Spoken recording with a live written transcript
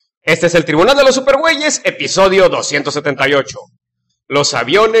Este es el Tribunal de los Supergüeyes, episodio 278. Los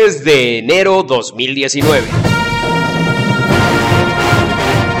aviones de enero 2019.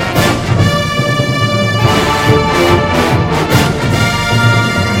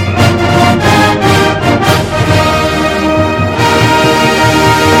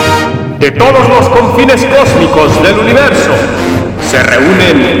 De todos los confines cósmicos del universo, se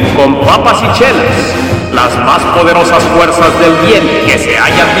reúnen con papas y chelas las más poderosas fuerzas del bien que se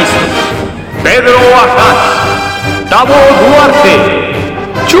hayan visto. Pedro Ajaz, Tavo Duarte,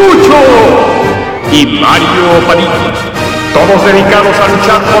 Chucho y Mario Padilla. Todos dedicados a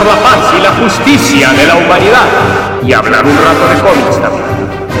luchar por la paz y la justicia de la humanidad y hablar un rato de cómics también.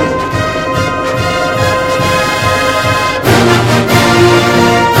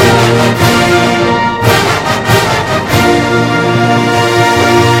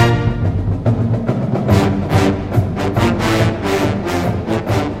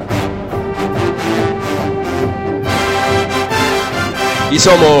 Y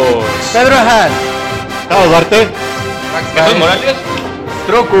somos Pedro Ajaz, Tavo Duarte, Jesús Morales,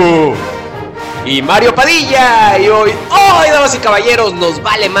 Trucu y Mario Padilla. Y hoy, damas y caballeros, nos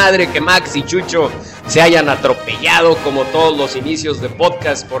vale madre que Max y Chucho se hayan atropellado como todos los inicios de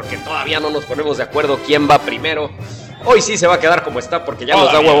podcast, porque todavía no nos ponemos de acuerdo quién va primero. Hoy sí se va a quedar como está porque ya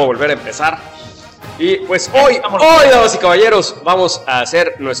nos da huevo volver a empezar. Y pues hoy, damas y caballeros, vamos a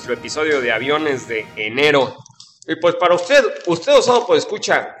hacer nuestro episodio de aviones de enero. Y pues para usted osado pues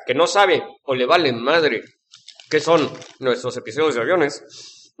escucha que no sabe o le vale madre qué son nuestros episodios de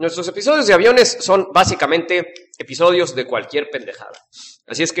aviones. Nuestros episodios de aviones son básicamente episodios de cualquier pendejada.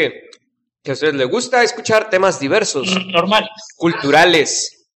 Así es que a usted le gusta escuchar temas diversos, normales,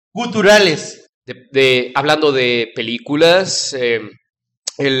 culturales, guturales, hablando de películas,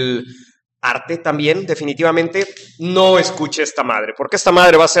 el arte también, definitivamente, no escuche esta madre, porque esta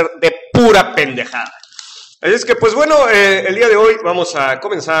madre va a ser de pura pendejada. Así es que, pues bueno, el día de hoy vamos a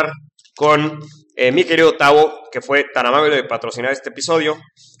comenzar con mi querido Tavo, que fue tan amable de patrocinar este episodio,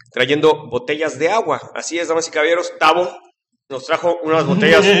 trayendo botellas de agua. Así es, damas y caballeros, Tavo nos trajo unas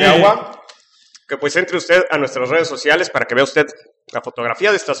botellas de agua, que pues entre usted a nuestras redes sociales para que vea usted la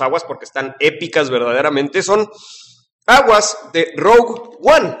fotografía de estas aguas, porque están épicas verdaderamente. Son aguas de Rogue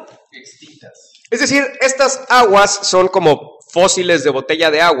One. extintas. Es decir, estas aguas son como fósiles de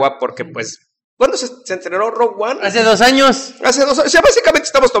botella de agua, porque pues... ¿Cuándo se estrenó Rogue One? Hace 2 años. Hace 2 años. O sea, básicamente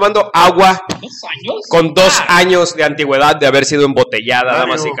estamos tomando agua. ¿2 años? Con 2 años de antigüedad de haber sido embotellada, Mario,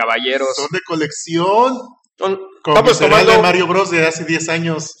 damas y caballeros. son de colección. Estamos tomando de Mario Bros. De hace 10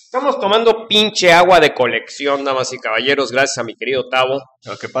 años. Estamos tomando pinche agua de colección, damas y caballeros, gracias a mi querido Tavo.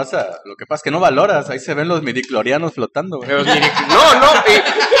 Lo que pasa es que no valoras. Ahí se ven los midichlorianos flotando.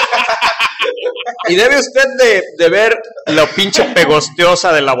 Y debe usted de ver lo pinche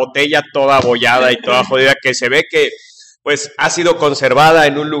pegosteosa de la botella, toda abollada y toda jodida, que se ve que pues ha sido conservada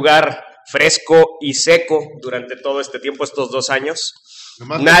en un lugar fresco y seco durante todo este tiempo, estos 2 años.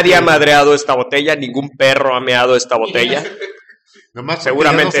 Nadie ha madreado esta botella, ningún perro ha meado esta botella. Nomás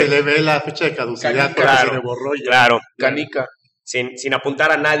seguramente ya no se le ve la fecha de caducidad, porque se le borró ya. Claro. Canica. Sin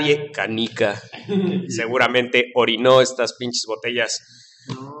apuntar a nadie, canica. Seguramente orinó estas pinches botellas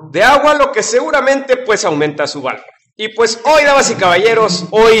de agua, lo que seguramente pues aumenta su valor. Y pues hoy, damas y caballeros,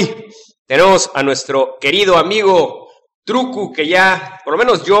 hoy tenemos a nuestro querido amigo Trucu, que ya, por lo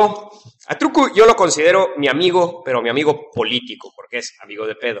menos a Trucu yo lo considero mi amigo, pero mi amigo político, porque es amigo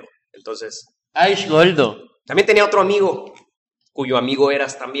de Pedro. Entonces, Aish Goldo. también tenía otro amigo, cuyo amigo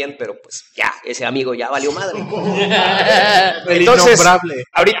eras también, pero pues ya, ese amigo ya valió madre. Entonces,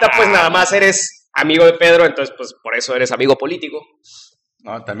 ahorita pues nada más eres amigo de Pedro, entonces pues por eso eres amigo político.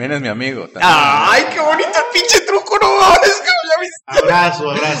 No, también es mi amigo. ¡Ay, qué bonito el pinche Truco! No, es que ya viste.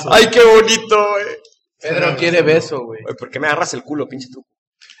 Abrazo. ¡Ay, qué bonito, güey! Pedro quiere beso, güey. ¿Por qué me agarras el culo, pinche Truco?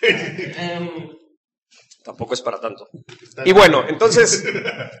 Tampoco es para tanto. Y bueno, entonces,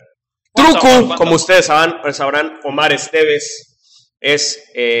 Trucu, como ustedes sabrán, Omar Esteves es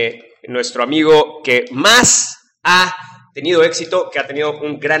nuestro amigo que más ha tenido éxito, que ha tenido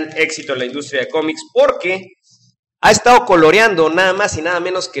un gran éxito en la industria de cómics, porque ha estado coloreando nada más y nada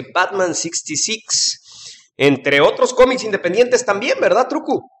menos que Batman 66, entre otros cómics independientes también, ¿verdad,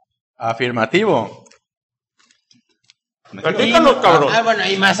 Trucu? Afirmativo. Platícanos, cabrón. Bueno,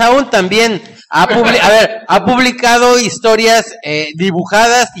 y más aún también ha publicado historias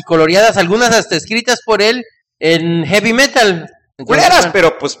dibujadas y coloreadas, algunas hasta escritas por él en heavy metal. Culeras,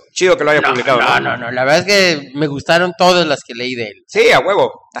 pero pues chido que lo haya publicado. No, la verdad es que me gustaron todas las que leí de él. Sí, a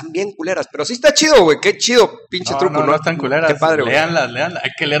huevo, también culeras, pero sí está chido, güey, qué chido, pinche Truco. No están culeras, qué padre, güey. Leanlas,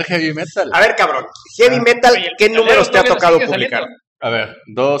 hay que leer heavy metal. A ver, cabrón, heavy metal, ¿qué números te ha tocado publicar? A ver,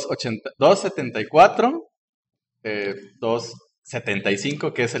 274,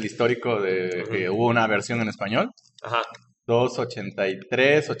 275, que es el histórico de que hubo una versión en español. Ajá.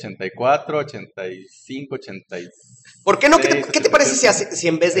 283, 84, 85, 86. ¿Por qué no? ¿Qué te parece si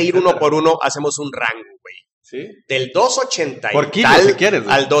en vez de ir uno por uno hacemos un rango, güey? ¿Sí? Del 280 por y kilo, tal si quieres,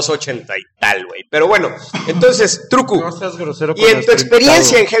 al 280 y tal, güey. Pero bueno, entonces, Trucu, No seas grosero y en tu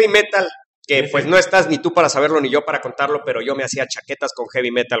experiencia en heavy metal, que pues no estás ni tú para saberlo ni yo para contarlo, pero yo me hacía chaquetas con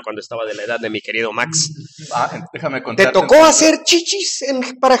heavy metal cuando estaba de la edad de mi querido Max. Déjame contarte. ¿Te tocó hacer chichis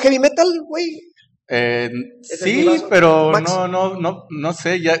para heavy metal, güey? Sí, pero no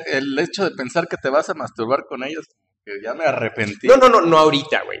sé, ya el hecho de pensar que te vas a masturbar con ellos, que ya me arrepentí. No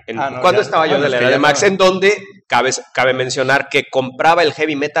ahorita, güey. Cuando estaba yo de la edad de Max, en donde cabe mencionar que compraba el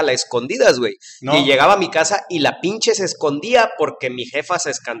heavy metal a escondidas, güey. No. Y llegaba a mi casa y la pinche se escondía porque mi jefa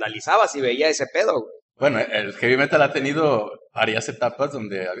se escandalizaba si veía ese pedo, güey. Bueno, el heavy metal ha tenido varias etapas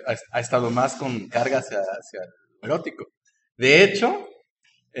donde ha estado más con carga hacia el erótico. De hecho,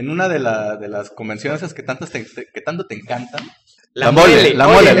 en una de las convenciones esas que tanto te encantan, la mole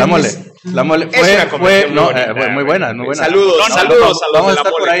fue muy buena. Saludos. Vamos a estar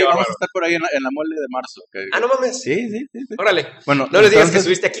por ahí en la mole de marzo. No mames. Sí. Órale. Bueno, no les digas que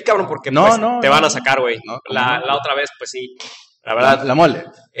estuviste aquí, cabrón, porque te van a sacar, güey. No, la otra vez, pues sí. La verdad. La mole.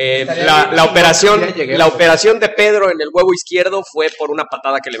 La operación de Pedro en el huevo izquierdo fue por una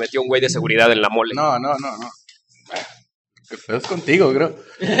patada que le metió un güey de seguridad en la mole. No. Pero es contigo, creo.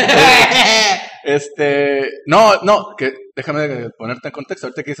 Que déjame ponerte en contexto.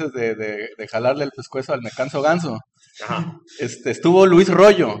 Ahorita que dices de jalarle el pescuezo al mecanzo ganso. Ajá. Estuvo Luis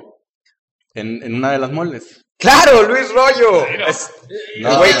Rollo en una de las moles. ¡Claro, Luis Rollo! El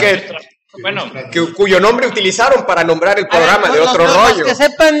güey cuyo nombre utilizaron para nombrar el programa de otro rollo. Los que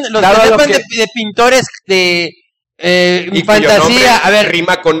sepan de pintores de fantasía, a ver,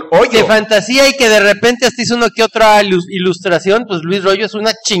 rima con hoyo. De fantasía y que de repente hasta hizo uno que otra ilustración, pues Luis Rollo es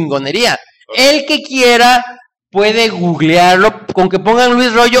una chingonería. El que quiera puede googlearlo, con que pongan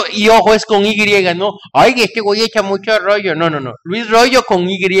Luis Rollo y ojo, es con Y, ¿no? Ay, este güey echa mucho rollo. No. Luis Rollo con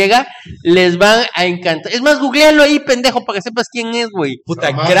Y les van a encantar. Es más, googlealo ahí, pendejo, para que sepas quién es, güey.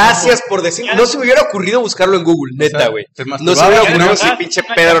 Puta, gracias por decirlo. No se me hubiera ocurrido buscarlo en Google, neta, güey. No se me hubiera ocurrido si pinche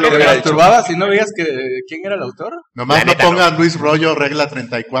Pedro no me hubiera dicho. ¿Te masturbabas si no veías quién era el autor? Nomás no pongan Luis Rollo, regla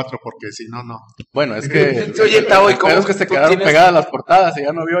 34, porque si no. Bueno, es que... Oye, Tavo, ¿y cómo es que se quedaron pegadas las portadas y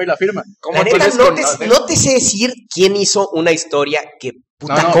ya no vio ahí la firma. Como neta, no te sé decir quién hizo una historia que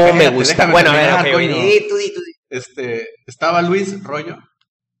puta cómo me gusta. Bueno, a ver, tú di. Estaba Luis Rollo.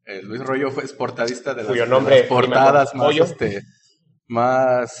 Luis Rollo es portadista de las portadas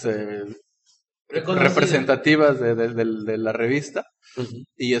más representativas de la revista. Uh-huh.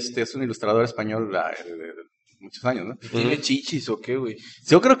 Y es un ilustrador español de muchos años, ¿no? ¿Tiene chichis o qué, güey?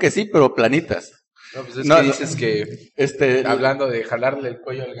 Yo creo que sí, pero planitas. No, pues que dices que hablando de jalarle el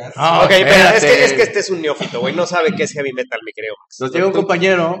cuello al gas. Ok, pero es que este es un neófito, güey, no sabe qué es heavy metal, mi querido Max. Nos llega un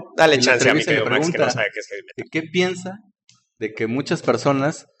compañero, dale chance a mi querido Max, que no sabe qué es heavy metal. ¿Qué piensa de que muchas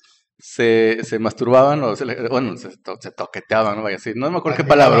personas se masturbaban o se toqueteaban, no vaya a decir, no me acuerdo qué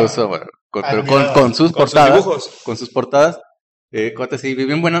palabra usó, pero con sus portadas, con sus portadas? Cuate así,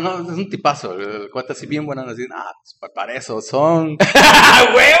 bien buena, no, es un tipazo. El cuate así, bien buena, así, pues para eso son.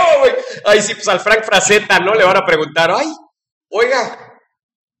 ¡Huevo, güey! Ay, sí, pues al Frank Frazetta, ¿no? Le van a preguntar, ay, oiga,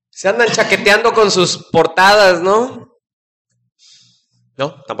 se andan chaqueteando con sus portadas, ¿no?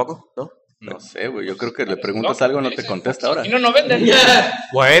 ¿No? ¿Tampoco? ¿No? No sé, güey, yo creo que le preguntas algo, no te contesta ahora. Y no venden.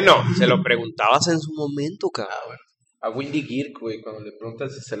 Bueno, se lo preguntabas en su momento, cabrón. A Windy Gear, güey, cuando le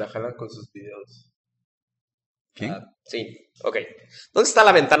preguntas si se la jalan con sus videos. ¿Qué? Sí, ok. ¿Dónde está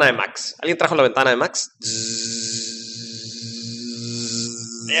la ventana de Max? ¿Alguien trajo la ventana de Max?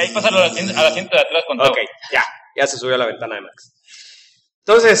 Ahí pásalo al asiento de atrás con todo. Ok, ya se subió a la ventana de Max.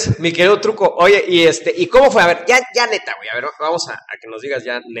 Entonces, mi querido Truco, oye, ¿y cómo fue? A ver, ya neta, güey, a ver, vamos a que nos digas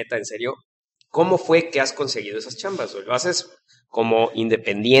ya neta, en serio, ¿cómo fue que has conseguido esas chambas, güey? ¿Lo haces como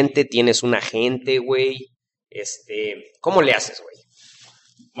independiente? ¿Tienes un agente, güey? ¿Cómo le haces, güey?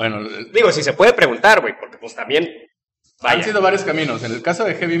 Bueno, digo, si se puede preguntar, güey, porque pues también han sido varios caminos. En el caso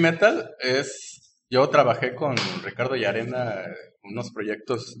de heavy metal yo trabajé con Ricardo Yarena en unos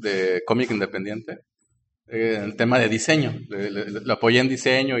proyectos de cómic independiente, en el tema de diseño. Lo apoyé en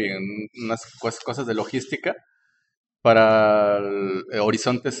diseño y en unas cosas de logística para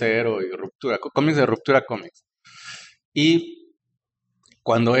Horizonte Cero y Ruptura, cómics de Ruptura Comics. Y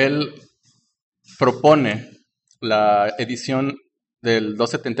cuando él propone la edición del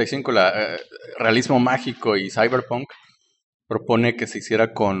 275, realismo mágico y cyberpunk, propone que se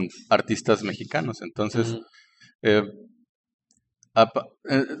hiciera con artistas mexicanos. Entonces,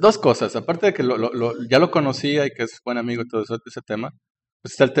 Dos cosas. Aparte de que ya lo conocía y que es buen amigo y todo eso, ese tema,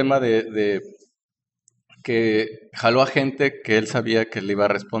 pues está el tema de que jaló a gente que él sabía que le iba a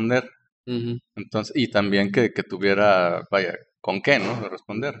responder. Entonces, y también que tuviera, vaya, con qué, ¿no? De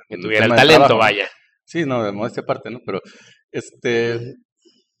responder. Que tuviera el talento, trabajo, vaya. ¿no? Sí, no, de modestia aparte, ¿no? Pero,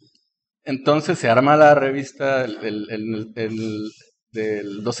 entonces se arma la revista del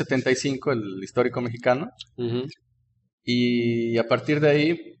 275, el histórico mexicano, y a partir de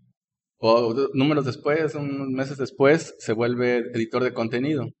ahí, o números después, unos meses después, se vuelve editor de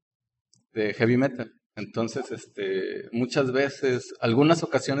contenido de heavy metal. Entonces, muchas veces, algunas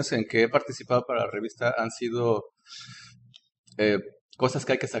ocasiones en que he participado para la revista han sido cosas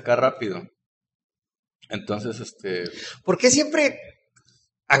que hay que sacar rápido. Entonces, ¿por qué siempre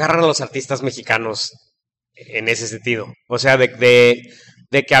agarran a los artistas mexicanos en ese sentido? O sea, de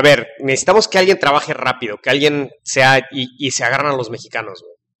que, a ver, necesitamos que alguien trabaje rápido, que alguien sea, y se agarran a los mexicanos,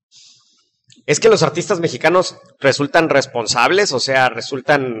 güey. Es que los artistas mexicanos resultan responsables, o sea,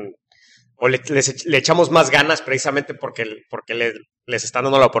 o le echamos más ganas precisamente porque les están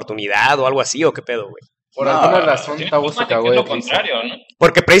dando la oportunidad o algo así, o qué pedo, güey. Por alguna razón, Tavo se cagó de lo risa. contrario, ¿no?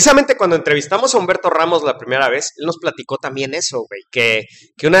 Porque precisamente cuando entrevistamos a Humberto Ramos la primera vez, él nos platicó también eso, güey, que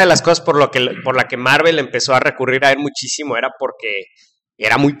una de las cosas por la que Marvel empezó a recurrir a él muchísimo era porque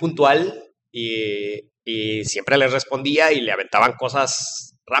era muy puntual y siempre les respondía y le aventaban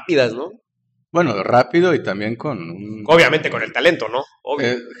cosas rápidas, ¿no? bueno, rápido y también Obviamente con el talento, ¿no?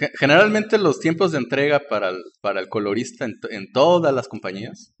 Obvio. Generalmente los tiempos de entrega para el colorista en todas las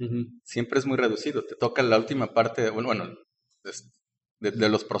compañías siempre es muy reducido. Te toca la última parte, de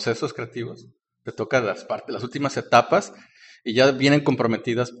los procesos creativos, te toca las últimas etapas y ya vienen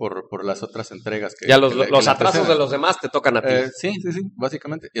comprometidas por las otras entregas. Ya los atrasos de los demás te tocan a ti. Sí,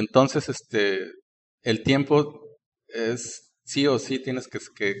 básicamente. Y entonces, el tiempo es sí o sí tienes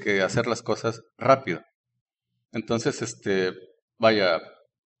que hacer las cosas rápido. Entonces, vaya,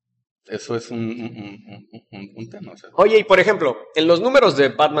 eso es un tema. O sea. Oye, y por ejemplo, en los números de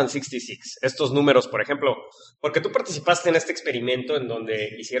Batman 66, estos números, por ejemplo, porque tú participaste en este experimento en donde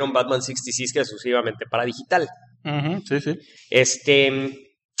hicieron Batman 66 exclusivamente para digital. Sí.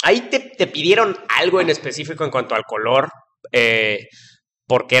 Ahí te pidieron algo en específico en cuanto al color,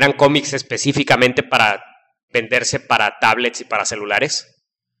 porque eran cómics específicamente para venderse para tablets y para celulares.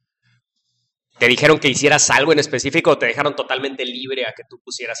 ¿Te dijeron que hicieras algo en específico o te dejaron totalmente libre a que tú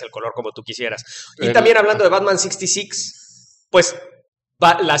pusieras el color como tú quisieras? Y también hablando de Batman 66, pues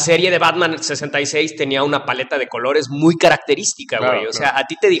la serie de Batman 66 tenía una paleta de colores muy característica, güey. Claro, o sea, ¿a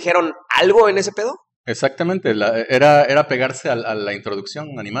ti te dijeron algo en ese pedo? Exactamente, era pegarse a la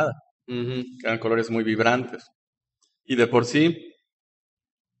introducción animada. Eran colores muy vibrantes. Y de por sí,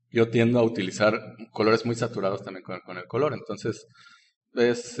 yo tiendo a utilizar colores muy saturados también con el color. Entonces,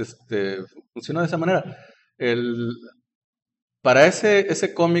 funciona de esa manera. Para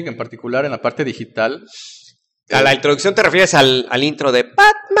ese cómic en particular, en la parte digital... ¿A la introducción te refieres al intro de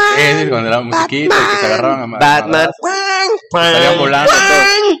Batman? Sí, cuando era musiquita y que se agarraban a Batman. Salían volando.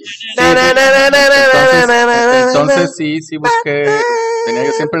 Entonces sí busqué... Tenía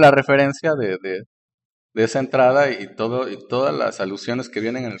yo siempre la referencia de esa entrada y todas las alusiones que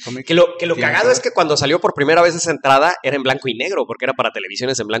vienen en el cómic. Que lo cagado es que cuando salió por primera vez esa entrada era en blanco y negro, porque era para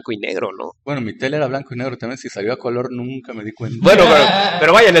televisiones en blanco y negro, ¿no? Bueno, mi tele era blanco y negro también. Si salió a color nunca me di cuenta. Bueno,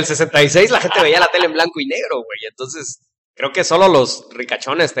 pero vaya, en el 66 la gente veía la tele en blanco y negro, güey. Entonces, creo que solo los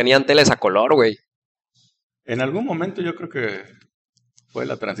ricachones tenían teles a color, güey. En algún momento yo creo que fue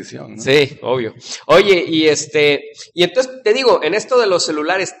la transición, ¿no? Sí, obvio. Oye, y entonces te digo, en esto de los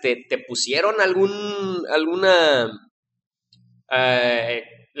celulares, ¿te pusieron alguna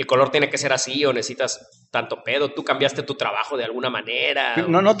el color tiene que ser así o necesitas tanto pedo? ¿Tú cambiaste tu trabajo de alguna manera?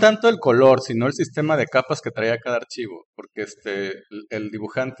 No tanto el color, sino el sistema de capas que traía cada archivo, porque el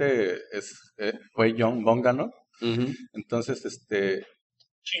dibujante fue John Bongano. Entonces,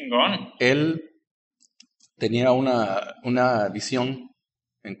 chingón. Él tenía una visión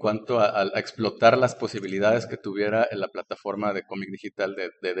en cuanto a explotar las posibilidades que tuviera en la plataforma de cómic digital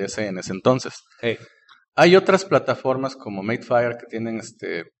de DC en ese entonces. Hey. Hay otras plataformas como Madefire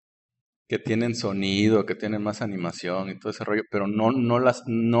que tienen sonido, que tienen más animación y todo ese rollo, pero no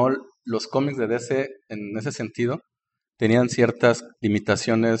los cómics de DC en ese sentido tenían ciertas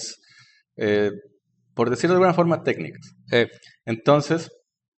limitaciones, por decirlo de alguna forma, técnicas. Hey. Entonces,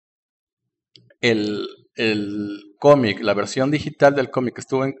 el cómic, la versión digital del cómic que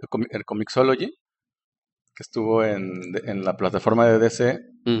estuvo en el Comixology, que estuvo en la plataforma de DC,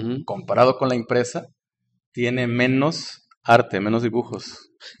 comparado con la impresa, tiene menos arte, menos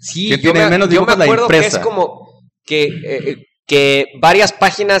dibujos. Sí, tiene menos dibujos yo me acuerdo la impresa. que es como que que varias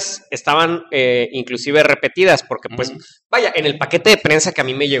páginas estaban inclusive repetidas, porque pues, vaya, en el paquete de prensa que a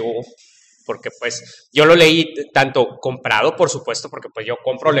mí me llegó, porque pues yo lo leí tanto comprado, por supuesto, porque pues yo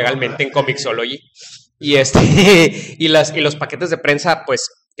compro legalmente en Comixology, y y los paquetes de prensa, pues,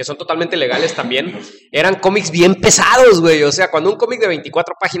 que son totalmente legales también, eran cómics bien pesados, güey. O sea, cuando un cómic de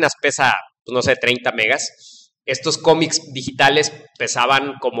 24 páginas pesa, pues, no sé, 30 megas, estos cómics digitales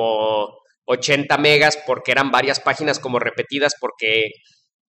pesaban como 80 megas porque eran varias páginas como repetidas, porque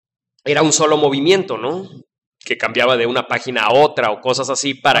era un solo movimiento, ¿no? Que cambiaba de una página a otra o cosas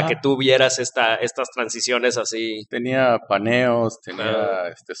así para que tú vieras estas transiciones así. Tenía paneos,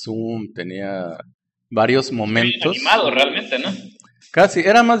 tenía zoom, tenía varios momentos. Animado realmente, ¿no? Casi,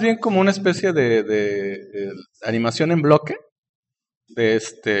 era más bien como una especie de animación en bloque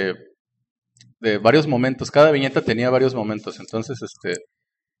de varios momentos. Cada viñeta tenía varios momentos, entonces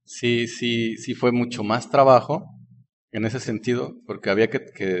sí fue mucho más trabajo en ese sentido, porque había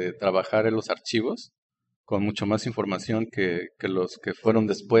que trabajar en los archivos con mucho más información que los que fueron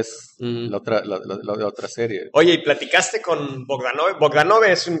después la otra serie. Oye, ¿y platicaste con Bogdanov? Bogdanov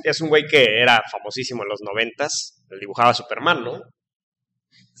es un güey que era famosísimo en los 90s, él dibujaba Superman, ¿no?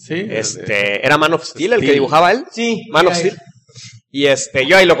 Sí. ¿Era Man of Steel el que dibujaba él? Sí. Man of Steel. Y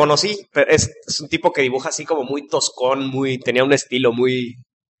yo ahí lo conocí, es un tipo que dibuja así como muy toscón, tenía un estilo muy...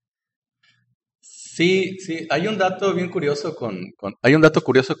 Sí, hay un dato bien curioso hay un dato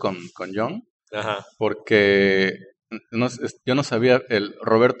curioso con John. Ajá. Porque yo no sabía,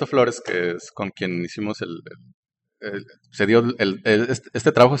 Roberto Flores, que es con quien hicimos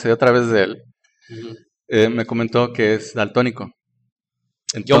este trabajo se dio a través de él, me comentó que es daltónico.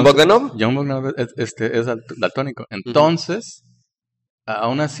 Entonces, ¿John Bogdanov? John Bogdanov es daltónico. Entonces,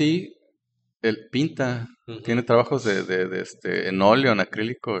 aún así, él pinta, tiene trabajos en óleo, en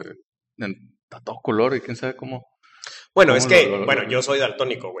acrílico, a todo color y quién sabe cómo. Bueno, es que, yo soy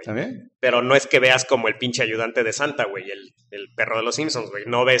daltónico, güey. ¿También? Pero no es que veas como el pinche ayudante de Santa, güey, el perro de los Simpsons, güey.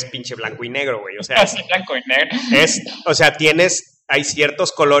 No ves pinche blanco y negro, güey. O sea, blanco y negro. Hay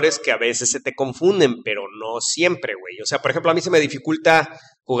ciertos colores que a veces se te confunden, pero no siempre, güey. O sea, por ejemplo, a mí se me dificulta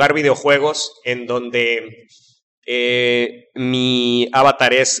jugar videojuegos en donde mi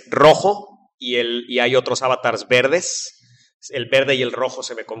avatar es rojo y hay otros avatars verdes. El verde y el rojo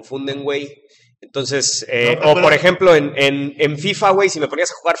se me confunden, güey. Entonces, por ejemplo, en FIFA, güey, si me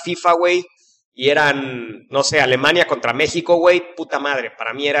ponías a jugar FIFA, güey, y eran, no sé, Alemania contra México, güey, puta madre.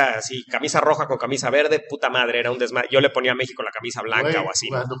 Para mí era así, camisa roja con camisa verde, puta madre, era un desmadre. Yo le ponía a México la camisa blanca, güey, o así.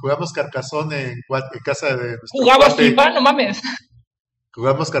 Cuando jugamos Carcassonne en casa de nuestro ¿Jugabas cuate, FIFA? No mames.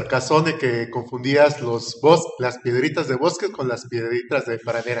 jugamos Carcassonne que confundías las piedritas de bosque con las piedritas de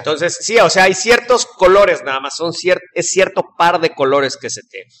pradera. Entonces, sí, o sea, hay ciertos colores nada más, es cierto par de colores que se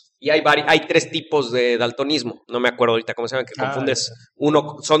te... Y hay 3 tipos de daltonismo, no me acuerdo ahorita cómo se llaman, que confundes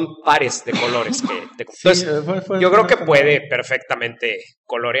son pares de colores que te confundes. Entonces, yo creo que puede perfectamente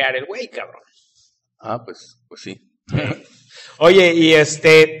colorear el güey, cabrón. Pues sí. Oye,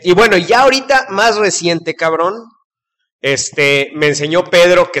 y bueno, ya ahorita más reciente, cabrón, me enseñó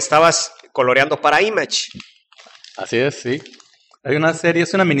Pedro que estabas coloreando para Image. Así es, sí. Hay una serie,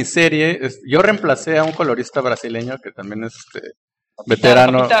 es una miniserie. Yo reemplacé a un colorista brasileño que también es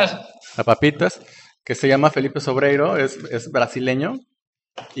veterano a Papitas, que se llama Felipe Sobreiro, es brasileño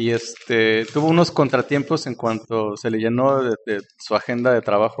y tuvo unos contratiempos en cuanto se le llenó de su agenda de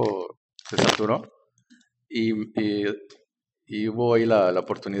trabajo, se saturó y hubo ahí la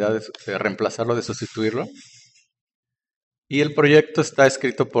oportunidad de reemplazarlo, de sustituirlo. Y el proyecto está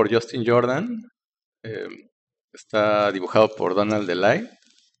escrito por Justin Jordan, está dibujado por Donald Delay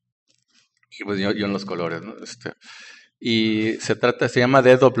y pues yo en los colores, ¿no? Y se llama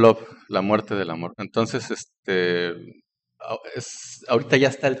Dead of Love, la muerte del amor. Entonces, ahorita ya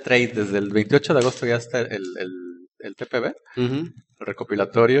está el trade, desde el 28 de agosto ya está el TPB, el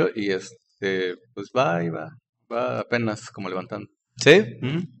recopilatorio, y pues va apenas como levantando. ¿Sí?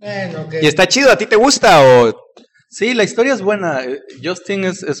 Bueno, okay. ¿Y está chido? ¿A ti te gusta o...? Sí, la historia es buena. Justin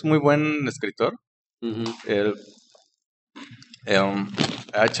es muy buen escritor. Él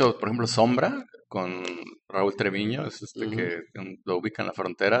ha hecho, por ejemplo, Sombra con Raúl Treviño, es que lo ubica en la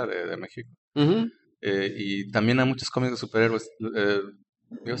frontera de México. Y también hay muchos cómics de superhéroes.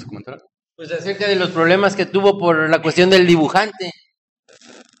 ¿Ibas a comentar? Pues acerca de los problemas que tuvo por la cuestión del dibujante.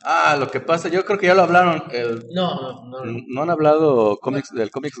 Lo que pasa, yo creo que ya lo hablaron. ¿No han hablado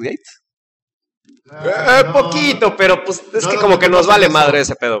del Comics Gate? Poquito, pero pues es que como que nos vale madre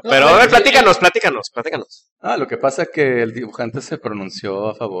ese pedo. Pero a ver, platícanos. Lo que pasa es que el dibujante se pronunció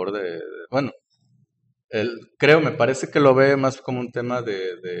a favor bueno, me parece que lo ve más como un tema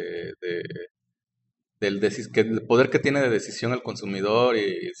de del poder que tiene de decisión el consumidor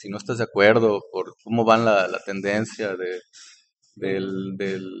y si no estás de acuerdo por cómo van la tendencia de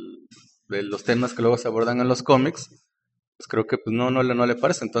los temas que luego se abordan en los cómics, pues creo que pues no le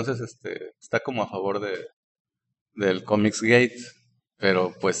parece. Entonces está como a favor del Comics Gate,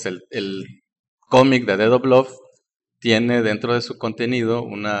 pero pues el cómic de Dead of Love tiene dentro de su contenido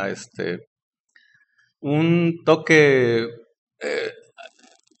un toque.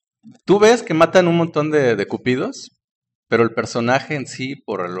 Tú ves que matan un montón de cupidos, pero el personaje en sí,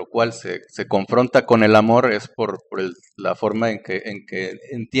 por lo cual se confronta con el amor, es por la forma en que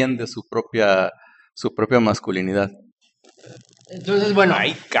entiende su propia masculinidad. Entonces, bueno.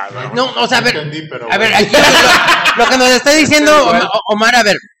 Ay, cabrón. No, o sea, a ver. Entendí, pero A ver, bueno. aquí lo que nos está diciendo Omar, a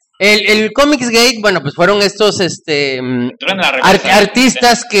ver. El Comics Gate, bueno, pues fueron estos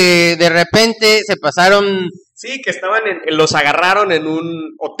artistas que de repente se pasaron. Sí, que estaban los agarraron en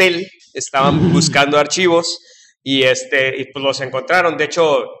un hotel, estaban buscando archivos y pues los encontraron. De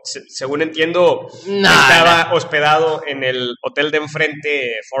hecho, según entiendo, estaba hospedado en el hotel de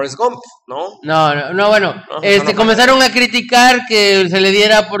enfrente Forrest Gump, ¿no? No, bueno, No, comenzaron a criticar que se le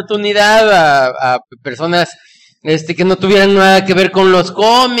diera oportunidad a personas que no tuvieran nada que ver con los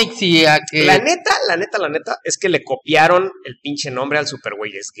cómics y a que... La neta, es que le copiaron el pinche nombre al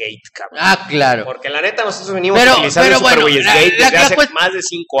Superwayes Gate, cabrón. Ah, claro. Porque la neta nosotros venimos utilizando el Superwayes Gate desde hace más de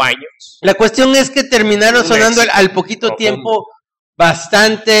 5 años. La cuestión es que terminaron sonando al poquito tiempo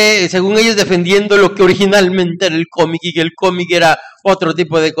bastante, según ellos, defendiendo lo que originalmente era el cómic y que el cómic era otro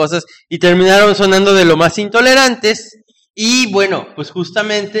tipo de cosas, y terminaron sonando de lo más intolerantes. Y bueno, pues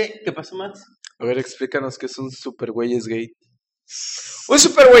justamente, ¿qué pasó, Max? A ver, explícanos qué es un Superwayes Gate. Un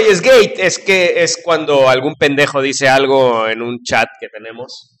Superwayes Gate es cuando algún pendejo dice algo en un chat que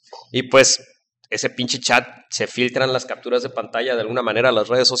tenemos y pues ese pinche chat se filtran las capturas de pantalla de alguna manera a las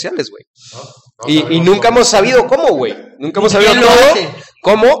redes sociales, güey. Y nunca hemos sabido cómo, güey. Nunca hemos sabido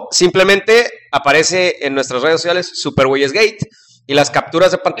cómo. Simplemente aparece en nuestras redes sociales Superwayes Gate y las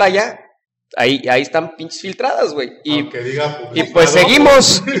capturas de pantalla ahí están pinches filtradas, güey. Y pues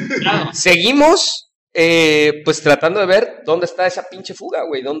seguimos pues tratando de ver dónde está esa pinche fuga,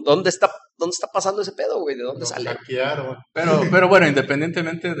 güey. ¿Dónde está pasando ese pedo, güey? ¿De dónde sale? Pero bueno,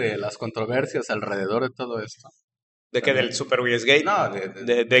 independientemente de las controversias alrededor de todo esto. ¿De qué? ¿Del Superwayes Gate? No,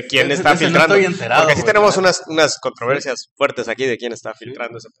 de quién está filtrando. No estoy enterado. Porque sí tenemos unas controversias fuertes aquí de quién está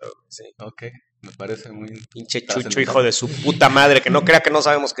filtrando ese pedo. Sí. Ok, me parece muy... Pinche Chucho, hijo de su puta madre, que no crea que no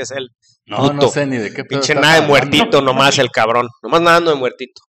sabemos qué es él. No sé ni de qué pedo. Pinche nada de muertito nomás el cabrón. Nomás nadando de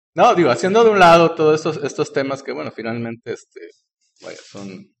muertito. No, digo, haciendo de un lado todos estos temas que, bueno, finalmente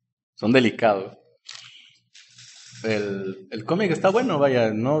son delicados. El cómic está bueno,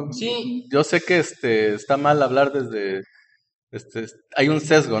 vaya, no. Sí. Yo sé que está mal hablar desde hay un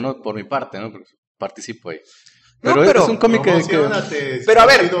sesgo, ¿no? Por mi parte, ¿no? Porque participo ahí. Pero es un cómic que pero a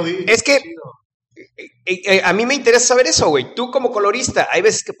ver, es que a mí me interesa saber eso, güey. Tú como colorista, hay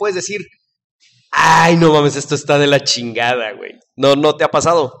veces que puedes decir, ay, no mames, esto está de la chingada, güey. ¿No te ha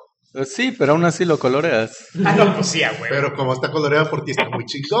pasado? Sí, pero aún así lo coloreas. No, pues sí, güey. Pero como está coloreado por ti, está muy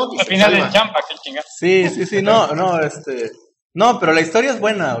chingón. Al final del champa, qué chingada. Sí, no, pero la historia es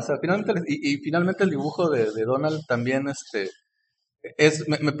buena, o sea, finalmente, y finalmente el dibujo de Donald también,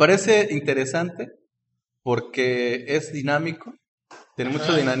 me parece interesante porque es dinámico, tiene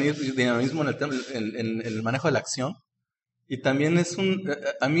mucho dinamismo en el manejo de la acción, y también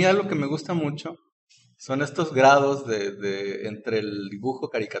a mí algo que me gusta mucho son estos grados entre el dibujo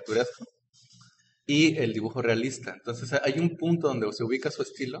caricaturesco y el dibujo realista. Entonces hay un punto donde se ubica su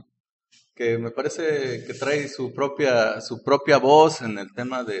estilo que me parece que trae su propia voz en el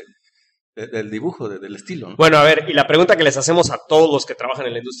tema del dibujo, del estilo, ¿no? Bueno, a ver, y la pregunta que les hacemos a todos los que trabajan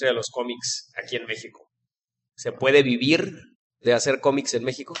en la industria de los cómics aquí en México. ¿Se puede vivir de hacer cómics en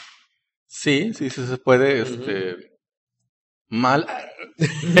México? Sí, se puede, mal.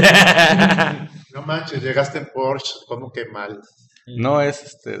 No manches, llegaste en Porsche, ¿cómo que mal? No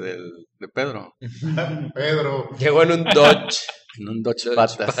es de Pedro. Pedro. Llegó en un Dodge. En un Dodge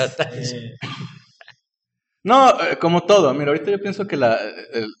patas. No, como todo. Mira, ahorita yo pienso que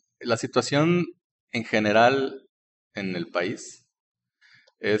la situación en general en el país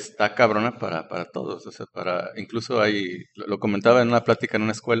está cabrona para todos. O sea, incluso lo comentaba en una plática en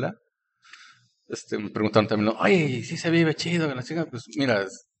una escuela. Me preguntaron también, oye, ¿sí se vive chido? Pues mira,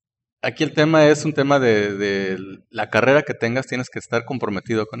 aquí el tema es un tema de la carrera que tengas, tienes que estar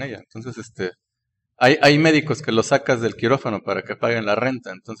comprometido con ella. Entonces, hay médicos que los sacas del quirófano para que paguen la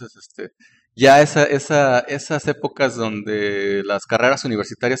renta. Entonces, ya esas épocas donde las carreras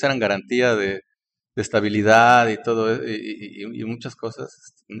universitarias eran garantía de de estabilidad y todo, y muchas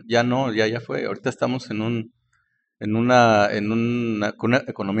cosas. Ya no, ya fue. Ahorita estamos con una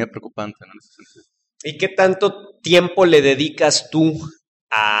economía preocupante, ¿no? En ese sentido. ¿Y qué tanto tiempo le dedicas tú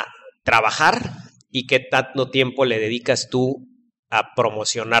a trabajar y qué tanto tiempo le dedicas tú a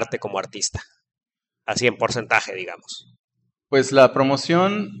promocionarte como artista? Así en porcentaje, digamos. Pues la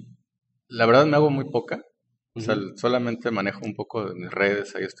promoción, la verdad me hago muy poca. O sea, solamente manejo un poco de mis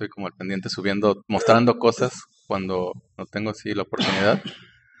redes, ahí estoy como al pendiente subiendo, mostrando cosas cuando no tengo así la oportunidad.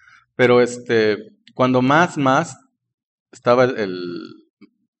 Pero cuando más estaba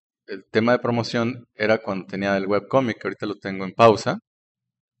el tema de promoción era cuando tenía el webcomic, que ahorita lo tengo en pausa.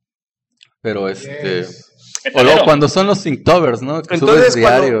 Pero o luego cuando son los Inktovers, ¿no? Que entonces,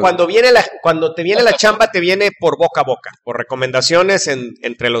 diario. cuando te viene la chamba, te viene por boca a boca, por recomendaciones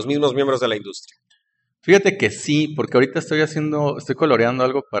entre los mismos miembros de la industria. Fíjate que sí, porque ahorita estoy coloreando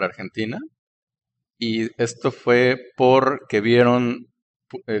algo para Argentina. Y esto fue porque vieron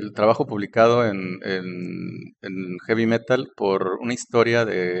el trabajo publicado en Heavy Metal por una historia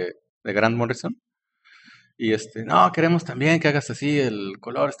de Grant Morrison. Y no, queremos también que hagas así, el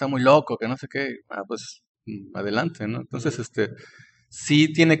color está muy loco, que no sé qué. Pues adelante, ¿no? Entonces,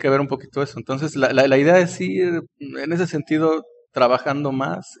 sí tiene que ver un poquito eso. Entonces, la idea es ir en ese sentido trabajando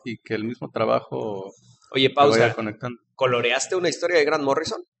más y que el mismo trabajo Oye, se pausa. vaya conectando. ¿Coloreaste una historia de Grant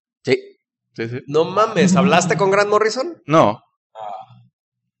Morrison? Sí. No mames, ¿hablaste con Grant Morrison? No.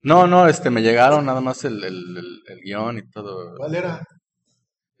 No, me llegaron nada más el guión y todo. ¿Cuál era?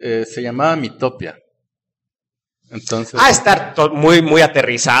 Se llamaba Mitopia. Entonces. Estar muy, muy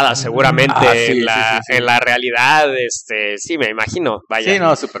aterrizada, seguramente, sí, en la realidad, sí, me imagino, vaya. Sí,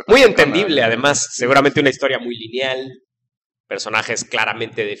 no, súper. Muy entendible, además, seguramente una historia muy lineal, personajes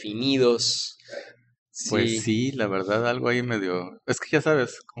claramente definidos. Pues sí, la verdad, algo ahí medio. Es que ya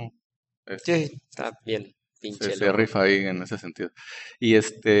sabes cómo. Sí, está bien, pinche. Se rifa ahí en ese sentido. Y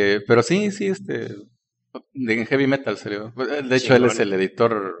pero sí, en Heavy Metal serio. De hecho, él es el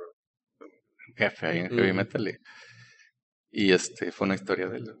editor jefe ahí en Heavy Metal y fue una historia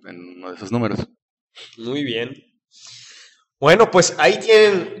de él en uno de esos números. Muy bien. Bueno, pues ahí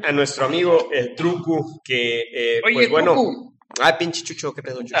tienen a nuestro amigo el Trucu, que Oye, pues bueno. Trucu. Pinche Chucho, qué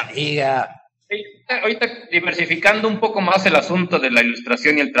pedo, Chucho. Diga. Ahorita diversificando un poco más el asunto de la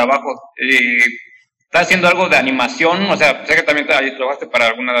ilustración y el trabajo, ¿estás haciendo algo de animación? O sea, sé que también trabajaste para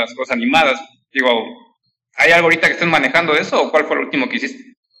algunas cosas animadas. Digo, ¿hay algo ahorita que estés manejando eso o cuál fue lo último que hiciste?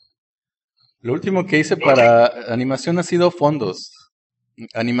 Lo último que hice para animación ha sido fondos.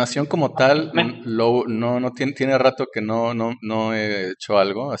 Animación como tal, no tiene rato que no he hecho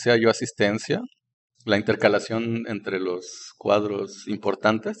algo. Hacía yo asistencia, la intercalación entre los cuadros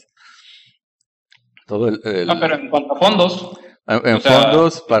importantes. Todo pero en cuanto a fondos.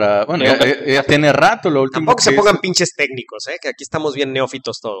 Fondos para. Bueno, ya tiene rato lo último. Tampoco se pongan pinches técnicos, que aquí estamos bien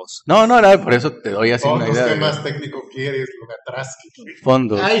neófitos todos. No, por eso te doy así una idea. ¿Qué más técnico quieres? Lo de atrás.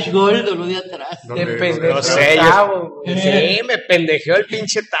 Fondos. Gold, lo de atrás. Qué pendejo. Sí, me pendejeó el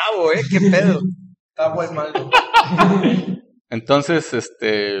pinche Tavo, qué pedo. Tavo es malo. Entonces,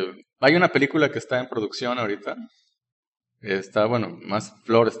 hay una película que está en producción ahorita. Está, bueno, más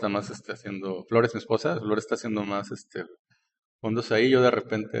Flor está más haciendo. Flor es mi esposa, Flor está haciendo más fondos ahí. Yo de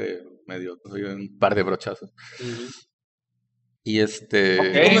repente medio doy un par de brochazos. Y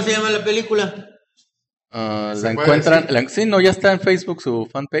 ¿Cómo se llama la película? La encuentran. Ya está en Facebook su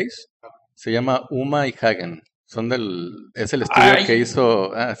fanpage. Se llama Uma y Hagen. Es el estudio que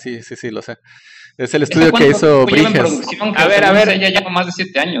hizo. Sí, lo sé. Es el estudio que hizo Bridges. A ver, ya lleva más de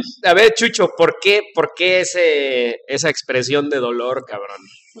 7 años. A ver, Chucho, ¿por qué esa expresión de dolor, cabrón?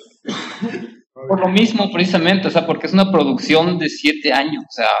 Por lo mismo, precisamente, o sea, porque es una producción de 7 años,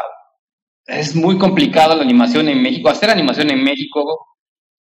 o sea, es muy complicado la animación en México, hacer animación en México,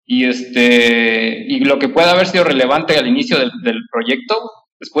 y lo que puede haber sido relevante al inicio del proyecto,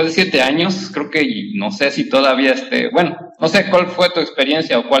 después de 7 años, creo que, no sé si todavía, bueno, no sé cuál fue tu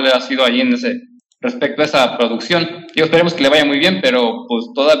experiencia o cuál ha sido ahí respecto a esa producción. Yo esperemos que le vaya muy bien, pero pues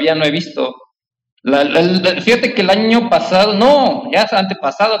todavía no he visto. Fíjate que el año pasado, ya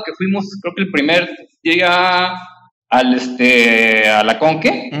antepasado, que fuimos, creo que el primer día a la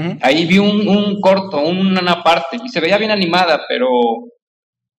Conque, ahí vi un corto, una parte, y se veía bien animada, pero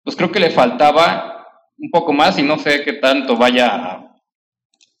pues creo que le faltaba un poco más y no sé qué tanto vaya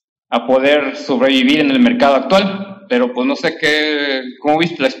a poder sobrevivir en el mercado actual. Pero pues no sé ¿cómo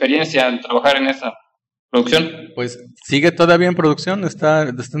viste la experiencia al trabajar en esa producción? Pues sigue todavía en producción,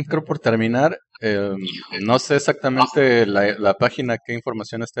 está creo por terminar. No sé exactamente la página qué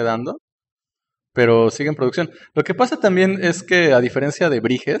información esté dando, pero sigue en producción. Lo que pasa también es que a diferencia de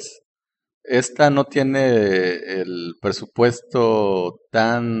Bridges, esta no tiene el presupuesto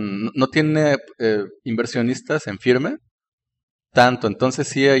no tiene inversionistas en firme tanto, entonces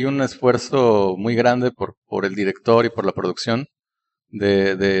sí hay un esfuerzo muy grande por el director y por la producción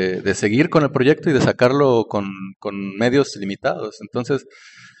de seguir con el proyecto y de sacarlo con medios limitados. Entonces,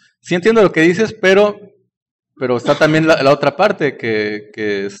 sí entiendo lo que dices, pero está también la otra parte,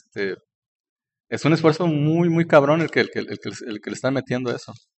 que es un esfuerzo muy, muy cabrón el que le están metiendo a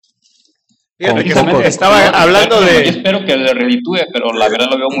eso. Fíjate que Precisamente, estaba hablando yo de... espero que le reditúe, pero la verdad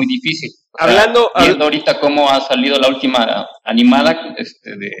lo veo muy difícil. O sea, Hablando... viendo ahorita cómo ha salido la última animada,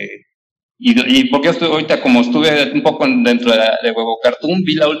 y porque yo estoy ahorita, como estuve un poco dentro de Huevo Cartoon,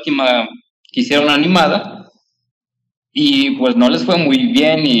 vi la última que hicieron animada, y pues no les fue muy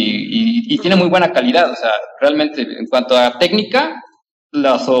bien, y tiene muy buena calidad. O sea, realmente en cuanto a técnica,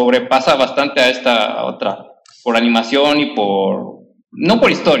 la sobrepasa bastante a esta otra, por animación y no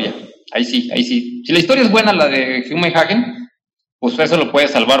por historia. Ahí sí. Si la historia es buena, la de Human Hagen, pues eso lo puede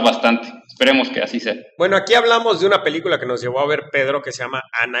salvar bastante. Esperemos que así sea. Bueno, aquí hablamos de una película que nos llevó a ver Pedro, que se llama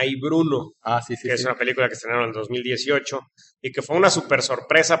Ana y Bruno. Sí. Que es una película que estrenaron en 2018 y que fue una súper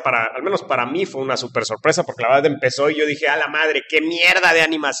sorpresa al menos para mí fue una súper sorpresa, porque la verdad empezó y yo dije, a la madre, qué mierda de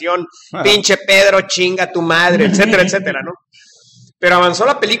animación, pinche Pedro, chinga tu madre, etcétera, etcétera, ¿no? Pero avanzó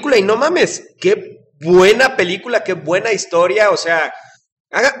la película y no mames, qué buena película, qué buena historia, o sea,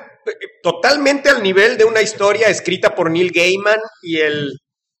 totalmente al nivel de una historia escrita por Neil Gaiman, y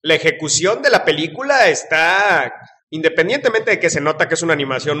la ejecución de la película está, independientemente de que se nota que es una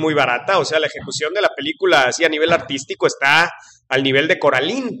animación muy barata, o sea, la ejecución de la película así a nivel artístico está al nivel de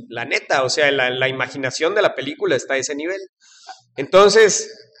Coraline, la neta, o sea, la imaginación de la película está a ese nivel.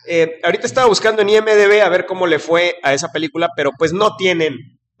 Entonces, ahorita estaba buscando en IMDb a ver cómo le fue a esa película, pero pues no tiene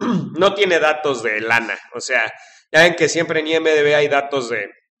datos de lana, o sea, ya ven que siempre en IMDb hay datos de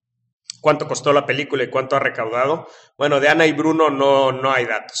cuánto costó la película y cuánto ha recaudado. Bueno, de Ana y Bruno no hay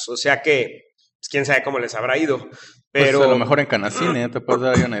datos, o sea que pues, quién sabe cómo les habrá ido. Pero pues a lo mejor en Canacine, te puedes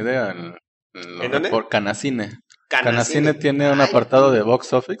dar ahí una idea. ¿En dónde? Por Canacine. Canacine tiene un apartado de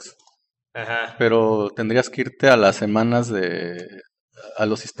box office, ajá, pero tendrías que irte a las semanas a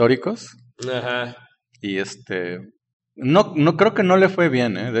los históricos. ajá. Y no creo que no le fue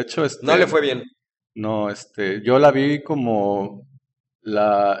bien, ¿eh? De hecho, No le fue bien. No, yo la vi como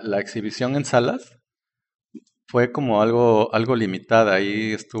la exhibición en salas fue como algo limitada.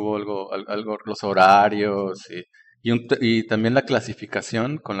 Ahí estuvo algo los horarios y también la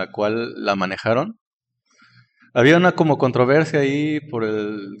clasificación con la cual la manejaron. Había una como controversia ahí por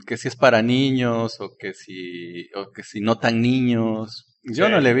que si es para niños o que si no tan niños. Yo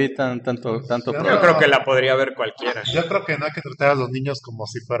no le vi tanto Yo creo que la podría ver cualquiera. Yo creo que no hay que tratar a los niños como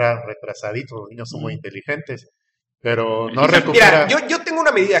si fueran retrasaditos. Los niños son muy inteligentes, pero no recupera. Mira, yo tengo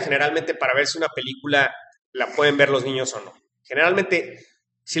una medida generalmente para ver si una película la pueden ver los niños o no. Generalmente,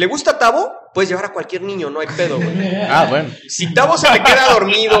 si le gusta Tabo, puedes llevar a cualquier niño, no hay pedo, güey. Bueno. Si Tabo se le queda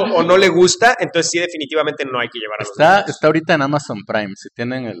dormido o no le gusta, entonces sí, definitivamente no hay que llevar a los niños. Está ahorita en Amazon Prime. Si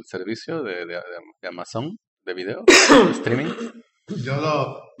tienen el servicio de Amazon de video, de streaming.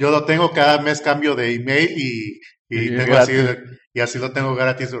 Yo lo tengo, cada mes cambio de email y tengo así lo tengo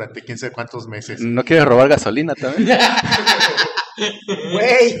gratis durante 15 cuantos meses. ¿No quieres robar gasolina también?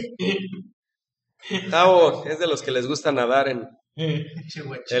 Güey. Tavo es de los que les gusta nadar en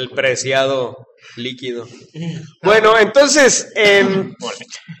el preciado líquido. Bueno, entonces,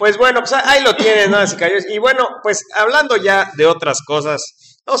 pues bueno, pues ahí lo tienen, ¿no? Y bueno, pues hablando ya de otras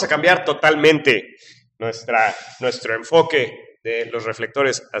cosas, vamos a cambiar totalmente nuestro enfoque de los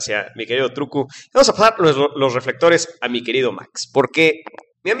reflectores hacia mi querido Trucu. Vamos a pasar los reflectores a mi querido Max, porque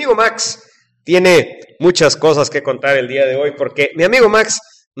mi amigo Max tiene muchas cosas que contar el día de hoy, porque mi amigo Max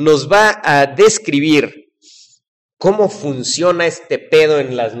nos va a describir cómo funciona este pedo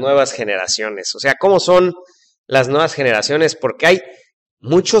en las nuevas generaciones. O sea, cómo son las nuevas generaciones, porque hay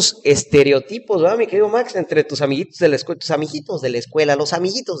muchos estereotipos, ¿verdad, mi querido Max? Entre tus amiguitos de la escuela, los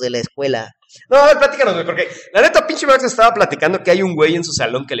amiguitos de la escuela. No, a ver, platícanos, güey, porque la neta, pinche Max estaba platicando que hay un güey en su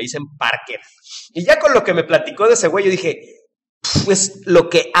salón que le dicen Parker. Y ya con lo que me platicó de ese güey, yo dije, pues lo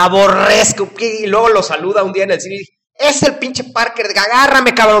que aborrezco. Y luego lo saluda un día en el cine y dije, es el pinche Parker,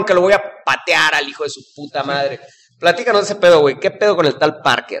 agárrame, cabrón, que lo voy a patear al hijo de su puta madre. Platícanos ese pedo, güey. ¿Qué pedo con el tal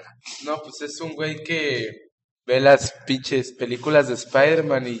Parker? No, pues es un güey que ve las pinches películas de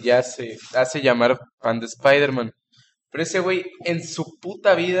Spider-Man y ya se hace llamar fan de Spider-Man. Pero ese güey en su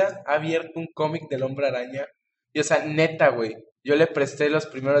puta vida ha abierto un cómic del Hombre Araña. Y o sea, neta, güey. Yo le presté los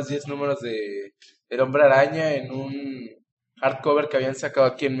primeros 10 números del Hombre Araña en un hardcover que habían sacado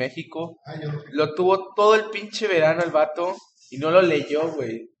aquí en México. Lo tuvo todo el pinche verano el vato y no lo leyó,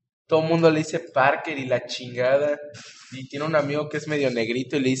 güey. todo el mundo le dice Parker y la chingada. Y tiene un amigo que es medio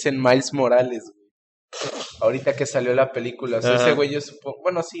negrito y le dicen Miles Morales, güey. Ahorita que salió la película. O sea, ese güey yo supongo...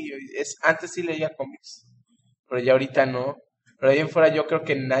 Bueno, sí, antes sí leía cómics. Pero ya ahorita no. Pero ahí en fuera yo creo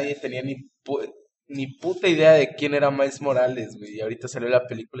que nadie tenía ni puta idea de quién era Miles Morales, güey. Y ahorita salió la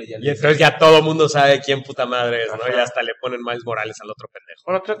película y ya... Y entonces ya todo el mundo sabe quién puta madre es, ¿no? Y hasta le ponen Miles Morales al otro pendejo.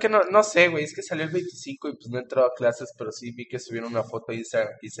 Bueno, creo que no sé, güey. Es que salió el 25 y pues no he entrado a clases, pero sí vi que subieron una foto y dice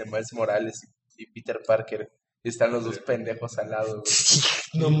Miles Morales y Peter Parker. Y están los dos pendejos al lado,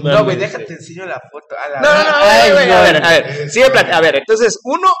 güey. No, güey, déjate enseño la foto. A ver, sigue a ver, entonces,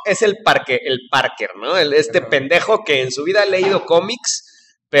 uno es el Parker, ¿no? Este pendejo que en su vida ha leído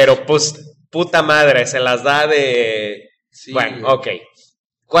cómics, pero pues, puta madre, se las da de... Sí, bueno, güey. ok.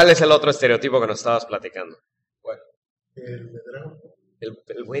 ¿Cuál es el otro estereotipo que nos estabas platicando? Bueno.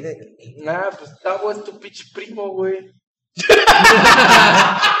 El güey de... Pues Tavo es tu pinche primo, güey.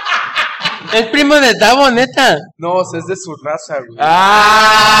 Es primo de Tavo, neta. No, o sea, es de su raza, güey.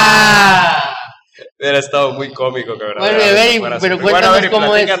 Hubiera estado muy cómico, que verdad. Bueno, a ver, pero cuéntanos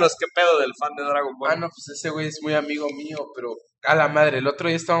cómo es. Platícanos qué pedo del fan de Dragon Ball. No, pues ese güey es muy amigo mío, pero a la madre, el otro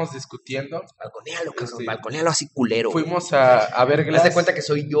día estábamos discutiendo. Balconéalo, cabrón, balconéalo así culero. Fuimos a ver ¿Te Glass. das cuenta que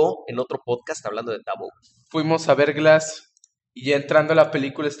soy yo en otro podcast hablando de Tabo? Fuimos a ver Glass y ya entrando a la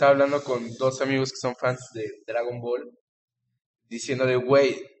película estaba hablando con dos amigos que son fans de Dragon Ball, diciéndole,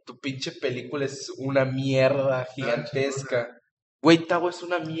 güey, tu pinche película es una mierda gigantesca. Güey, Tabo es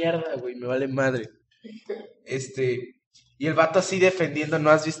una mierda, güey, me vale madre. Y el vato así defendiendo, no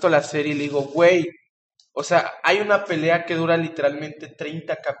has visto la serie, y le digo, güey, o sea, hay una pelea que dura literalmente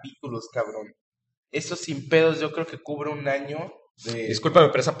 30 capítulos, cabrón. Eso sin pedos yo creo que cubre un año de... Discúlpame,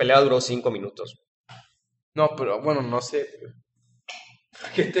 pero esa pelea duró 5 minutos. No, pero bueno, no sé.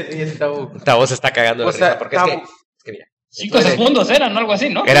 ¿Qué te ríes, Tabo? Tabo se está cagando de O sea, risa, porque Tabo... es que mira. 5 segundos eran, algo así,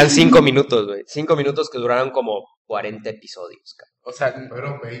 ¿no? Eran 5 minutos, güey. 5 minutos que duraron como 40 episodios, cabrón. O sea,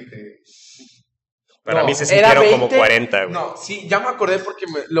 Fueron 20. Para no, mí se era sintieron 20, como 40, güey. No, sí, ya me acordé porque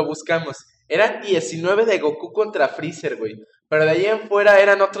lo buscamos. Eran 19 de Goku contra Freezer, güey. Pero de ahí en fuera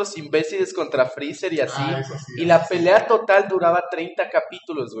eran otros imbéciles contra Freezer y así. Eso sí, y la pelea total duraba 30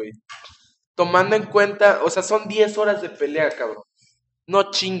 capítulos, güey. Tomando en cuenta, o sea, son 10 horas de pelea, cabrón.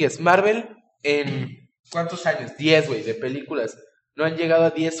 No chingues. Marvel en... ¿Cuántos años? 10, güey, de películas. No han llegado a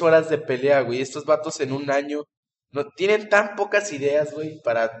 10 horas de pelea, güey. Estos vatos en un año no tienen tan pocas ideas, güey,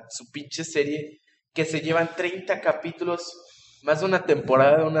 para su pinche serie, que se llevan 30 capítulos, más de una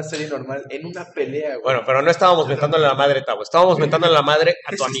temporada de una serie normal, en una pelea, güey. Bueno, pero no estábamos mentándole la madre, Tabo. Estábamos mentándole la madre a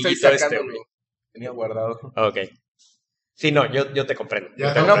tu Eso estoy amiguito sacándolo. güey. Tenía guardado. Ok. Sí, no, yo te comprendo.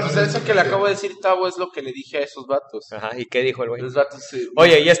 Ya No, pues eso que le acabo de decir, Tavo, es lo que le dije a esos vatos. Ajá, ¿y qué dijo el güey? Los vatos...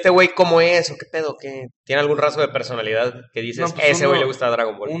 Oye, ¿y este güey cómo es? ¿O qué pedo? ¿Qué? ¿Tiene algún rasgo de personalidad que dices, No, pues ese güey le gusta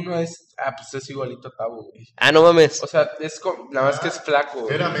Dragon Ball? Uno es... pues es igualito a Tavo, güey. No mames. O sea, es nada más que es flaco,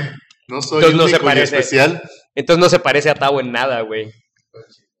 güey. Espérame. No soy Entonces no se único y parece. especial. Entonces no se parece a Tabo en nada, güey.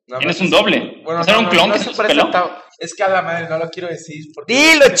 Nada Tienes más un doble. Bueno, ¿O sea, era un clon no que se se parece peló? a Tavo. Es que a la madre no lo quiero decir. Porque...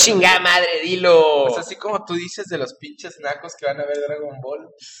 Dilo, chingada madre, dilo. Pues así como tú dices de los pinches nacos que van a ver Dragon Ball.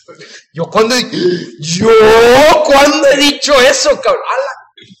 ¿Yo cuándo he dicho eso, cabrón?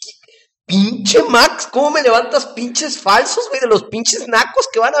 Pinche Max, ¿cómo me levantas pinches falsos, güey? De los pinches nacos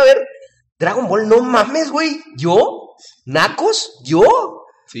que van a ver Dragon Ball. No mames, güey. ¿Yo? ¿Nacos? ¿Yo?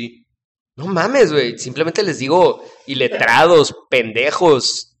 Sí. No mames, güey. Simplemente les digo iletrados,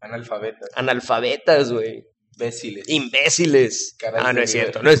 pendejos, analfabetas, güey. Imbéciles. Caray, No es de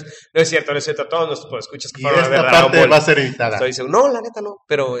cierto. No es cierto. Todos nuestros escuchas que Y fueron a ver esta Dragon parte Ball. va a ser editada. Estoy seguro. No, la neta no.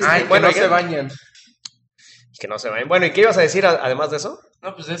 Pero Ay, bueno, que no se bañan. que no se vayan. Bueno, ¿y qué ibas a decir además de eso?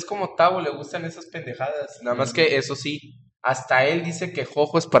 No, pues es como Tavo, le gustan esas pendejadas. Nada más que eso sí, hasta él dice que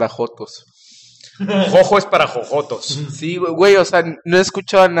Jojo es para Jotos. Jojo es para jojotos. Sí, güey, o sea, no he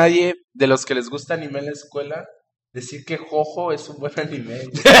escuchado a nadie de los que les gusta anime en la escuela decir que Jojo es un buen anime,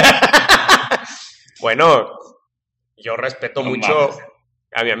 güey. Bueno, yo respeto No mucho mames.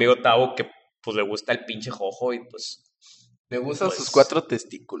 a mi amigo Tavo que pues le gusta el pinche Jojo y pues Le gustan Pues- sus 4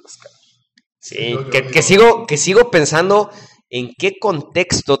 testículos, cabrón. sí, que sigo pensando en qué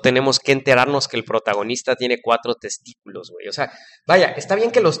contexto tenemos que enterarnos que el protagonista tiene 4 testículos, güey. O sea, vaya, está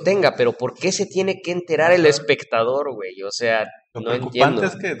bien que los tenga, pero ¿por qué se tiene que enterar el espectador, güey? O sea, Lo no preocupante entiendo.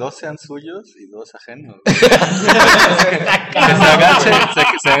 es que 2 sean suyos y 2 ajenos. Que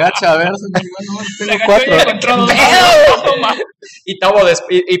se agacha a ver, tengo 4.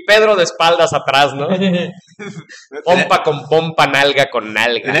 Y Pedro de espaldas atrás, ¿no? Pompa con pompa, nalga con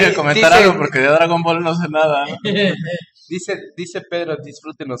nalga. Tenía que comentar algo porque de Dragon Ball no sé nada, ¿no? Dice Pedro,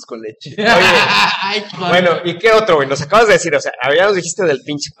 disfrútenos con leche. Oye, bueno, ¿y qué otro, güey? Nos acabas de decir, o sea, ya nos dijiste del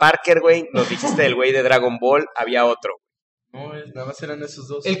pinche Parker, güey, nos dijiste del güey de Dragon Ball, había otro. No, nada más eran esos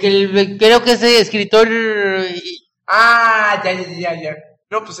dos. Creo que ese escritor... Ya.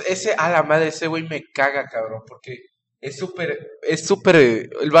 No, pues a la madre, ese güey me caga, cabrón, porque es súper,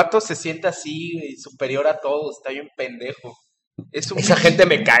 el vato se siente así, güey, superior a todos, está bien pendejo. Esa gente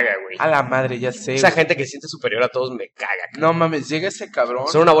me caga, güey. A la madre, ya sé. Esa güey. gente que se siente superior a todos me caga. No mames, llega ese cabrón.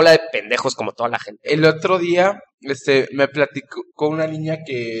 Son una bola de pendejos como toda la gente. El otro día, me platicó con una niña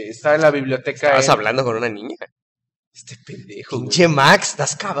que estaba en la biblioteca. ¿Estabas hablando con una niña? Este pendejo, Pinche güey. Max,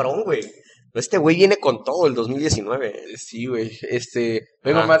 estás cabrón, güey. Este güey viene con todo el 2019. Sí, güey.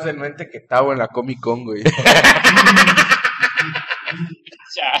 Vengo más de mente que Tavo en la Comic Con, güey.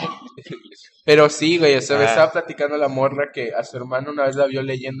 Pero sí, güey, o sea, me estaba platicando la morra que a su hermano una vez la vio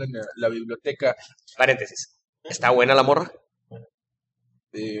leyendo en la biblioteca. Paréntesis. ¿Está buena la morra?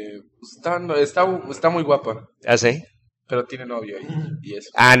 Está muy guapa. ¿Ah, sí? Pero tiene novio y eso.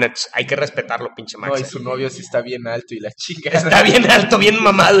 No, hay que respetarlo, pinche Max. No, y su novio sí está bien alto y la chica. Está bien alto, bien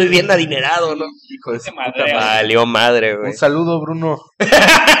mamado y bien adinerado, ¿no? Hijo de su puta madre. Valió madre, güey. Un saludo, Bruno.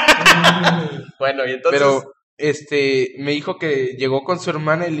 Bueno, y entonces... Pero, me dijo que llegó con su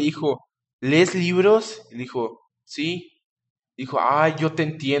hermana y le dijo, ¿lees libros? Y le dijo, sí. Dijo, yo te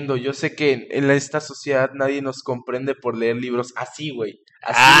entiendo, yo sé que en esta sociedad nadie nos comprende por leer libros. Así, güey.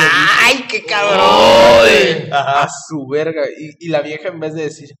 ¡Ay, qué cabrón! A su verga. Y la vieja, en vez de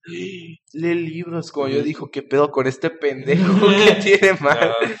decir, lee libros, como yo, dijo, ¿qué pedo con este pendejo? ¿Qué tiene mal?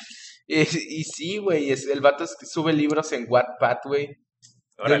 No. Y sí, güey, el vato sube libros en Wattpad, güey.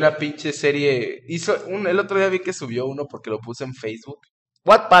 De una pinche serie. El otro día vi que subió uno porque lo puse en Facebook.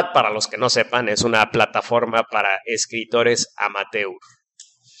 Wattpad, para los que no sepan, es una plataforma para escritores amateur.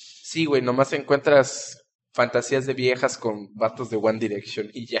 Sí, güey, nomás encuentras fantasías de viejas con vatos de One Direction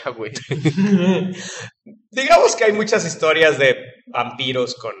y ya, güey. Digamos que hay muchas historias de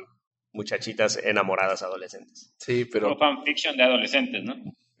vampiros con muchachitas enamoradas adolescentes. Sí, pero... O fanfiction de adolescentes, ¿no?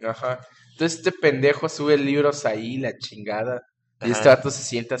 Ajá. Entonces este pendejo sube libros ahí, la chingada. Y este vato se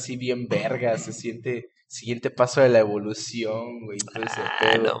siente así bien verga, se siente... Siguiente paso de la evolución, güey.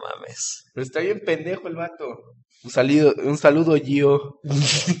 No mames. Pero está bien pendejo el vato. Un saludo, Gio.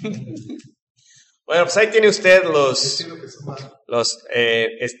 Bueno, pues ahí tiene usted los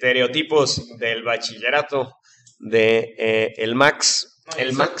estereotipos del bachillerato de el Max.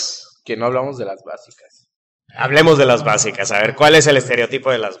 El Max. Que no hablamos de las básicas. Hablemos de las básicas. A ver, ¿cuál es el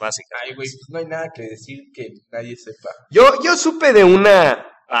estereotipo de las básicas? Ay, güey, pues no hay nada que decir que nadie sepa. Yo supe de una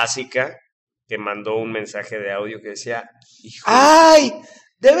básica que mandó un mensaje de audio que decía, ¡ay!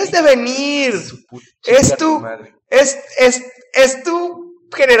 ¡Debes de venir! Es tu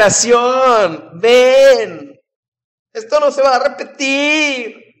generación. ¡Ven! Esto no se va a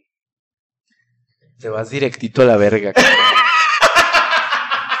repetir. Te vas directito a la verga.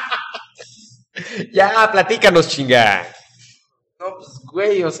 Ya, platícanos, chinga. No, pues,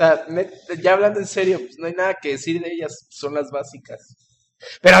 güey, o sea, ya hablando en serio, pues no hay nada que decir de ellas, son las básicas.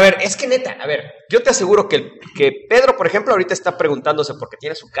 Pero a ver, es que neta, yo te aseguro que Pedro, por ejemplo, ahorita está preguntándose porque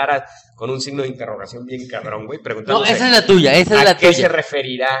tiene su cara con un signo de interrogación bien cabrón, güey, preguntándose. No, esa es la tuya, ¿A qué se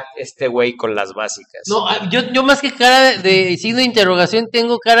referirá este güey con las básicas? No, yo más que cara de signo de interrogación,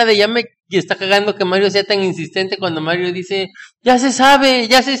 tengo cara de y está cagando que Mario sea tan insistente cuando Mario dice, ya se sabe.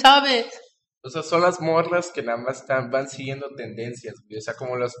 O sea, son las morras que nada más van siguiendo tendencias, güey. O sea,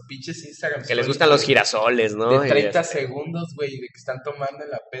 como los pinches Instagram. Que les gustan los girasoles, ¿no? De 30 segundos, güey, de que están tomando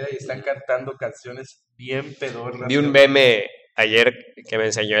en la peda y están cantando canciones bien pedorras. Vi un meme ayer que me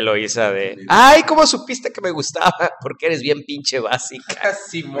enseñó Eloísa de, ¡ay, cómo supiste que me gustaba! Porque eres bien pinche básica.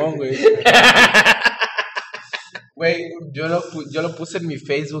 Simón, güey. Güey, yo lo puse en mi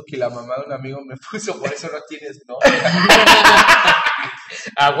Facebook y la mamá de un amigo me puso, por eso no tienes novia.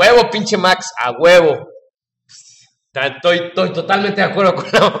 A huevo, pinche Max, a huevo. Estoy totalmente de acuerdo con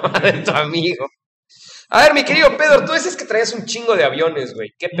la mamá de tu amigo. A ver, mi querido Pedro, tú dices que traías un chingo de aviones, güey.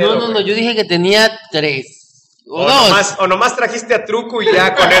 ¿Qué pedo? No, yo dije que tenía 3. O nomás trajiste a Trucu y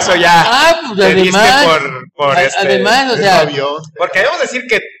ya con eso ya. Pues además, además, o sea, porque debemos decir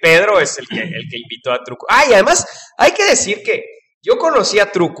que Pedro es el que invitó a Trucu. Y además hay que decir que yo conocí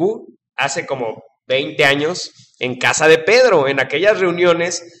a Trucu hace como 20 años en casa de Pedro, en aquellas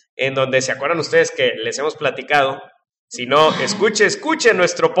reuniones en donde se acuerdan ustedes que les hemos platicado. Si no, escuche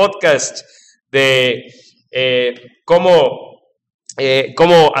nuestro podcast de cómo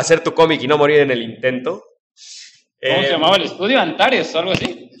cómo hacer tu cómic y no morir en el intento. ¿Cómo se llamaba el estudio? ¿Antares o algo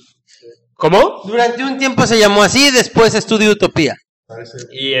así? ¿Cómo? Durante un tiempo se llamó así, después Estudio Utopía.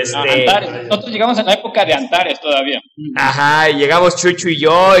 Y Antares. Nosotros llegamos en la época de Antares todavía. Ajá, y llegamos Chucho y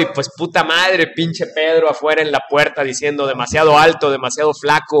yo, y pues puta madre, pinche Pedro afuera en la puerta diciendo demasiado alto, demasiado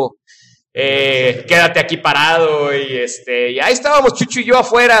flaco, quédate aquí parado, y ahí estábamos Chucho y yo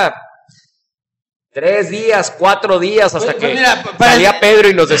afuera, 3 días, 4 días, hasta que mira, salía Pedro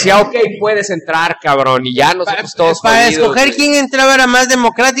y nos decía, ok, puedes entrar, cabrón, y ya nosotros todos para jodidos, escoger güey. quién entraba era más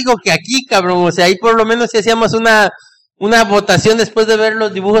democrático que aquí, cabrón. O sea, ahí por lo menos si hacíamos una votación después de ver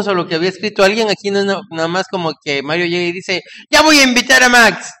los dibujos o lo que había escrito alguien. Aquí no es nada más como que Mario llega y dice, ya voy a invitar a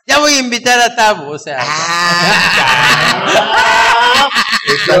Max, ya voy a invitar a Tabo. O sea,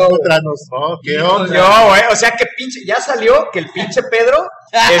 Estás contra nosotros, ¿qué onda? No, güey, o sea que pinche, ya salió que el pinche Pedro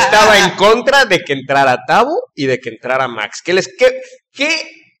estaba en contra de que entrara Tabo y de que entrara Max. ¿Qué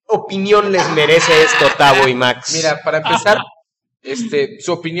opinión les merece esto, Tabo y Max? Mira, para empezar,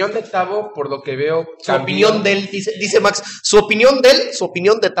 su opinión de Tabo, por lo que veo, Su opinión de él, dice Max, su opinión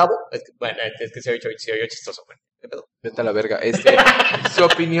de Tabo, bueno, es que se oye chistoso, güey. ¿Qué pedo? Vete a la verga. Su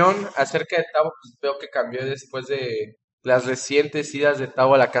opinión acerca de Tabo, pues veo que cambió después de las recientes idas de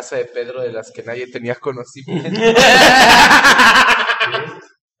Tabo a la casa de Pedro, de las que nadie tenía conocimiento.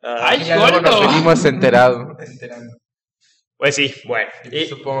 ¡Ay, Y ya luego nos gordo! venimos enterando. Pues sí, bueno. Y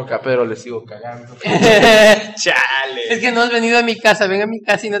supongo que a Pedro le sigo cagando. Chale. es que no has venido a mi casa, ven a mi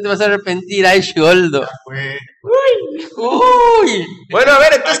casa y no te vas a arrepentir. Ay, Sholdo. Fue- Uy. Bueno, a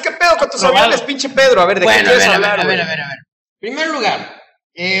ver, entonces, ¿qué pedo con tus aviones, pinche Pedro? A ver, ¿de qué Bueno, quieres a hablar, ver. güey? Primer lugar,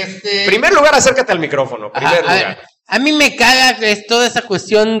 Primer lugar, acércate al micrófono. Primer Ajá, lugar. a mí me caga toda esa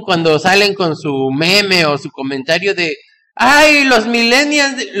cuestión cuando salen con su meme o su comentario de ay, los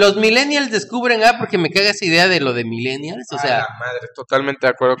millennials descubren porque me caga esa idea de lo de millennials, o sea, La madre, totalmente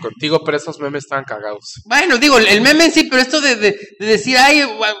de acuerdo contigo, pero esos memes están cagados. bueno, digo, el meme en sí, pero esto de decir ay,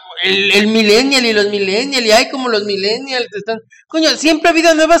 el millennial y los millennials y ay, como los millennials están, coño, siempre ha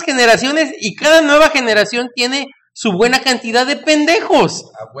habido nuevas generaciones y cada nueva generación tiene su buena cantidad de pendejos.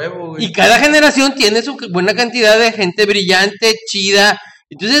 A huevo, güey. Y cada generación tiene su buena cantidad de gente brillante, chida.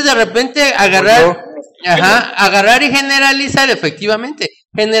 Entonces, de repente, agarrar y generalizar, efectivamente.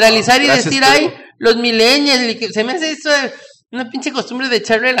 Generalizar y Gracias, decir, Pedro. ay, los millennials, y que se me hace eso una pinche costumbre de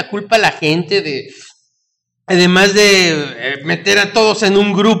echarle la culpa a la gente, además de meter a todos en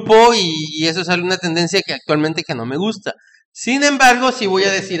un grupo, y eso es una tendencia que actualmente que no me gusta. Sin embargo, sí voy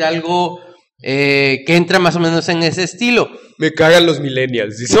a decir algo que entra más o menos en ese estilo. Me cagan los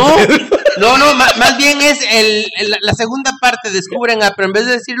millennials, dice No, más bien es la segunda parte, descubren pero en vez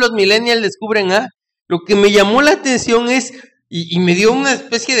de decir los millennials descubren lo que me llamó la atención es, y me dio una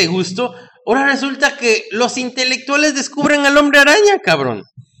especie de gusto, ahora resulta que los intelectuales descubren al Hombre Araña, cabrón.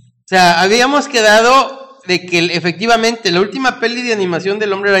 O sea, habíamos quedado de que efectivamente la última peli de animación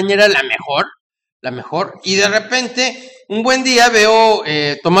del Hombre Araña era la mejor, y de repente, un buen día veo,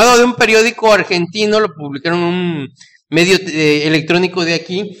 tomado de un periódico argentino, lo publicaron en un medio electrónico de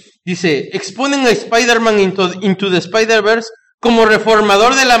aquí, dice, exponen a Spider-Man into the Spider-Verse como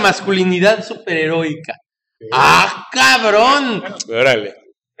reformador de la masculinidad superheroica. ¡Ah, cabrón! Órale.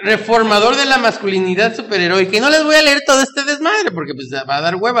 Reformador de la masculinidad superheroica. Y no les voy a leer todo este desmadre, porque pues va a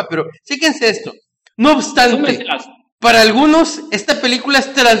dar hueva, pero chéquense esto. No obstante, para algunos, esta película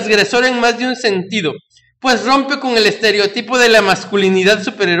es transgresora en más de un sentido, pues rompe con el estereotipo de la masculinidad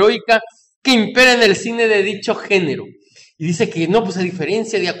superheroica que impera en el cine de dicho género. Y dice que no, pues a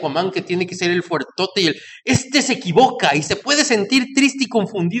diferencia de Aquaman, que tiene que ser el fuertote, se equivoca y se puede sentir triste y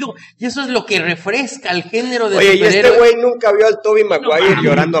confundido, y eso es lo que refresca al género de Oye, ¿y superhéroe. este güey nunca vio al Tobey Maguire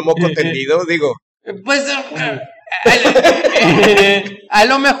llorando a moco tendido? Digo, Pues a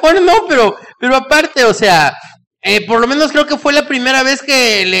lo mejor no, pero aparte, o sea, por lo menos creo que fue la primera vez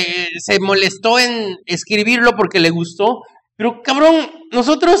que se molestó en escribirlo porque le gustó. Pero cabrón,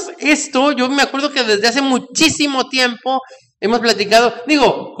 nosotros yo me acuerdo que desde hace muchísimo tiempo hemos platicado,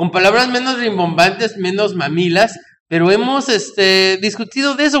 digo, con palabras menos rimbombantes, menos mamilas, pero hemos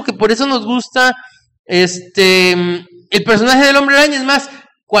discutido de eso, que por eso nos gusta el personaje del Hombre Araña. Es más,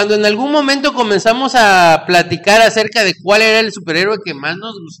 cuando en algún momento comenzamos a platicar acerca de cuál era el superhéroe que más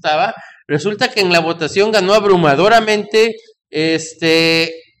nos gustaba, resulta que en la votación ganó abrumadoramente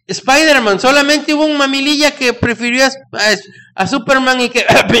Spider-Man. Solamente hubo un mamililla que prefirió a Superman y que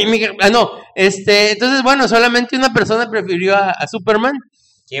entonces bueno, solamente una persona prefirió a Superman.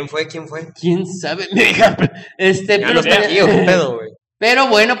 ¿Quién fue? ¿Quién sabe? Ya no está aquí, ¿o qué pedo, güey? Pero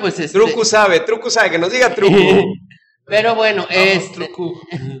bueno, pues Trucu sabe, que nos diga Trucu. Pero bueno, Trucu.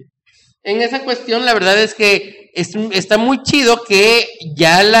 en esa cuestión la verdad es que está muy chido que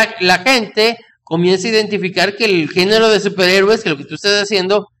ya la gente comience a identificar que el género de superhéroes, que lo que tú estás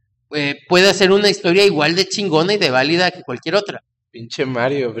haciendo, puede hacer una historia igual de chingona y de válida que cualquier otra. Pinche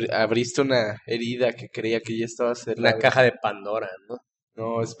Mario, abriste una herida que creía que ya estaba cerrada. Una caja de Pandora, ¿no?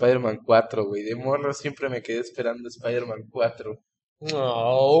 No, Spider-Man 4, güey. De morro siempre me quedé esperando Spider-Man 4.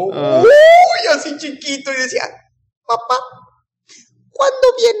 No. Ah. Uy, así chiquito y decía, papá, ¿cuándo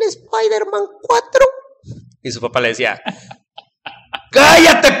viene Spider-Man 4? Y su papá le decía,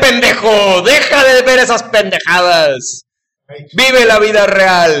 ¡cállate, pendejo! ¡Deja de ver esas pendejadas! ¡Vive la vida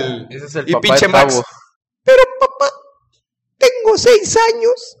real! Ese es el Y papá pinche de Max, Tavo. pero papá, tengo 6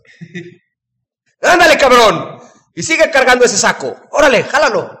 años. ¡Ándale, cabrón! Y sigue cargando ese saco. ¡Órale,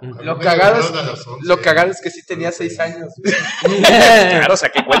 jálalo! Lo cagado es que sí tenía 6 años. Claro,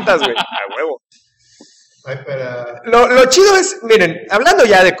 saqué cuentas, güey. A huevo. Ay, pero... Lo chido es, miren, hablando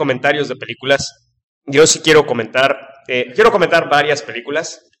ya de comentarios de películas, yo sí quiero comentar varias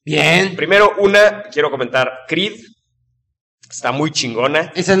películas. Bien. Primero, quiero comentar Creed. Está muy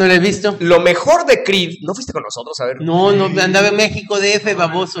chingona. Esa no la he visto. Lo mejor de Creed, ¿no fuiste con nosotros a ver? No, andaba en México DF,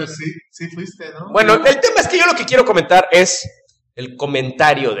 babosos. Sí fuiste, ¿no? Bueno, el tema es que yo lo que quiero comentar es el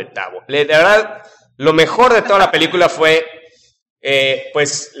comentario de Tavo. De verdad, lo mejor de toda la película fue,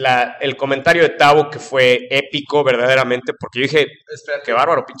 pues, el comentario de Tavo, que fue épico verdaderamente, porque yo dije, Espérate. qué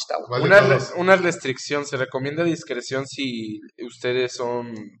bárbaro, pinche Tavo. Una restricción, se recomienda discreción si ustedes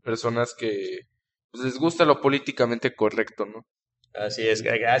son personas que pues, les gusta lo políticamente correcto, ¿no? Así es,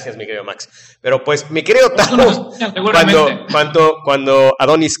 gracias, mi querido Max. Pero pues, mi querido Tavo, Seguramente. cuando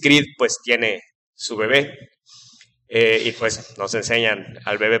Adonis Creed, pues, tiene su bebé, y pues nos enseñan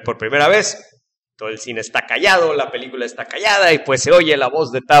al bebé por primera vez, todo el cine está callado, la película está callada, y pues se oye la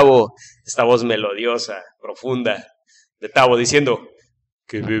voz de Tavo, esta voz melodiosa, profunda, de Tavo diciendo,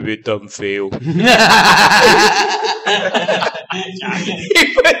 ¡qué bebé tan feo!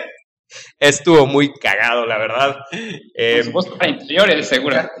 Y pues, estuvo muy cagado, la verdad. Por supuesto, para interiores,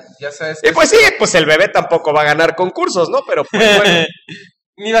 seguro. Ya sabes. Y pues sí, pues el bebé tampoco va a ganar concursos, ¿no? Pero pues bueno.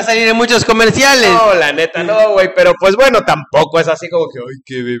 Ni va a salir en muchos comerciales. No, la neta no, güey, pero pues bueno, tampoco es así como que, ay,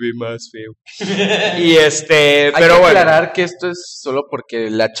 qué bebé más feo. Y Hay pero que bueno. aclarar que esto es solo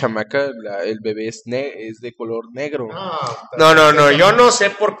porque la chamaca, el bebé es de color negro. No, yo no sé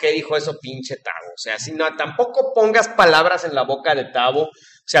por qué dijo eso pinche Tavo. O sea, si no, tampoco pongas palabras en la boca de Tavo. O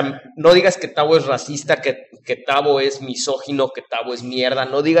sea, no digas que Tavo es racista, que Tavo es misógino, que Tavo es mierda.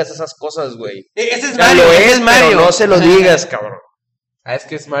 No digas esas cosas, güey. Ese es Ya Mario, lo ese es Mario. pero no se lo digas, cabrón. Es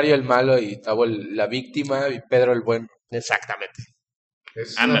que es Mario el malo y Tavo la víctima y Pedro el bueno. Exactamente.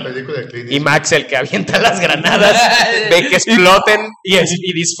 Es Ándale. una película de Clint Y Max el que avienta las granadas, ve que exploten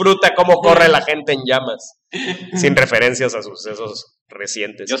y disfruta cómo corre la gente en llamas. Sin referencias a sucesos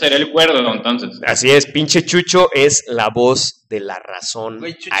recientes. Yo seré el cuerdo, entonces. Así es, pinche Chucho es la voz de la razón.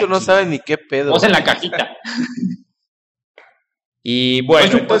 Güey, Chucho no sabe ni qué pedo. Vos en la cajita. Y bueno,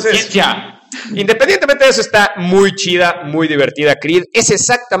 Soy su entonces, conciencia. independientemente de eso, está muy chida, muy divertida. Creed es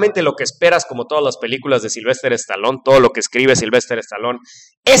exactamente lo que esperas, como todas las películas de Sylvester Stallone, todo lo que escribe Sylvester Stallone,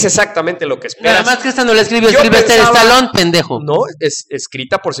 es exactamente lo que esperas. Nada más que esta no la escribió Yo Sylvester pensaba- Stallone, pendejo. No, es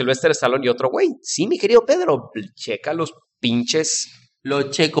escrita por Sylvester Stallone y otro güey. Sí, mi querido Pedro, checa los pinches.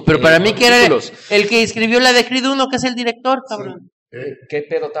 Lo checo, pero para mí que era títulos. el que escribió la de Creed 1, que es el director, cabrón. ¿Qué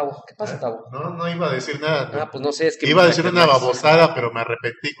pedo, Tavo? ¿Qué pasa, Tavo? No iba a decir nada. Ah, pues no sé, es que... Iba a decir una babosada, pero me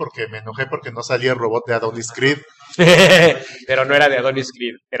arrepentí porque me enojé porque no salía el robot de Adonis Creed. Pero no era de Adonis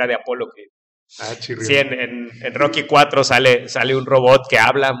Creed, era de Apollo Creed. Ah, chirrión. Sí, en Rocky 4 sale un robot que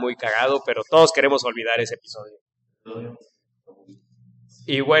habla muy cagado, pero todos queremos olvidar ese episodio.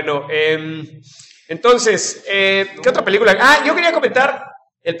 Y bueno, entonces, ¿qué otra película? Ah, yo quería comentar,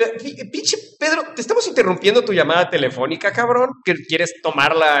 pinche Pedro, te estamos interrumpiendo tu llamada telefónica, cabrón, que quieres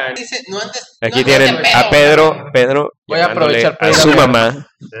tomarla. Dice, no andes, Aquí no tienen andes de a pedo. Pedro Voy a llamándole aprovechar para a ir a su ver. mamá,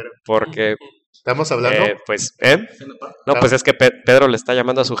 porque, ¿Estamos hablando? no, pues es que Pedro le está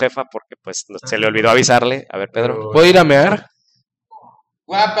llamando a su jefa porque pues se le olvidó avisarle. A ver, Pedro. ¿Puedo ir a mear?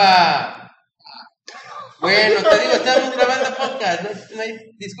 Guapa. Bueno, te digo, estamos grabando podcast. No hay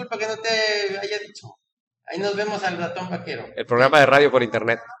disculpa que no te haya dicho. Ahí nos vemos al ratón vaquero. El programa de radio por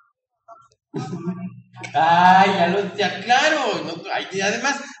internet. Ay, ya claro. Y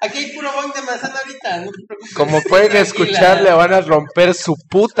además, aquí hay puro boing de manzana ahorita. No te preocupes. Como pueden Tranquila. escuchar, le van a romper su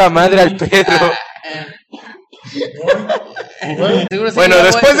puta madre al Pedro. Seguro sí Bueno, la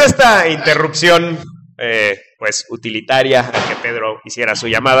después voy- de esta interrupción, pues utilitaria, a que Pedro hiciera su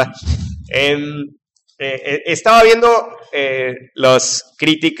llamada, estaba viendo las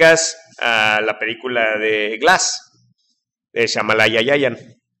críticas a la película de Glass, de Shyamalan.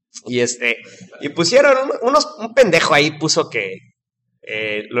 Y pusieron un pendejo ahí puso que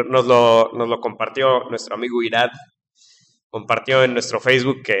nos lo compartió nuestro amigo Irad, compartió en nuestro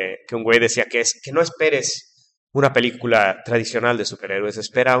Facebook que un güey decía que no esperes una película tradicional de superhéroes,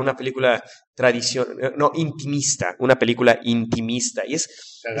 espera una película intimista, una película intimista. Y ese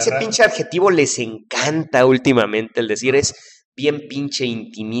pinche adjetivo les encanta últimamente, el decir es bien pinche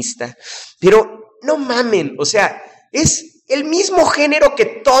intimista. Pero no mamen, o sea, es el mismo género que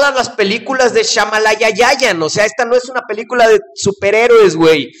todas las películas de Shyamalan, o sea, esta no es una película de superhéroes,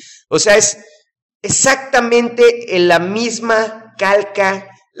 güey. O sea, es exactamente en la misma calca,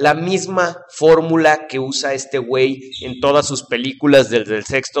 la misma fórmula que usa este güey en todas sus películas desde el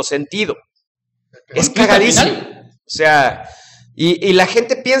Sexto Sentido. Es cagadísimo. O sea, y la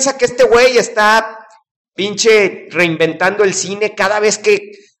gente piensa que este güey está pinche reinventando el cine cada vez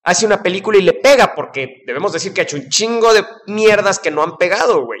que hace una película y le pega, porque debemos decir que ha hecho un chingo de mierdas que no han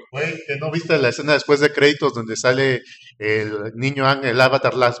pegado, güey. Güey, ¿que no viste la escena después de créditos donde sale el niño, el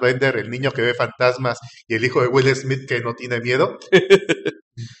Avatar Last Bender, el niño que ve fantasmas y el hijo de Will Smith que no tiene miedo?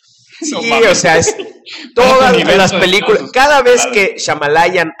 Sí, o sea, es todas las películas, cada vez que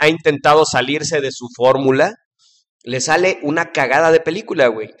Shyamalan ha intentado salirse de su fórmula, le sale una cagada de película,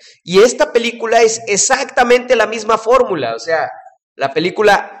 güey. Y esta película es exactamente la misma fórmula, o sea, la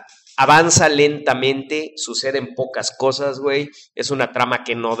película avanza lentamente, suceden pocas cosas, güey. Es una trama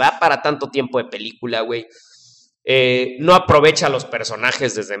que no da para tanto tiempo de película, güey. No aprovecha a los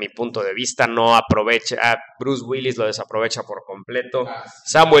personajes desde mi punto de vista, no aprovecha, Bruce Willis lo desaprovecha por completo.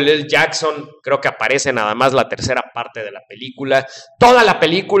 Samuel L. Jackson creo que aparece nada más la tercera parte de la película. Toda la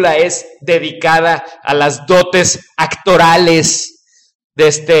película es dedicada a las dotes actorales de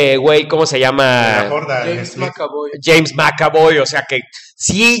este güey, ¿cómo se llama? James McAvoy, o sea que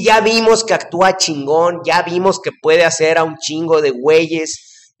sí, ya vimos que actúa chingón, ya vimos que puede hacer a un chingo de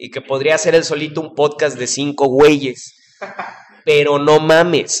güeyes y que podría hacer él solito un podcast de 5 güeyes. Pero no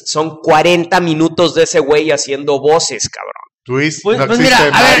mames, son 40 minutos de ese güey haciendo voces, cabrón. Twist, pues, no pues existe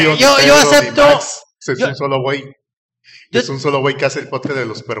mira, Mario, a ver, yo Pedro, acepto. Max, es un solo güey. Es un solo güey que hace el podcast de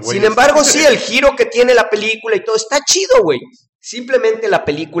los supergüeyes. Sin embargo, sí, el giro que tiene la película y todo está chido, güey. Simplemente la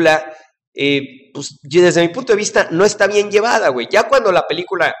película, pues desde mi punto de vista, no está bien llevada, güey. Ya cuando la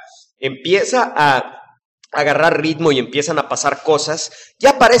película empieza a agarrar ritmo y empiezan a pasar cosas,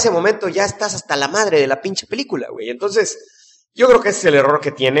 ya para ese momento ya estás hasta la madre de la pinche película, güey. Entonces, yo creo que ese es el error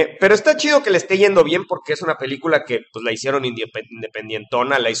que tiene, pero está chido que le esté yendo bien porque es una película que pues la hicieron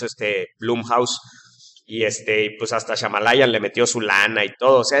independientona, la hizo Blumhouse y pues hasta Shyamalan le metió su lana y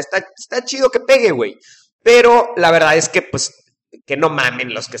todo, o sea, está chido que pegue, güey. Pero la verdad es que pues que no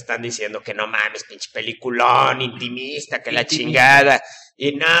mamen los que están diciendo que no mames, pinche peliculón intimista, que la chingada.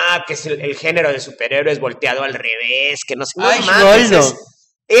 Y nada, que es el género de superhéroes volteado al revés, que no sé. Ay, no mames,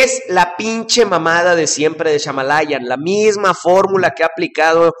 es la pinche mamada de siempre de Shyamalan, la misma fórmula que ha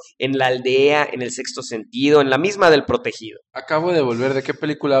aplicado en La Aldea, en El Sexto Sentido, en la misma del Protegido. Acabo de volver, ¿de qué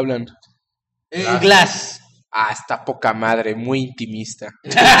película hablan? Glass. Ah, está poca madre, muy intimista.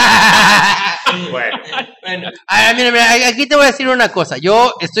 Bueno. Mira, aquí te voy a decir una cosa.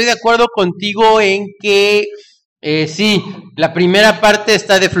 Yo estoy de acuerdo contigo en que sí, la primera parte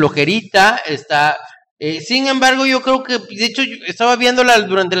está de flojerita, sin embargo, yo creo que, de hecho, yo estaba viéndola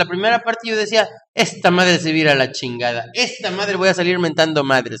durante la primera parte y yo decía, esta madre se vira a la chingada, esta madre voy a salir mentando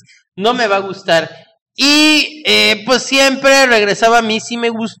madres, no me va a gustar. Y pues siempre regresaba, a mí sí me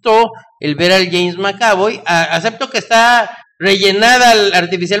gustó el ver al James McAvoy. Acepto que está rellenada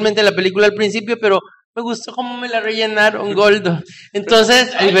artificialmente la película al principio, pero me gustó cómo me la rellenaron, Goldo.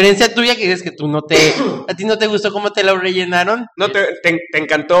 Entonces, a diferencia tuya, que dices que a ti no te gustó cómo te la rellenaron. ¿No te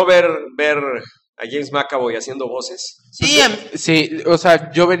encantó ver a James McAvoy haciendo voces? Sí, sí, o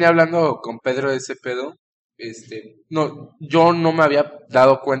sea, yo venía hablando con Pedro de ese pedo. No, yo no me había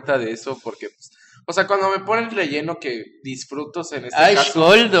dado cuenta de eso porque, o sea, cuando me ponen relleno que disfruto en este caso.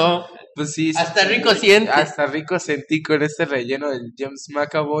 Goldo. Pues sí. Hasta rico siente. Hasta rico sentí con este relleno del James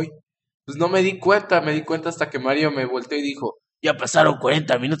McAvoy. Pues no me di cuenta hasta que Mario me volteó y dijo, ya pasaron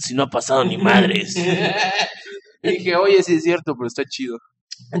 40 minutos y no ha pasado ni madres. Y dije, oye, sí es cierto, pero está chido.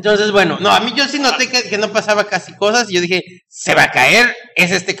 Entonces, bueno, no, a mí yo sí noté que no pasaba casi cosas y yo dije, se va a caer,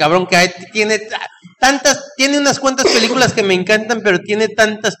 es este cabrón que tiene unas cuantas películas que me encantan, pero tiene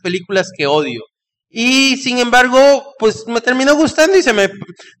tantas películas que odio. Y sin embargo, pues me terminó gustando y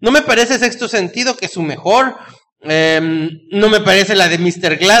no me parece Sexto Sentido, que es su mejor. No me parece la de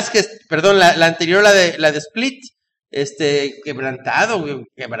Mr. Glass, perdón, la anterior, la de Split, quebrado,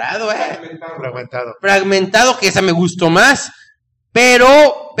 fragmentado, que esa me gustó más,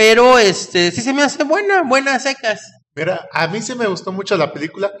 pero sí se me hace buena a secas. Mira, a mí sí me gustó mucho la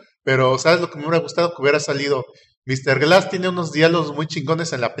película, pero ¿sabes lo que me hubiera gustado? Que hubiera salido. Mr. Glass tiene unos diálogos muy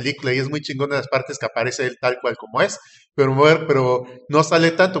chingones en la película y es muy chingón en las partes que aparece él tal cual como es, pero no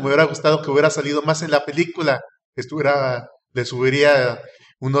sale tanto. Me hubiera gustado que hubiera salido más en la película, le subiría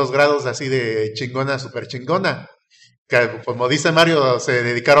unos grados así de chingona, super chingona. Que como dice Mario, se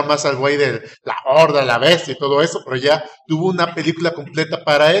dedicaron más al güey de la horda, la bestia y todo eso, pero ya tuvo una película completa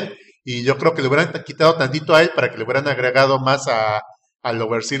para él. Y yo creo que le hubieran quitado tantito a él para que le hubieran agregado más al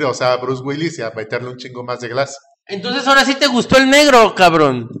Overseer, o sea, a Bruce Willis, y a meterle un chingo más de Glass. Entonces ahora sí te gustó el negro,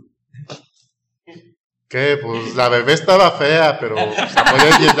 cabrón. Que pues la bebé estaba fea, pero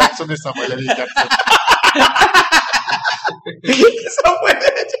Samuel L. Jackson es Samuel L. Jackson. Samuel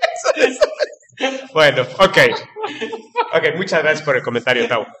L. Jackson. Bueno, ok, muchas gracias por el comentario,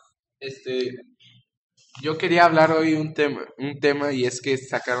 Tau. Yo quería hablar hoy un tema y es que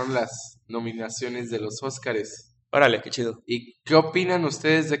sacaron las nominaciones de los Óscares. Órale, qué chido. ¿Y qué opinan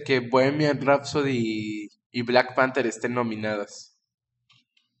ustedes de que Bohemian Rhapsody y Black Panther estén nominadas?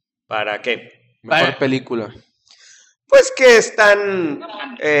 ¿Para qué? Mejor película. Pues que están,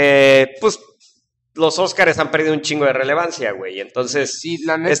 pues los Óscares han perdido un chingo de relevancia, güey. Entonces, Sí,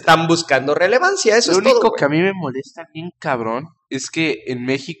 la neta, están buscando relevancia, eso lo es todo, único güey. que a mí me molesta bien cabrón es que en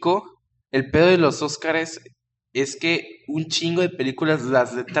México el pedo de los Óscares es que un chingo de películas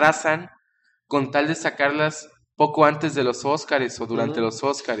las retrasan con tal de sacarlas poco antes de los Óscares o durante los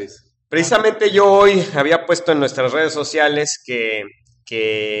Óscares. Precisamente yo hoy había puesto en nuestras redes sociales que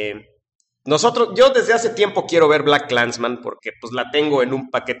yo desde hace tiempo quiero ver Black Klansman porque pues la tengo en un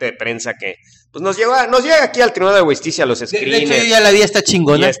paquete de prensa que pues nos llega aquí al Tribunal de Justicia, a los De screeners. hecho, yo ya la vi, está Y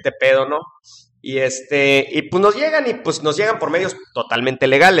chingona. este pedo, ¿no? Y pues nos llegan por medios totalmente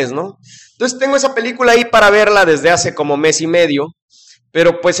legales, ¿no? Entonces tengo esa película ahí para verla desde hace como mes y medio,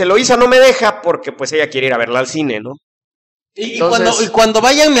 pero pues Eloísa no me deja porque pues ella quiere ir a verla al cine, ¿no? Y Entonces- cuando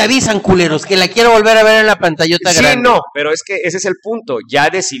vayan me avisan, culeros, que la quiero volver a ver en la pantallota Sí, grande. no, pero es que ese es el punto, ya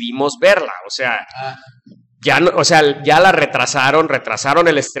decidimos verla, o sea, ya la retrasaron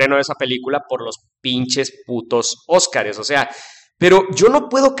el estreno de esa película por los pinches putos Óscares, o sea, pero yo no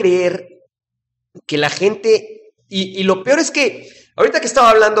puedo creer que la gente, y lo peor es que, ahorita que estaba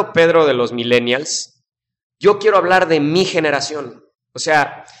hablando Pedro de los millennials, yo quiero hablar de mi generación, o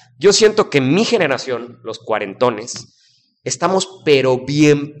sea, yo siento que mi generación, los cuarentones, estamos pero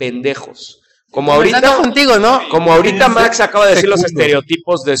bien pendejos. Como Comenzando ahorita, contigo, ¿no? como ahorita Max acaba de decir los Segundo.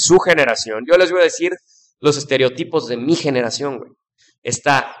 estereotipos de su generación, yo les voy a decir los estereotipos de mi generación, güey.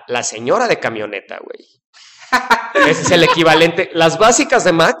 Está la señora de camioneta, güey. Ese es el equivalente. Las básicas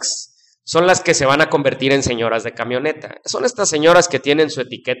de Max son las que se van a convertir en señoras de camioneta. Son estas señoras que tienen su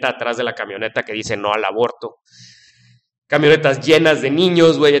etiqueta atrás de la camioneta que dice no al aborto. Camionetas llenas de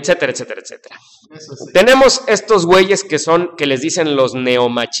niños, güey, etcétera, etcétera, etcétera. Eso sí. Tenemos estos güeyes que les dicen los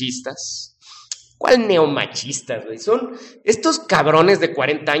neomachistas. ¿Cuál neomachistas, güey? Son estos cabrones de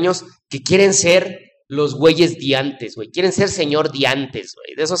 40 años que quieren ser los güeyes diantes, güey. Quieren ser señor diantes,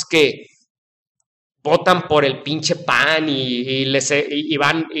 güey. De esos que votan por el pinche PAN y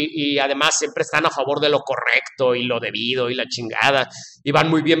van y además siempre están a favor de lo correcto y lo debido y la chingada. Y van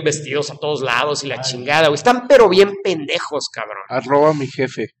muy bien vestidos a todos lados y la chingada, güey. Están pero bien pendejos, cabrón. @ mi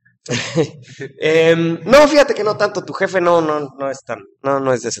jefe. No, fíjate que no tanto, tu jefe no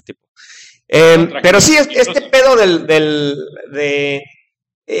es de ese tipo. Pero sí, este pedo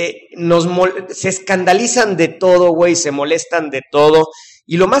se escandalizan de todo, güey, se molestan de todo.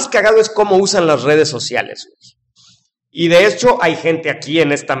 Y lo más cagado es cómo usan las redes sociales, güey. Y de hecho, hay gente aquí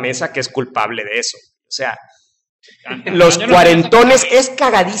en esta mesa que es culpable de eso. O sea, los cuarentones, es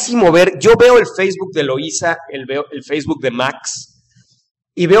cagadísimo ver. Yo veo el Facebook de Eloísa, veo el Facebook de Max.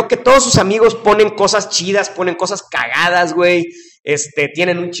 Y veo que todos sus amigos ponen cosas chidas, ponen cosas cagadas, güey.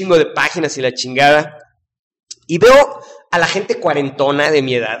 Tienen un chingo de páginas y la chingada. Y veo a la gente cuarentona de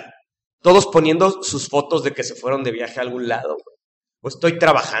mi edad, todos poniendo sus fotos de que se fueron de viaje a algún lado, güey. O estoy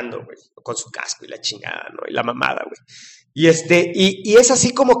trabajando, güey, con su casco y la chingada, ¿no? Y la mamada, güey. Y es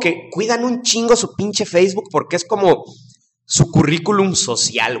así como que cuidan un chingo su pinche Facebook porque es como su currículum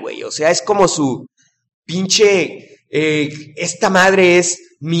social, güey. O sea, es como su pinche... esta madre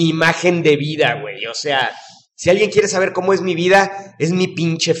es mi imagen de vida, güey. O sea, si alguien quiere saber cómo es mi vida, es mi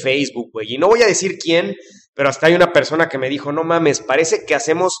pinche Facebook, güey. Y no voy a decir quién, pero hasta hay una persona que me dijo, no mames, parece que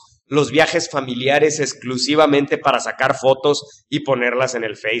hacemos los viajes familiares exclusivamente para sacar fotos y ponerlas en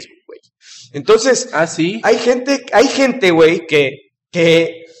el Facebook, güey. Entonces, Ah, sí. hay gente, güey, que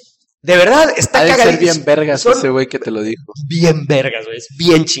de verdad está Ha de ser cagadísimo. bien vergas Son ese güey que te lo dijo. bien vergas, güey. Es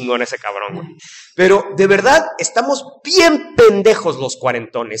bien chingón ese cabrón, güey. Pero de verdad estamos bien pendejos los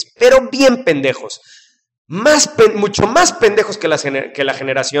cuarentones, pero bien pendejos. mucho más pendejos que la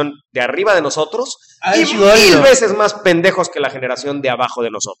generación de arriba de nosotros Ay, y chihuahua. 1000 veces más pendejos que la generación de abajo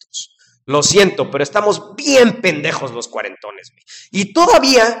de nosotros. Lo siento, pero estamos bien pendejos los cuarentones, güey. Y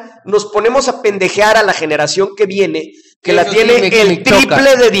todavía nos ponemos a pendejear a la generación que viene, que la Eso tiene sí me el choca.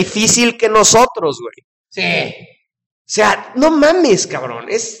 triple de difícil que nosotros, güey. Sí. O sea, no mames, cabrón,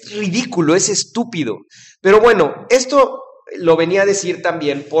 es ridículo, es estúpido. Pero bueno, esto lo venía a decir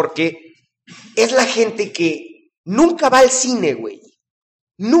también porque es la gente que nunca va al cine, güey.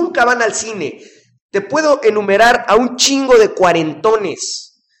 Nunca van al cine. Te puedo enumerar a un chingo de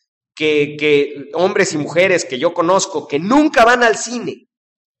cuarentones, que hombres y mujeres que yo conozco, que nunca van al cine,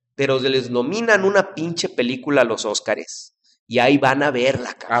 pero se les nominan una pinche película a los Óscares. Y ahí van a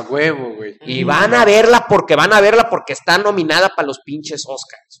verla, cabrón. A huevo, güey. Y van a verla porque está nominada para los pinches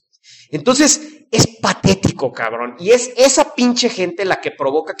Oscars. Entonces, es patético, cabrón. Y es esa pinche gente la que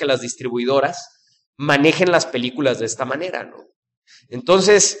provoca que las distribuidoras manejen las películas de esta manera, ¿no?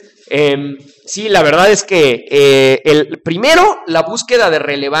 Entonces, sí, la verdad es que primero, la búsqueda de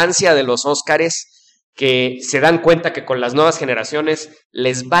relevancia de los Óscares, que se dan cuenta que con las nuevas generaciones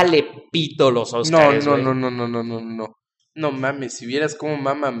les vale pito los Óscares. No. No mames, si vieras cómo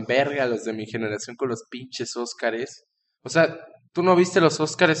maman verga los de mi generación con los pinches Óscares. O sea, tú no viste los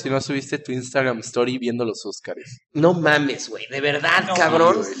Óscares y no subiste tu Instagram Story viendo los Óscares. No mames, güey, de verdad,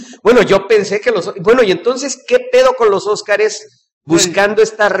 cabrón. Bueno, yo pensé que Bueno, y entonces, ¿qué pedo con los Óscares buscando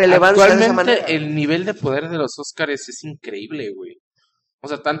esta relevancia de esa manera? Actualmente el nivel de poder de los Óscares es increíble, güey. O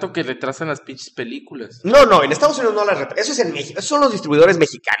sea, tanto que retrasan las pinches películas. No, en Estados Unidos no las retrasan. Eso es en México, esos son los distribuidores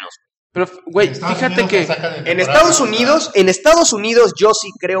mexicanos. Pero, güey, fíjate que En Estados Unidos yo sí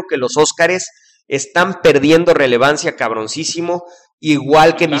creo que los Óscares están perdiendo relevancia cabroncísimo,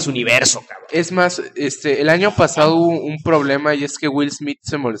 igual que Miss Universo, cabrón. es más, el año pasado hubo un problema y es que Will Smith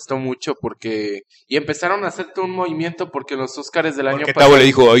se molestó mucho y empezaron a hacer todo un movimiento porque los Óscares del año pasado, le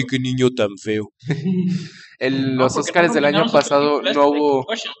dijo, ay, qué niño tan feo. los Óscares del año pasado no hubo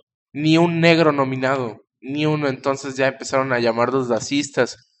ni un negro nominado, ni uno, entonces ya empezaron a llamarlos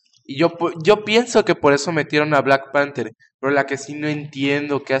racistas. Y yo pienso que por eso metieron a Black Panther, pero la que sí no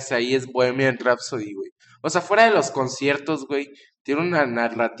entiendo qué hace ahí es Bohemian Rhapsody, güey. O sea, fuera de los conciertos, güey, tiene una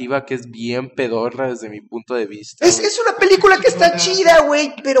narrativa que es bien pedorra desde mi punto de vista. Es una película que está chida,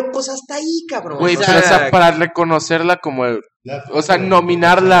 güey, pero pues hasta ahí, cabrón. Güey, pero o sea, para reconocerla como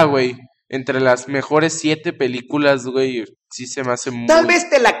nominarla, güey, entre las mejores 7 películas, güey, sí se me hace muy... Tal vez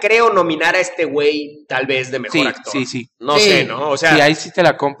te la creo nominar a este güey, tal vez de mejor actor. Sí. No sé, ¿no? O sea, sí, ahí sí te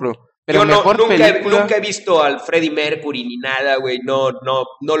la compro. Pero yo mejor película... nunca he visto al Freddie Mercury ni nada, güey. No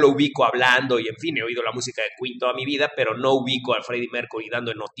lo ubico hablando y, en fin, he oído la música de Queen toda mi vida, pero no ubico al Freddie Mercury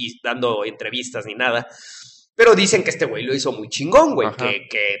dando entrevistas ni nada. Pero dicen que este güey lo hizo muy chingón, güey,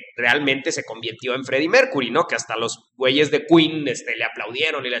 que realmente se convirtió en Freddie Mercury, ¿no? Que hasta los güeyes de Queen le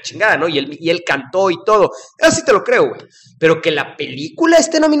aplaudieron y la chingada, ¿no? Y él cantó y todo. Eso sí te lo creo, güey. Pero que la película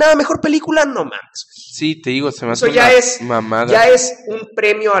esté nominada a mejor película, no mames. Sí, te digo, se me hace Eso una mamada. Ya es un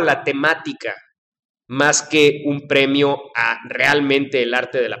premio a la temática, más que un premio a realmente el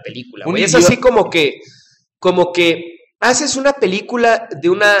arte de la película, güey. Es así como que haces una película de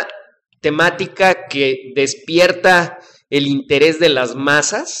una temática que despierta el interés de las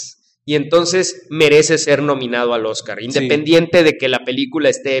masas y entonces merece ser nominado al Oscar, independiente de que la película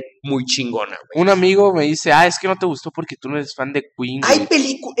esté muy chingona, güey. Un amigo me dice, es que no te gustó porque tú no eres fan de Queen,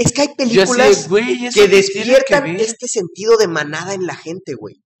 güey. Es que hay películas que despiertan que este sentido de manada en la gente,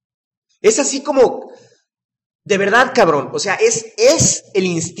 güey. Es así como... De verdad, cabrón, o sea, es el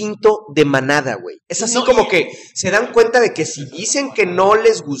instinto de manada, güey. Es así como que se dan cuenta de que si dicen que no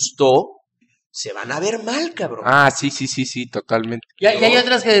les gustó, se van a ver mal, cabrón. Sí, totalmente. Y hay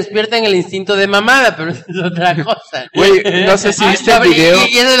otras que despiertan el instinto de mamada, pero eso es otra cosa. Güey, no sé si viste el video.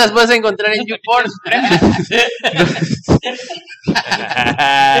 Y esas las puedes encontrar en YouPorn.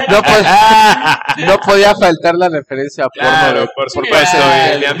 No podía faltar la referencia a porno. Claro, por supuesto,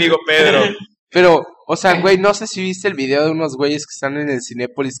 mi amigo Pedro. Pero, o sea, güey, no sé si viste el video de unos güeyes que están en el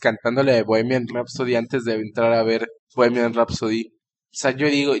Cinépolis cantándole de Bohemian Rhapsody antes de entrar a ver Bohemian Rhapsody. O sea, yo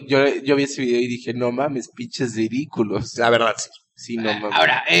vi ese video y dije, no mames, pinches ridículos. La verdad, sí. Sí, no mames.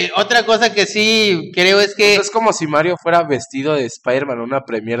 Ahora, otra cosa que sí creo es que... Pues es como si Mario fuera vestido de Spider-Man en una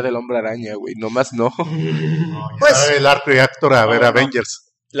premiere del Hombre Araña, güey. Nomás no. Pues el art reactor a ver Avengers.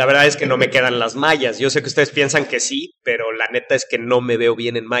 La verdad es que no me quedan las mallas. Yo sé que ustedes piensan que sí, pero la neta es que no me veo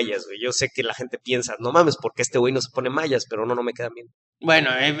bien en mallas, güey. Yo sé que la gente piensa, no mames, porque este güey no se pone mallas, pero no me quedan bien. Bueno,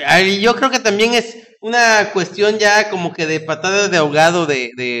 yo creo que también es una cuestión ya como que de patada de ahogado,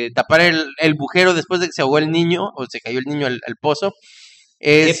 de tapar el bujero después de que se ahogó el niño, o se cayó el niño al pozo.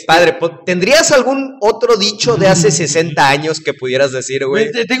 Qué padre. ¿Tendrías algún otro dicho de hace 60 años que pudieras decir,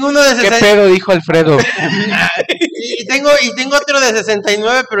 güey? Tengo uno de ¿Qué 60. pedo dijo Alfredo? Y tengo otro de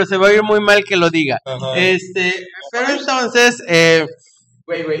 69, pero se va a ir muy mal que lo diga. Ajá. Pero entonces,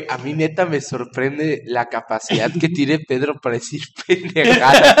 Güey, a mí neta me sorprende la capacidad que tiene Pedro para decir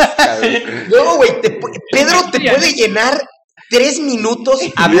pendejadas, cabrón. No, güey, Pedro te puede llenar 3 minutos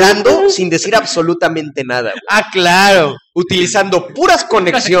hablando sin decir absolutamente nada, güey. claro. Utilizando puras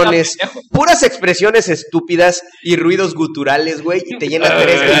conexiones, puras expresiones estúpidas y ruidos guturales, güey, y te llena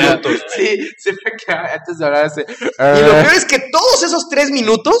 3 minutos. Sí, siempre que antes de hablar así. Y lo peor es que todos esos 3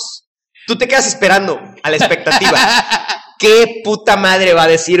 minutos, tú te quedas esperando a la expectativa. ¿Qué puta madre va a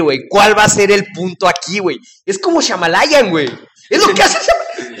decir, güey? ¿Cuál va a ser el punto aquí, güey? Es como Shyamalan, güey. Es lo que hace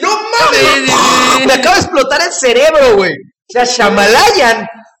Shyamalan. ¡No mames! Me acaba de explotar el cerebro, güey. O sea, Shyamalan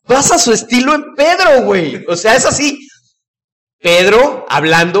basa su estilo en Pedro, güey. O sea, es así. Pedro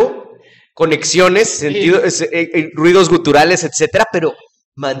hablando, conexiones, sentidos, ruidos guturales, etcétera, pero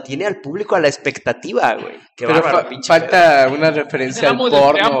mantiene al público a la expectativa, güey. Qué Pero bárbaro, pinche falta una referencia al Damos el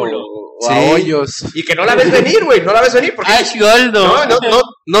porno preámbulo. o a hoyos. Y que no la ves venir, güey, no la ves venir porque Ash Goldo.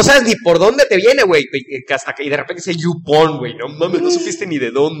 no sabes ni por dónde te viene, güey, hasta que y de repente dice YouPorn, güey, no mames, no supiste ni de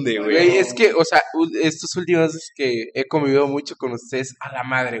dónde, güey. Güey, es que, o sea, estos últimos veces que he convivido mucho con ustedes, a la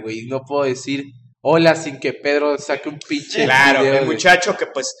madre, güey, no puedo decir hola sin que Pedro saque un pinche Claro, video, el güey. muchacho que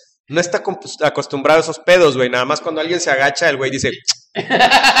pues no está acostumbrado a esos pedos, güey, nada más cuando alguien se agacha, el güey dice...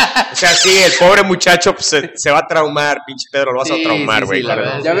 O sea, sí, el pobre muchacho pues, se va a traumar, pinche Pedro, lo vas a traumar, güey. la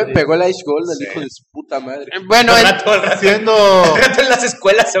verdad. Ya me pegó el Ice Gold, el hijo de su puta madre. Bueno, Al rato Siendo... en las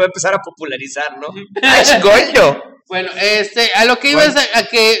escuelas se va a empezar a popularizar, ¿no? ¡Ay, Goldo! bueno, a lo que iba es a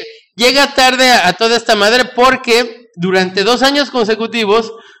que llega tarde a toda esta madre porque durante 2 años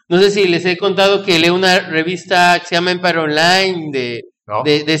consecutivos, no sé si les he contado que leo una revista que se llama Empire Online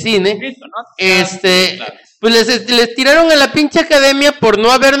de cine, pues les tiraron a la pinche academia por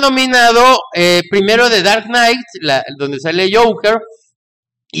no haber nominado primero The Dark Knight, donde sale Joker,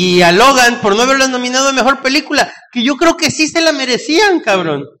 y a Logan por no haberlos nominado a mejor película, que yo creo que sí se la merecían,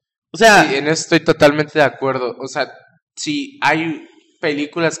 cabrón. O sea, Sí, en eso estoy totalmente de acuerdo. O sea, si hay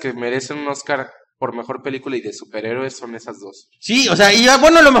películas que merecen un Oscar por mejor película y de superhéroes, son esas dos. sí, o sea, y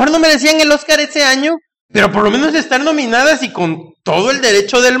bueno, a lo mejor no merecían el Oscar ese año, pero por lo menos están nominadas y con todo el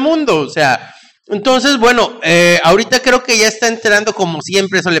derecho del mundo, o sea, entonces, bueno, ahorita creo que ya está entrando, como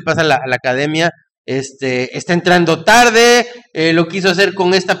siempre, eso le pasa a la academia, está entrando tarde, lo quiso hacer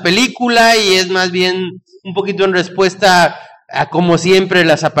con esta película y es más bien un poquito en respuesta a, como siempre,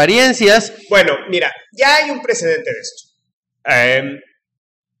 las apariencias. Bueno, mira, ya hay un precedente de esto.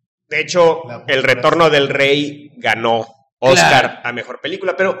 De hecho, El Retorno del Rey ganó Oscar a Mejor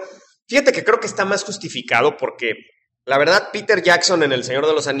Película, pero fíjate que creo que está más justificado porque, la verdad, Peter Jackson en El Señor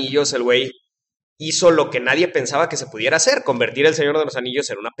de los Anillos, el güey, hizo lo que nadie pensaba que se pudiera hacer, convertir El Señor de los Anillos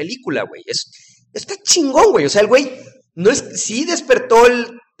en una película, güey. Está chingón, güey. O sea, el güey sí despertó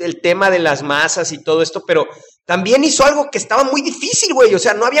el tema de las masas y todo esto, pero también hizo algo que estaba muy difícil, güey. O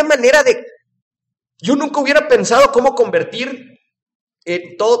sea, no había manera de... Yo nunca hubiera pensado cómo convertir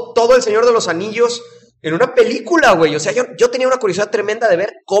todo El Señor de los Anillos en una película, güey. O sea, yo tenía una curiosidad tremenda de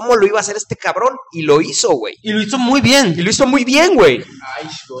ver cómo lo iba a hacer este cabrón, y lo hizo, güey. Y lo hizo muy bien. Y lo hizo muy bien, güey.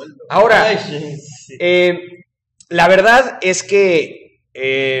 Ahora, la verdad es que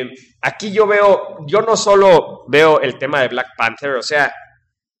aquí yo no solo veo el tema de Black Panther, o sea,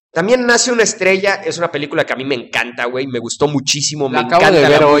 también Nace una estrella, es una película que a mí me encanta, güey, me gustó muchísimo, me encanta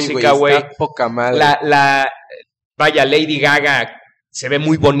la música, güey. Está poca madre. Vaya, Lady Gaga se ve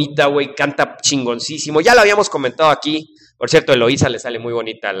muy bonita, güey, canta chingoncísimo. Ya lo habíamos comentado aquí. Por cierto, a Eloísa le sale muy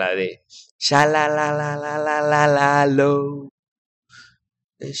bonita la de Shallow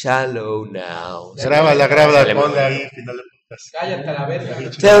now. Grábala, ponla ahí, final de podcast. Cállate a la verga.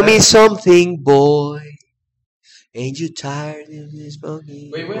 Tell me something, boy. Ain't you tired of this monkey?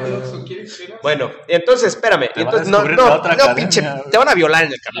 Güey, voy al Oxxo, ¿quieres ir? Bueno, entonces, espérame. Te van a Entonces, descubrir la otra academia, pinche, güey. te van a violar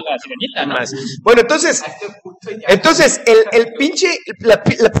en el camino. La sirenita, ¿no? Más. Bueno, entonces, el pinche, la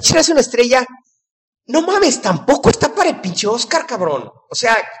pinche Nace una estrella, no mames, tampoco está para el pinche Oscar, cabrón. O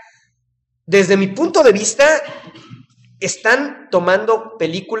sea, desde mi punto de vista, están tomando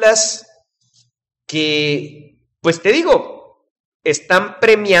películas que, pues te digo, están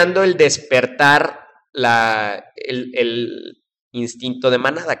premiando el despertar el instinto de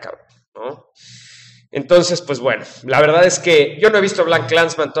manada, cabrón, ¿no? Entonces, pues bueno, la verdad es que yo no he visto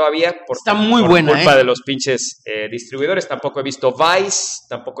BlacKkKlansman todavía Está muy por buena, culpa de los pinches distribuidores. Tampoco he visto Vice,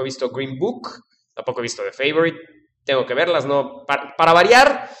 tampoco he visto Green Book, tampoco he visto The Favorite. Tengo que verlas, ¿no? Para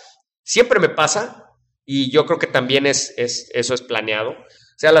variar, siempre me pasa y yo creo que también eso es planeado.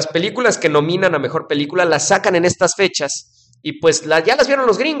 O sea, las películas que nominan a mejor película las sacan en estas fechas y pues ya las vieron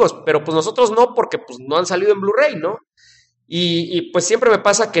los gringos, pero pues nosotros no, porque pues no han salido en Blu-ray, ¿no? Y pues siempre me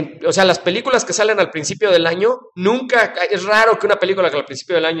pasa que, o sea, las películas que salen al principio del año, nunca, es raro que una película que al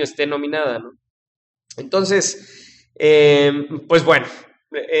principio del año esté nominada, ¿no? Entonces, pues bueno,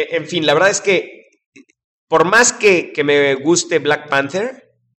 en fin, la verdad es que por más que me guste Black Panther,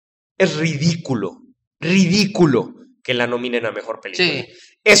 es ridículo que la nominen a mejor película. Sí.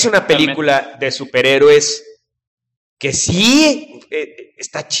 Es una película de superhéroes que sí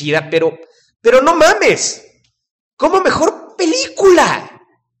está chida, pero no mames. ¿Cómo mejor película?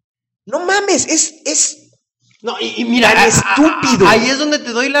 No mames, es No, y mira, tan estúpido. Ahí es donde te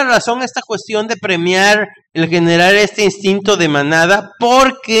doy la razón a esta cuestión de premiar, el generar este instinto de manada,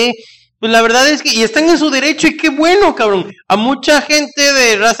 porque pues la verdad es que, y están en su derecho, y qué bueno, cabrón. A mucha gente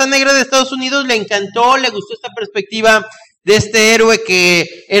de raza negra de Estados Unidos le encantó, le gustó esta perspectiva de este héroe que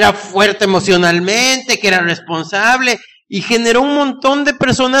era fuerte emocionalmente, que era responsable, y generó un montón de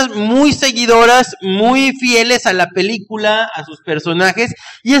personas muy seguidoras, muy fieles a la película, a sus personajes,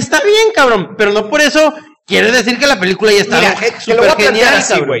 y está bien, cabrón, pero no por eso quiere decir que la película ya está te lo voy a plantear genial,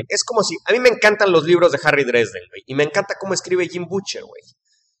 así, cabrón. güey. Es como si, a mí me encantan los libros de Harry Dresden, güey, y me encanta cómo escribe Jim Butcher, güey.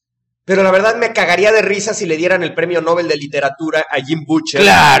 Pero la verdad me cagaría de risa si le dieran el premio Nobel de Literatura a Jim Butcher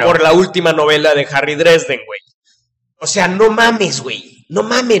por la última novela de Harry Dresden, güey. O sea, no mames, güey. No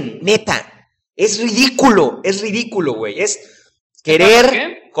mamen, neta. Es ridículo, güey. Es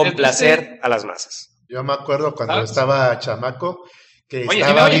querer complacer a las masas. Yo me acuerdo cuando estaba chamaco que Oye, estaba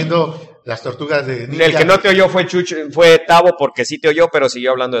 ¿sí me oye? viendo las tortugas de ninja. El que no te oyó fue Chucho, fue Tavo, porque sí te oyó, pero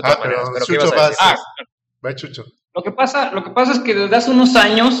siguió hablando de todas maneras. pero ¿Pero qué Chucho ibas a decir? va Chucho. Lo que pasa es que desde hace unos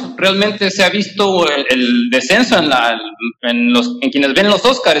años realmente se ha visto el descenso en quienes ven los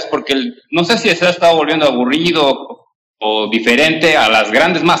Óscares, porque no sé si se ha estado volviendo aburrido o diferente a las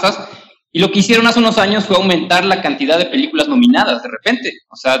grandes masas, y lo que hicieron hace unos años fue aumentar la cantidad de películas nominadas de repente.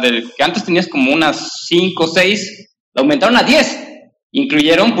 O sea, que antes tenías como unas 5 o 6, la aumentaron a 10.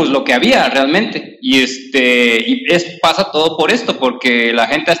 Incluyeron pues lo que había realmente, pasa todo por esto, porque la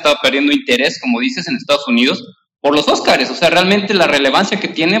gente ha estado perdiendo interés, como dices, en Estados Unidos por los Óscares. O sea, realmente la relevancia que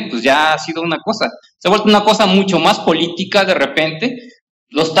tiene pues ya ha sido una cosa, se ha vuelto una cosa mucho más política de repente.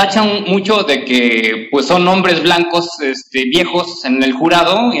 Los tachan mucho de que pues son hombres blancos viejos en el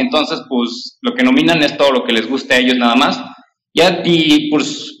jurado, y entonces pues lo que nominan es todo lo que les guste a ellos nada más. Y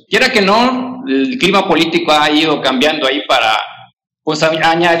pues quiera que no, el clima político ha ido cambiando ahí para pues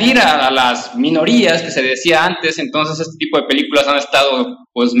añadir a las minorías que se decía antes. Entonces este tipo de películas han estado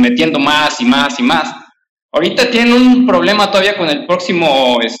pues metiendo más y más y más. Ahorita tienen un problema todavía con el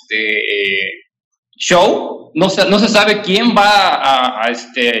próximo show. No se sabe quién va a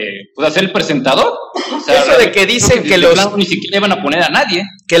ser el presentador. O sea, eso de que dicen que ni siquiera van a poner a nadie.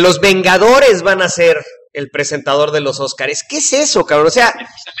 Que los Vengadores van a ser el presentador de los Óscares. ¿Qué es eso, cabrón? O sea,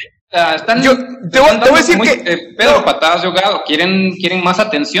 te voy a decir que Pedro patadas de ahogado, quieren más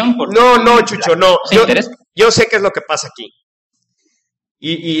atención. No, Chucho, no. ¿Se Yo sé qué es lo que pasa aquí.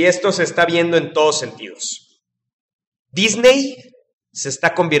 Y esto se está viendo en todos sentidos. Disney se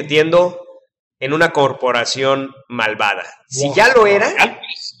está convirtiendo en una corporación malvada. Si ya lo era,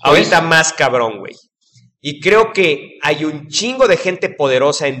 ahorita más cabrón, güey. Y creo que hay un chingo de gente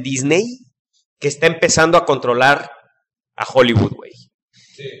poderosa en Disney que está empezando a controlar a Hollywood, güey.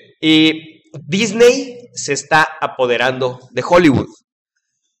 Sí. Y Disney se está apoderando de Hollywood.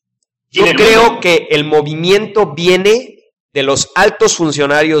 Yo creo que el movimiento viene de los altos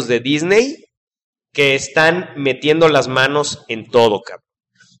funcionarios de Disney que están metiendo las manos en todo, cabrón.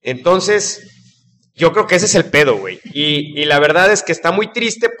 Entonces, yo creo que ese es el pedo, güey. Y la verdad es que está muy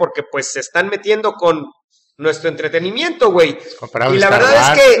triste porque pues se están metiendo con nuestro entretenimiento, güey. Y la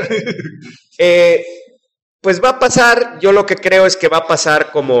verdad es que pues va a pasar, yo lo que creo es que va a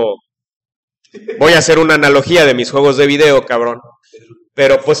pasar como, voy a hacer una analogía de mis juegos de video, cabrón.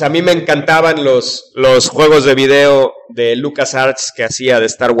 Pero pues a mí me encantaban los juegos de video de LucasArts que hacía de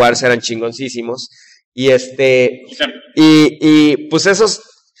Star Wars, eran chingoncísimos. Y pues esos,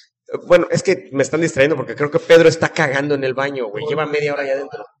 bueno, es que me están distrayendo porque creo que Pedro está cagando en el baño, güey. Lleva media hora allá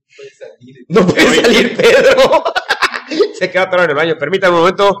adentro. No puede salir Pedro. Se queda atorado en el baño. Permítanme un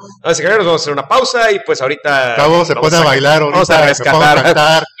momento. Vamos a hacer una pausa y pues ahorita. Cabo se pone a bailar ahorita. Vamos a rescatar. A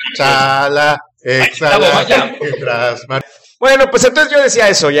cantar. Chala, exhala. Mientras... Bueno, pues entonces yo decía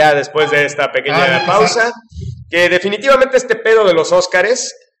eso ya después de esta pequeña pausa. Que definitivamente este pedo de los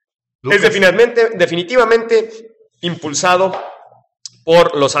Óscares es definitivamente impulsado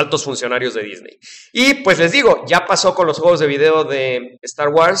por los altos funcionarios de Disney. Y pues les digo, ya pasó con los juegos de video de Star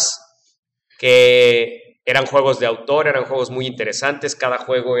Wars, que eran juegos de autor, eran juegos muy interesantes, cada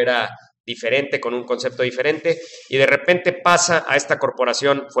juego era diferente, con un concepto diferente, y de repente pasa a esta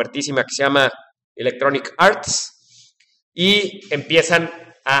corporación fuertísima que se llama Electronic Arts, y empiezan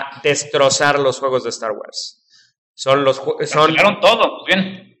a destrozar los juegos de Star Wars. Cancelaron todo, pues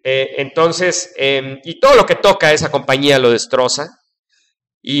bien. Entonces, y todo lo que toca esa compañía lo destroza.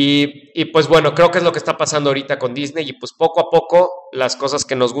 Y pues bueno, creo que es lo que está pasando ahorita con Disney, y pues poco a poco las cosas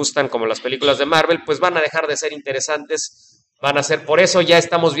que nos gustan, como las películas de Marvel, pues van a dejar de ser interesantes, van a ser, por eso ya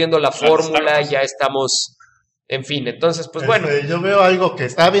estamos viendo la fórmula, ya estamos, en fin, entonces pues bueno. Yo veo algo que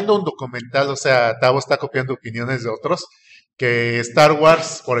estaba viendo un documental, o sea, Tavo está copiando opiniones de otros, que Star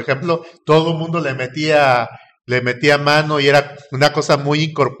Wars, por ejemplo, todo el mundo le metía mano y era una cosa muy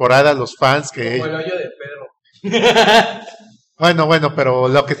incorporada a los fans que... Como el hoyo de Pedro. Bueno, pero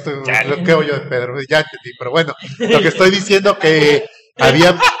lo que hoyo de Pedro, ya entendí, pero bueno, lo que estoy diciendo que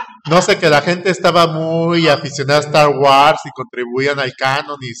había, no sé, que la gente estaba muy aficionada a Star Wars y contribuían al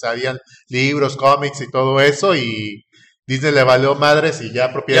canon y sabían libros, cómics y todo eso, y Disney le valió madres y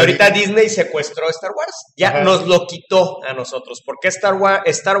ya propiedad. Y ahorita Disney secuestró Star Wars, ya nos lo quitó a nosotros, porque Star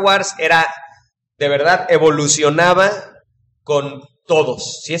Wars era, de verdad, evolucionaba con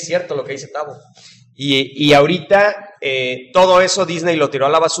todos, sí es cierto lo que dice Tavo. Y ahorita todo eso Disney lo tiró a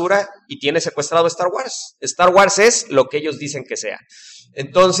la basura y tiene secuestrado Star Wars. Star Wars es lo que ellos dicen que sea.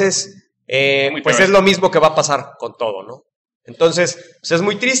 Entonces, pues es lo mismo que va a pasar con todo, ¿no? Entonces, pues es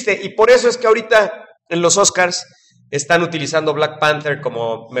muy triste, y por eso es que ahorita en los Oscars están utilizando Black Panther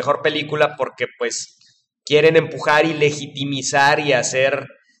como mejor película, porque pues quieren empujar y legitimizar y hacer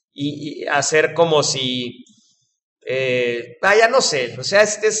como si vaya, no sé, o sea,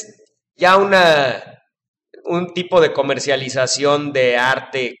 es ya un tipo de comercialización de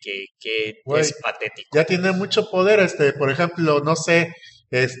arte que es patético. Ya tiene mucho poder, por ejemplo, no sé,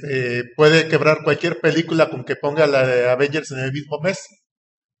 puede quebrar cualquier película con que ponga la de Avengers en el mismo mes.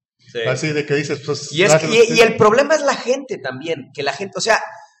 Sí. Así de que dices, pues... Y el problema es la gente también, que la gente, o sea,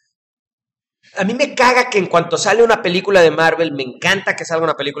 a mí me caga que en cuanto sale una película de Marvel, me encanta que salga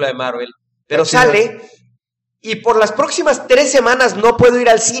una película de Marvel, pero sale y por las próximas 3 semanas no puedo ir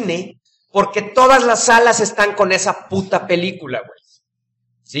al cine porque todas las salas están con esa puta película, güey.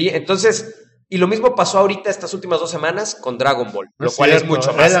 ¿Sí? Entonces, y lo mismo pasó ahorita estas últimas 2 semanas con Dragon Ball, lo cual es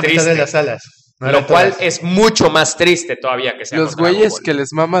mucho más triste. De las salas. Lo cual es mucho más triste todavía que sea. Los güeyes que les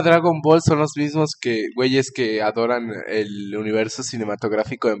mama Dragon Ball son los mismos güeyes que adoran el universo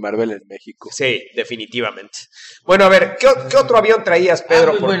cinematográfico de Marvel en México. Sí, definitivamente. Bueno, a ver, ¿qué otro avión traías,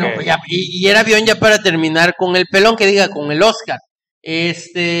 Pedro? Bueno, pues ya, y era avión ya para terminar con el pelón, que diga, con el Oscar.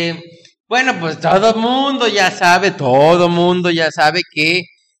 Bueno, pues todo el mundo ya sabe que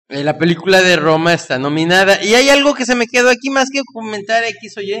la película de Roma está nominada. Y hay algo que se me quedó aquí más que comentar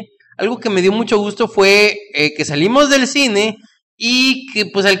X o Y. Algo que me dio mucho gusto fue que salimos del cine y que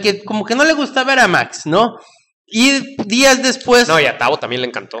pues al que como que no le gustaba era Max, ¿no? Y días después... No, y a Tavo también le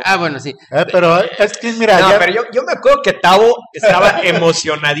encantó. Ah, bueno, sí. Pero es que mira... No, pero yo me acuerdo que Tavo estaba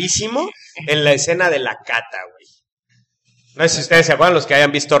emocionadísimo en la escena de la cata, güey. No sé si ustedes se acuerdan, los que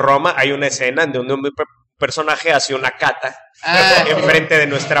hayan visto Roma, hay una escena en donde un personaje hace una cata enfrente de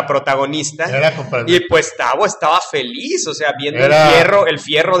nuestra protagonista, y pues Tavo estaba feliz, o sea, viendo el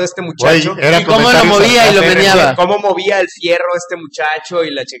fierro de este muchacho, y cómo lo movía y lo meneaba, cómo movía el fierro de este muchacho,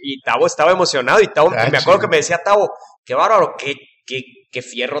 y Tavo estaba emocionado, y Tavo, me acuerdo que me decía Tavo, qué bárbaro, qué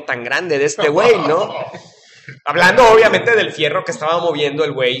fierro tan grande de este güey, ¿no? Hablando obviamente del fierro que estaba moviendo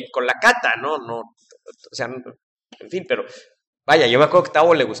el güey con la cata, ¿no? O sea, en fin, pero vaya, yo me acuerdo que a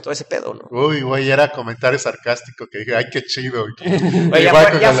Tavo le gustó ese pedo, ¿no? Uy, güey, era comentario sarcástico que dije, ay, qué chido. Oye,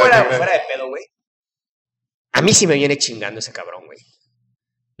 ya fuera de pedo, güey. A mí sí me viene chingando ese cabrón, güey.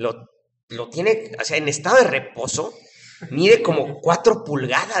 Lo tiene, o sea, en estado de reposo, mide como 4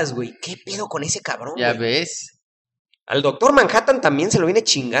 pulgadas, güey. ¿Qué pedo con ese cabrón, ya güey? ves. Al Doctor Manhattan también se lo viene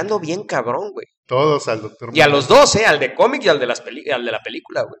chingando bien cabrón, güey. Todos al Doctor Manhattan. Y a los dos, al de cómic y al de la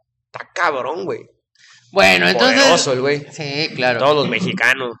película, güey. Está cabrón, güey. Bueno, entonces... Poderoso el güey. Sí, claro. Todos los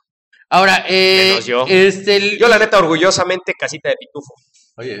mexicanos. Ahora, menos yo. Yo la neta, orgullosamente, casita de pitufo.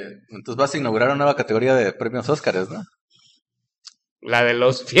 Oye, entonces vas a inaugurar una nueva categoría de premios Óscares, ¿no? La de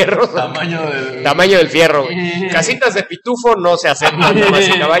los fierros. Tamaño del fierro, güey. Casitas de pitufo no se aceptan, damas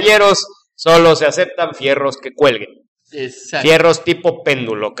y caballeros. Solo se aceptan fierros que cuelguen. Exacto. Fierros tipo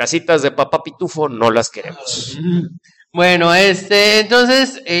péndulo. Casitas de papá pitufo no las queremos. Bueno,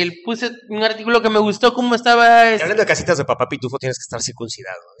 entonces, puse un artículo que me gustó, cómo estaba... Hablando de casitas de papá pitufo, tienes que estar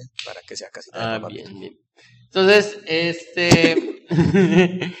circuncidado, ¿eh? Para que sea casita de papá pitufo. Bien. Entonces,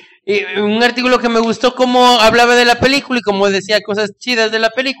 y un artículo que me gustó, cómo hablaba de la película y cómo decía cosas chidas de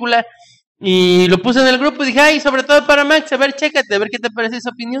la película, Y lo puse en el grupo y dije, ay, sobre todo para Max, a ver, chécate, a ver qué te parece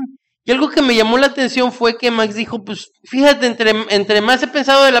esa opinión. Y algo que me llamó la atención fue que Max dijo, pues, fíjate, entre más he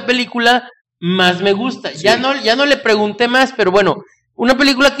pensado de la película, más me gusta. Sí. Ya no le pregunté más, pero bueno, una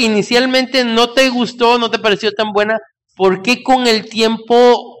película que inicialmente no te gustó, no te pareció tan buena, ¿por qué con el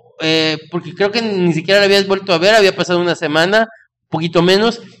tiempo, porque creo que ni siquiera la habías vuelto a ver, había pasado una semana, poquito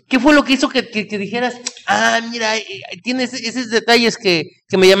menos, ¿qué fue lo que hizo que dijeras, mira, tiene esos detalles que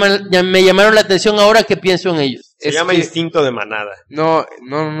me llamaron la atención ahora que pienso en ellos? Se llama instinto de manada. No,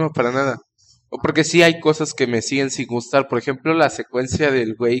 para nada. O porque sí hay cosas que me siguen sin gustar. Por ejemplo, la secuencia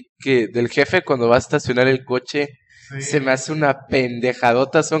del del jefe cuando va a estacionar el coche, se me hace una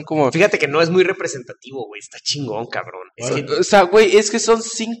pendejadota. Son como... Fíjate que no es muy representativo, güey. Está chingón, cabrón. O sea, güey, es que son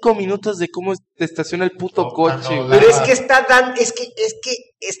 5 minutos de cómo te estaciona el puto coche. no, Pero es que está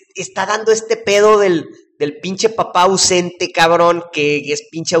dando este pedo del pinche papá ausente, cabrón, que es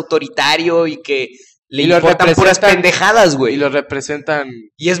pinche autoritario y que le importan puras pendejadas, güey. Y lo representan.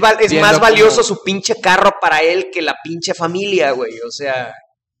 Y es más valioso su pinche carro para él que la pinche familia, güey. O sea,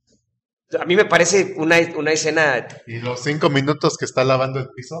 a mí me parece una escena... ¿Y los 5 minutos que está lavando el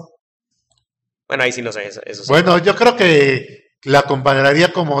piso? Bueno, ahí sí no sé, eso sí. Bueno, yo creo que la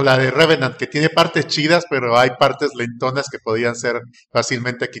compararía como la de Revenant, que tiene partes chidas, pero hay partes lentonas que podían ser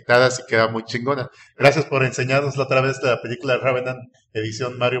fácilmente quitadas y queda muy chingona. Gracias por enseñarnos otra vez la película de Revenant,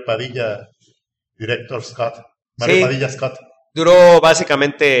 edición Mario Padilla, director Scott. Mario Padilla Scott. Duró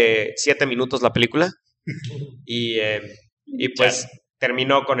básicamente 7 minutos la película y pues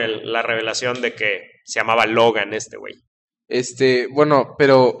terminó con la revelación de que se llamaba Logan este güey. Bueno,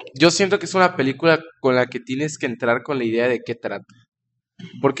 pero yo siento que es una película con la que tienes que entrar con la idea de qué trata.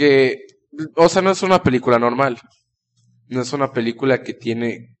 Porque, o sea, no es una película normal. No es una película que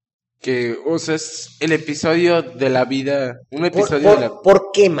tiene... o sea, es el episodio de la vida. Un episodio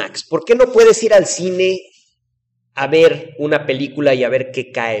 ¿Por qué, Max? ¿Por qué no puedes ir al cine a ver una película y a ver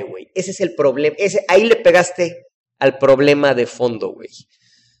qué cae, güey? Ese es el problema. Ahí le pegaste al problema de fondo, güey.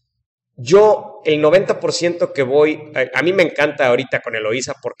 Yo, el 90% que voy, a mí me encanta ahorita con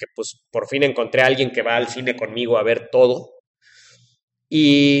Eloísa porque pues por fin encontré a alguien que va al cine conmigo a ver todo.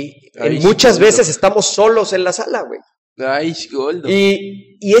 Y muchas veces estamos solos en la sala, güey. Ay, Goldo.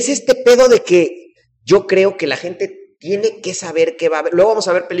 Y es este pedo de que yo creo que la gente tiene que saber qué va a ver. Luego vamos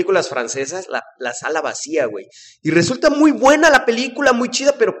a ver películas francesas, la sala vacía, güey. Y resulta muy buena la película, muy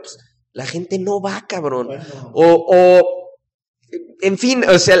chida, pero pues la gente no va, cabrón. Bueno. En fin,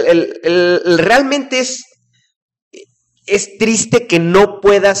 o sea, realmente es triste que no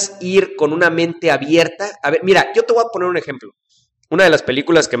puedas ir con una mente abierta. A ver, mira, yo te voy a poner un ejemplo. Una de las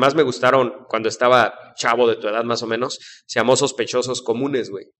películas que más me gustaron cuando estaba chavo de tu edad más o menos, se llamó Sospechosos Comunes,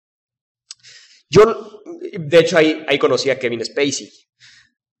 güey. Yo, de hecho, ahí conocí a Kevin Spacey.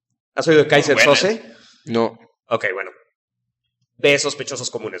 ¿Has oído de Kaiser Sose? No. Ok, bueno. Ve Sospechosos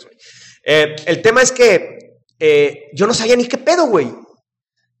Comunes, güey. El tema es que yo no sabía ni qué pedo, güey.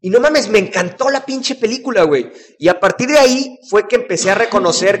 Y no mames, me encantó la pinche película, güey. Y a partir de ahí fue que empecé a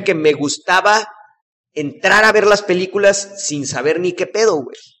reconocer que me gustaba entrar a ver las películas sin saber ni qué pedo,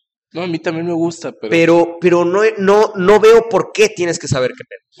 güey. No, a mí también me gusta, pero no veo por qué tienes que saber qué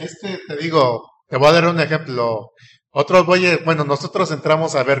pedo. Te digo, te voy a dar un ejemplo. Nosotros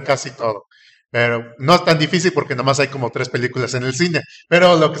entramos a ver casi todo. Pero no es tan difícil porque nomás hay como 3 películas en el cine.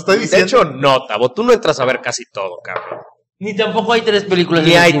 Pero lo que estoy diciendo... De hecho, no, Tavo, tú no entras a ver casi todo, cabrón. Ni tampoco hay 3 películas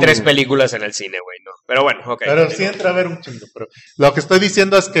Ni hay 3 películas en el cine, güey, no. Pero bueno, ok. Pero sí entra a ver un chingo. Pero lo que estoy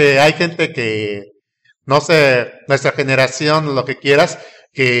diciendo es que hay gente que, no sé, nuestra generación, lo que quieras,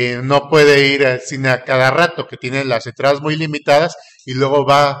 que no puede ir al cine a cada rato, que tiene las entradas muy limitadas y luego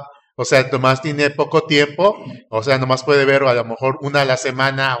va... O sea, nomás tiene poco tiempo, o sea, nomás puede ver a lo mejor una a la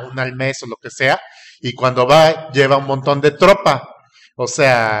semana, una al mes o lo que sea, y cuando va lleva un montón de tropa. O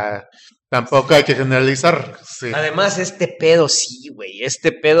sea, tampoco hay que generalizar. Sí. Además, este pedo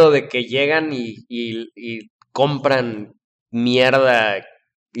este pedo de que llegan y compran mierda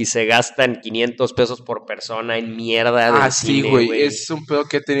y se gastan 500 pesos por persona en mierda. Sí, güey, es un pedo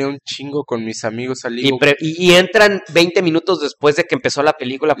que he tenido un chingo con mis amigos. Y entran 20 minutos después de que empezó la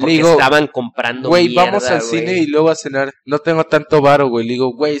película porque estaban comprando mierda. Güey, vamos al cine y luego a cenar. No tengo tanto varo, güey. Le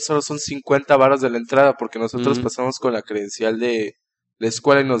digo, güey, solo son 50 varos de la entrada porque nosotros pasamos con la credencial de la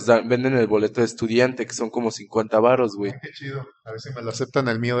escuela y nos venden el boleto de estudiante, que son como 50 varos, güey. Qué chido. A ver si me lo aceptan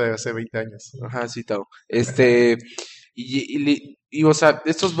el mío de hace 20 años. Ajá, sí, Tao. Y, o sea,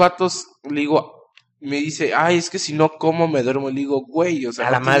 estos vatos, le digo, me dice, es que si no como me duermo. Le digo, güey, o sea.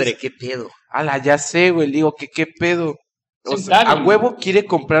 A la madre, qué pedo. Ya sé, güey. Le digo, ¿qué pedo? O sea, a huevo quiere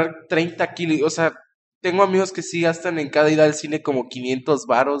comprar 30 kilos. O sea, tengo amigos que sí gastan en cada ida al cine como 500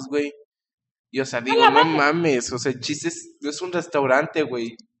 varos, güey. Y o sea, digo, no mames, o sea, el chiste no es un restaurante,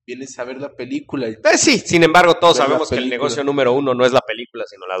 güey. Vienes a ver la película. Sí, sin embargo, todos Ver la sabemos que el película. negocio número uno no es la película,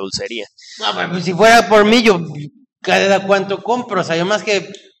 sino la dulcería. No, pues si fuera por mí, yo cada cuánto compro, o sea, yo más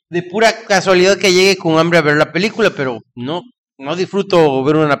que de pura casualidad que llegue con hambre a ver la película, pero no disfruto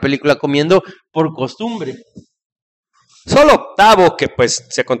ver una película comiendo por costumbre. Solo Octavo, que pues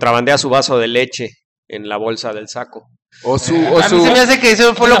se contrabandea su vaso de leche en la bolsa del saco. O su, A mí se me hace que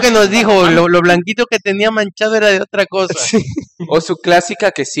eso fue lo que nos dijo, lo blanquito que tenía manchado era de otra cosa. Sí. o su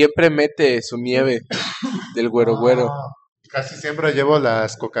clásica que siempre mete su nieve del güero güero. Casi siempre llevo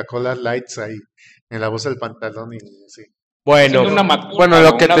las Coca-Cola Lights ahí en la bolsa del pantalón y sí. Bueno, Haciendo una macumba, Bueno,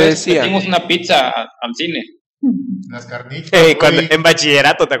 lo que una te vez decía. Pedimos una pizza al cine. Las carnitas. cuando, güey. en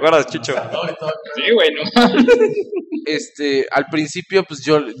bachillerato, ¿te acuerdas, Chucho? Sí, güey, no. Al principio, pues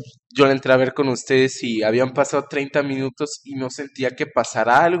yo le entré a ver con ustedes y habían pasado 30 minutos y no sentía que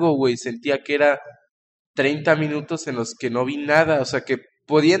pasara algo, güey. Sentía que era 30 minutos en los que no vi nada. O sea, que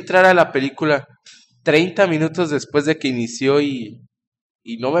podía entrar a la película 30 minutos después de que inició y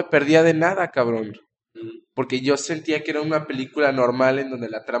no me perdía de nada, cabrón. Porque yo sentía que era una película normal en donde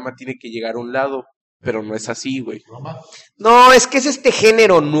la trama tiene que llegar a un lado, pero no es así, güey. No, es que es este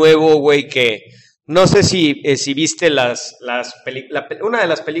género nuevo, güey, que no sé si viste una de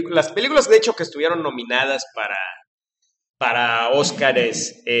las películas de hecho que estuvieron nominadas para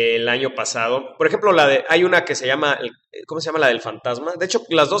Óscares el año pasado. Por ejemplo, hay una que se llama, ¿cómo se llama? La del fantasma. De hecho,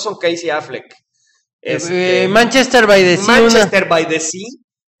 las dos son Casey Affleck. Manchester by the Sea. Manchester by the Sea.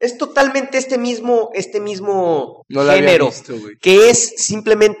 Es totalmente este mismo No la había género, visto, güey. que es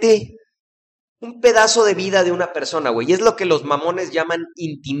simplemente un pedazo de vida de una persona, güey. Y es lo que los mamones llaman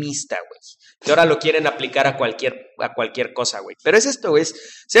intimista, güey. Que ahora lo quieren aplicar a cualquier cosa, güey. Pero es esto, güey. O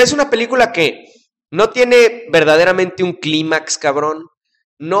sea, es una película que no tiene verdaderamente un clímax, cabrón.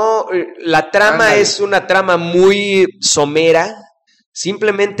 No, la trama Ándale. es una trama muy somera.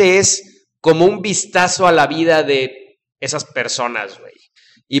 Simplemente es como un vistazo a la vida de esas personas, güey.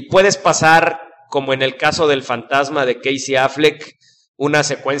 Y puedes pasar, como en el caso del fantasma de Casey Affleck, una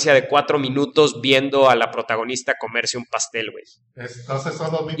secuencia de 4 minutos viendo a la protagonista comerse un pastel, güey. Entonces son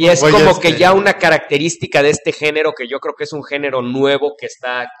los mismos Y es güeyes como que ya una característica de este género, que yo creo que es un género nuevo que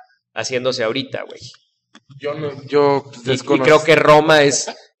está haciéndose ahorita, güey. Yo Y desconozco. creo que Roma es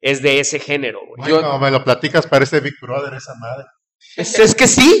de ese género, güey. Güey, como me lo platicas, parece Big Brother esa madre. Es que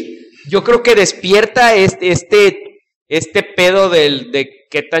sí, yo creo que despierta este pedo de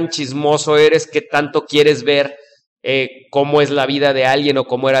qué tan chismoso eres, qué tanto quieres ver cómo es la vida de alguien o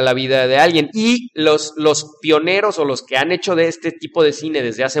cómo era la vida de alguien. Y los pioneros o los que han hecho de este tipo de cine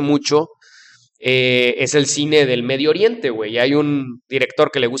desde hace mucho es el cine del Medio Oriente, güey. Hay un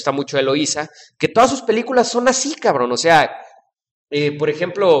director que le gusta mucho a Eloísa, que todas sus películas son así, cabrón. O sea, por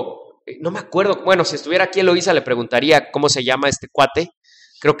ejemplo, no me acuerdo, bueno, si estuviera aquí Eloísa le preguntaría cómo se llama este cuate.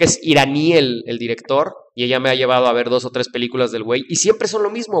 Creo que es iraní el director, y ella me ha llevado a ver 2 o 3 películas del güey, y siempre son lo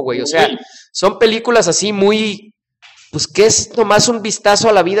mismo, güey. O sea, son películas así muy, pues que es nomás un vistazo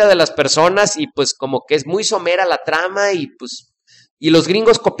a la vida de las personas, y pues como que es muy somera la trama, y pues, y los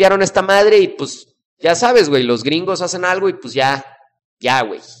gringos copiaron esta madre, y pues, ya sabes, güey, los gringos hacen algo, y pues ya,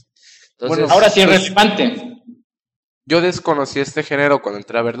 güey. Entonces, Bueno, Ahora sí es relevante. Yo desconocí este género cuando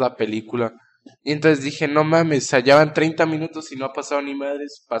entré a ver la película. Y entonces dije, no mames, allá van 30 minutos y no ha pasado ni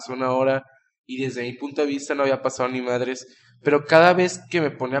madres, pasó 1 hora y desde mi punto de vista no había pasado ni madres. Pero cada vez que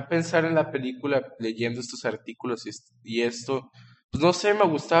me ponía a pensar en la película, leyendo estos artículos y esto, pues no sé, me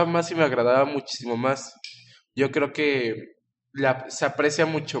gustaba más y me agradaba muchísimo más. Yo creo que se aprecia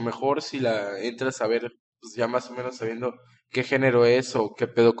mucho mejor si la entras a ver, pues ya más o menos sabiendo qué género es o qué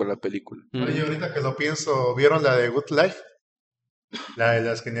pedo con la película. Oye, ahorita que lo pienso, ¿vieron la de Good Life? La de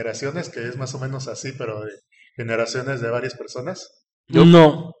las generaciones, que es más o menos así, pero de generaciones de varias personas,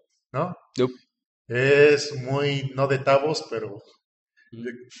 No. ¿no? Nope. Es muy, no de Tavos, pero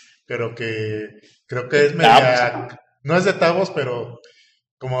que creo que es media, no es de Tavos, pero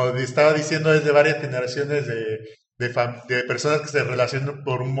como estaba diciendo, es de varias generaciones de personas que se relacionan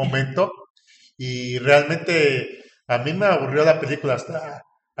por un momento, y realmente a mí me aburrió la película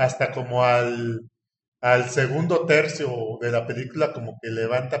hasta como al segundo tercio de la película, como que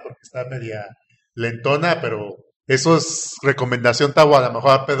levanta porque está media lentona, pero eso es recomendación, Tavo, a lo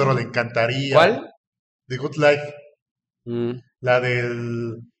mejor a Pedro le encantaría. ¿Cuál? The Good Life, la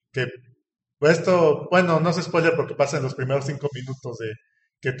del que esto, bueno, no se spoiler porque pasa en los primeros 5 minutos de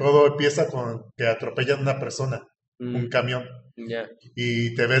que todo empieza con que atropellan a una persona, un camión, Ya.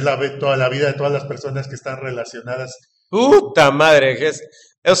 y te ves toda la vida de todas las personas que están relacionadas. Puta madre,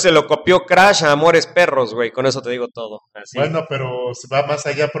 eso se lo copió Crash a Amores Perros, güey. Con eso te digo todo. Así. Bueno, pero se va más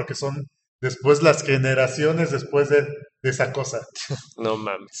allá porque son después las generaciones después de esa cosa. No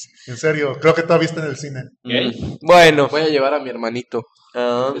mames. En serio, creo que todavía está en el cine. Bueno. Voy a llevar a mi hermanito.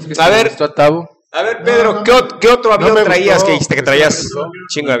 Es que A ver. gustó a Tavo. A ver, Pedro, No, ¿qué otro avión me traías? gustó. Que dijiste que traías Me gustó.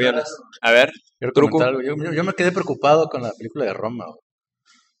 chingo de aviones. A ver, Quiero Trucu. comentar algo. Yo me quedé preocupado con la película de Roma, güey.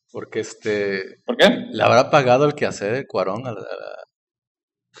 Porque ¿Por qué? le habrá pagado el quehacer de Cuarón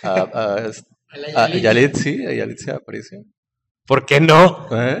a Yalitza Aparicio. ¿Por qué no?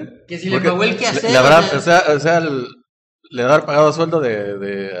 ¿Eh? Que si le pagó el quehacer. Le habrá, le habrá pagado sueldo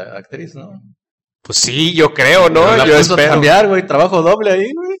de actriz, ¿no? Pues sí, yo creo, ¿no? Pero la Yo puso a espero. cambiar, güey, trabajo doble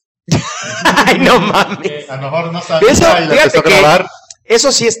ahí, güey. Ay, no mames. A lo mejor no sabía Eso, y la fíjate empezó a que grabar.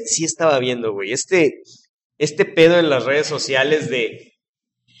 eso sí estaba viendo, güey. Este pedo en las redes sociales de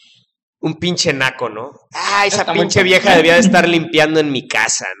un pinche naco, ¿no? Ah, esa Está muy pinche vieja debía de estar limpiando en mi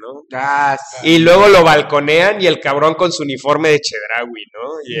casa, ¿no? Ah, sí. Y luego lo balconean y el cabrón con su uniforme de Chedraui, ¿no?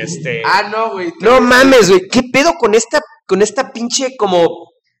 Y No, güey. no mames, güey. ¿Qué pedo con esta pinche como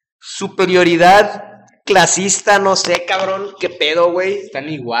superioridad clasista? No sé, cabrón. ¿Qué pedo, güey? Están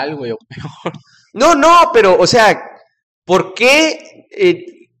igual, güey. No, pero, o sea, ¿por qué?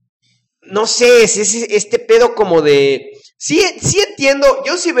 No sé, es este pedo como de... Sí entiendo,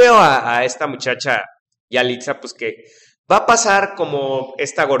 yo sí veo a esta muchacha Yalitza, pues que va a pasar como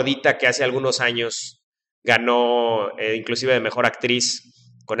esta gordita que hace algunos años ganó inclusive de mejor actriz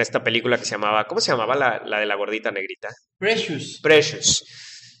con esta película que se llamaba, ¿cómo se llamaba la de la gordita negrita? Precious.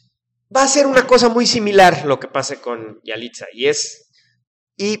 Va a ser una cosa muy similar lo que pase con Yalitza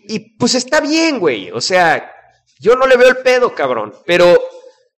y pues está bien, güey, o sea, yo no le veo el pedo, cabrón, pero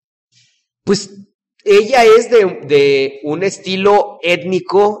pues ella es de un estilo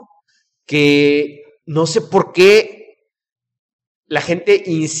étnico que no sé por qué la gente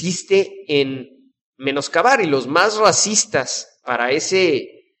insiste en menoscabar y los más racistas para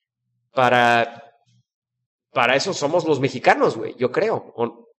eso somos los mexicanos, güey, yo creo.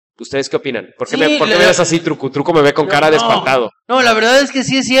 ¿Ustedes qué opinan? ¿Por qué me ves así, Trucu? Trucu me ve con cara de espantado. No, la verdad es que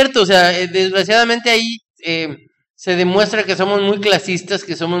sí es cierto, o sea, desgraciadamente ahí se demuestra que somos muy clasistas,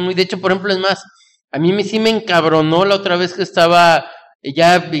 que somos muy... De hecho, por ejemplo, es más, a mí sí me encabronó la otra vez que estaba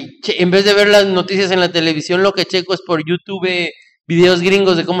ya, en vez de ver las noticias en la televisión, lo que checo es por YouTube videos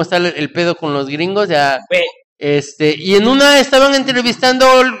gringos de cómo está el pedo con los gringos, ya... y en una estaban entrevistando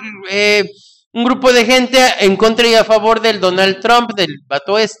un grupo de gente en contra y a favor del Donald Trump, del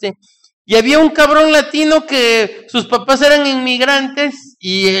vato y había un cabrón latino que sus papás eran inmigrantes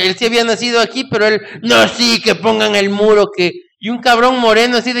y él sí había nacido aquí, pero él, no, sí, que pongan el muro, y un cabrón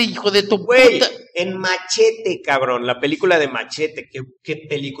moreno así de hijo de tu güey, puta. En Machete, cabrón, la película de Machete, qué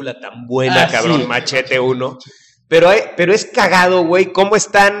película tan buena, cabrón, sí. Machete 1. Pero es cagado, güey, cómo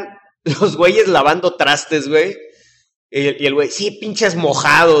están los güeyes lavando trastes, güey. Y el güey, sí, pinches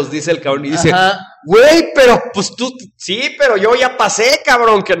mojados, dice el cabrón. Y dice, güey, pero pues tú, sí, pero yo ya pasé,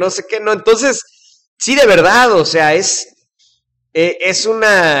 cabrón, que no sé qué, no. Entonces, sí, de verdad, o sea, es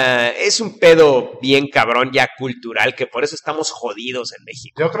un pedo bien cabrón ya cultural, que por eso estamos jodidos en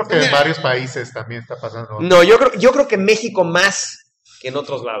México. Yo creo que en varios países también está pasando. No, yo creo que en México más que en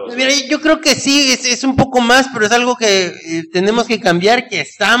otros lados. Mira, yo creo que sí, es un poco más, pero es algo que tenemos que cambiar, que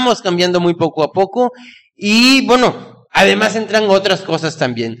estamos cambiando muy poco a poco. Y bueno, además entran otras cosas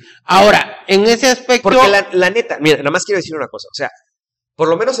también. Ahora, en ese aspecto... Porque la neta, mira, nada más quiero decir una cosa. O sea, por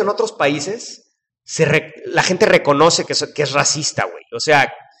lo menos en otros países... la gente reconoce que es racista, güey. O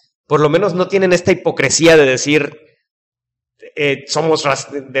sea, por lo menos no tienen esta hipocresía de decir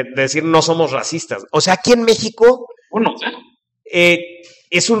decir no somos racistas. O sea, aquí en México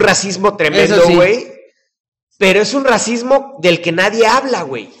es un racismo tremendo, güey. Sí. Pero es un racismo del que nadie habla,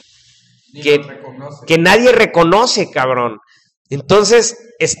 güey. Que nadie reconoce, cabrón. Entonces,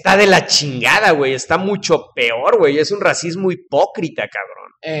 está de la chingada, güey. Está mucho peor, güey. Es un racismo hipócrita,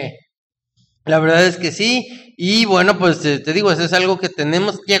 cabrón. La verdad es que sí, y bueno, pues te digo, eso es algo que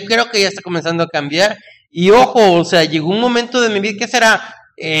tenemos, ya creo que ya está comenzando a cambiar, y ojo, o sea, llegó un momento de mi vida, ¿qué será?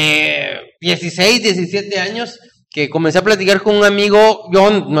 16, 17 años, que comencé a platicar con un amigo,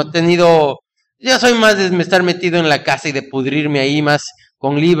 yo soy más de estar metido en la casa y de pudrirme ahí más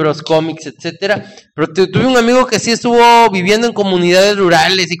con libros, cómics, etcétera, pero tuve un amigo que sí estuvo viviendo en comunidades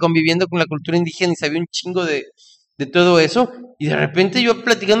rurales y conviviendo con la cultura indígena y sabía un chingo de todo eso, y de repente yo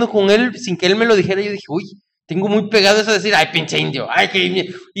platicando con él, sin que él me lo dijera, yo dije, uy, tengo muy pegado eso de decir, ay, pinche indio, ay,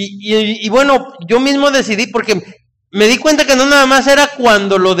 que... Y bueno, yo mismo decidí, porque me di cuenta que no nada más era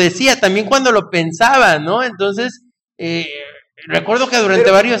cuando lo decía, también cuando lo pensaba, ¿no? Entonces, recuerdo que durante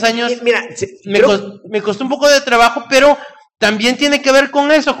varios años me costó un poco de trabajo, pero también tiene que ver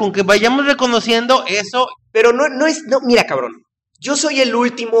con eso, con que vayamos reconociendo eso. Pero no, mira, cabrón, yo soy el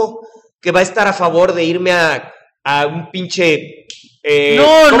último que va a estar a favor de irme a un pinche...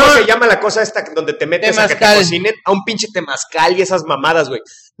 No, ¿Cómo no. se llama la cosa esta donde te metes a que te Temazcal. cocinen? A un pinche temazcal y esas mamadas, güey.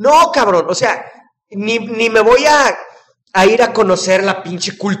 No, cabrón, o sea, ni me voy a ir a conocer la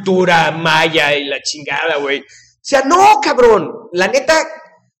pinche cultura maya y la chingada, güey. O sea, no, cabrón, la neta,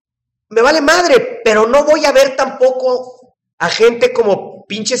 me vale madre, pero no voy a ver tampoco a gente como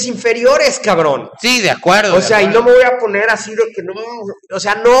pinches inferiores, cabrón. Sí, de acuerdo. O sea, y no me voy a poner así de que no, o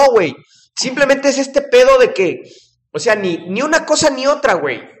sea, no, güey. Simplemente es este pedo de que, o sea, ni una cosa ni otra,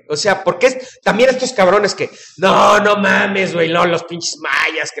 güey. O sea, porque también estos cabrones que, no mames, güey, no, los pinches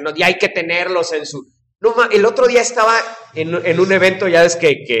mayas, que no, ya hay que tenerlos en su... No, el otro día estaba en un evento, ya ves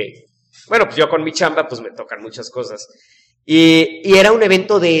que, bueno, pues yo con mi chamba, pues me tocan muchas cosas. Y era un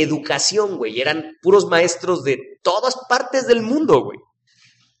evento de educación, güey. Eran puros maestros de todas partes del mundo, güey.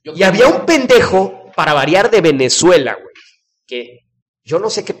 Y había un pendejo, para variar, de Venezuela, güey. Que yo no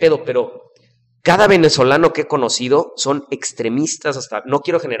sé qué pedo, pero cada venezolano que he conocido son extremistas hasta... No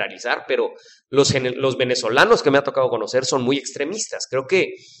quiero generalizar, pero los venezolanos que me ha tocado conocer son muy extremistas. Creo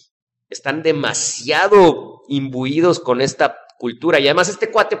que están demasiado imbuidos con esta cultura. Y además este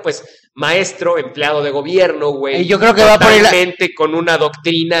cuate, pues, maestro, empleado de gobierno, güey. Yo creo que va por ahí con una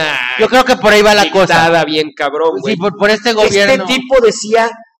doctrina... Yo creo que por ahí va la cosa. Bien cabrón, güey. Sí, por este gobierno. Este tipo decía,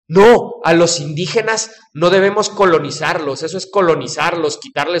 no, a los indígenas no debemos colonizarlos, eso es colonizarlos,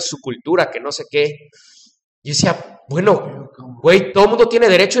 quitarles su cultura, que no sé qué. Y decía, bueno, güey, todo el mundo tiene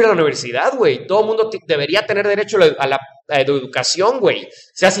derecho a ir a la universidad, güey. Todo el mundo debería tener derecho a la educación, güey.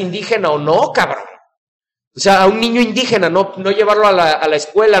 Seas indígena o no, cabrón. O sea, a un niño indígena, no llevarlo a la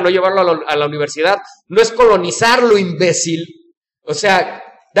escuela, no llevarlo a la universidad. No es colonizarlo, imbécil. O sea,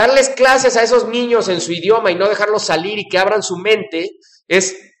 darles clases a esos niños en su idioma y no dejarlos salir y que abran su mente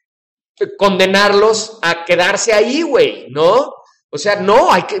es condenarlos a quedarse ahí, güey, ¿no? O sea, no,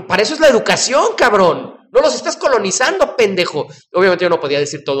 para eso es la educación, cabrón. No los estás colonizando, pendejo. Obviamente yo no podía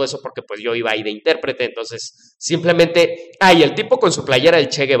decir todo eso porque pues yo iba ahí de intérprete, entonces simplemente... y el tipo con su playera del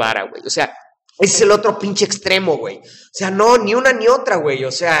Che Guevara, güey. O sea, ese es el otro pinche extremo, güey. O sea, no, ni una ni otra, güey.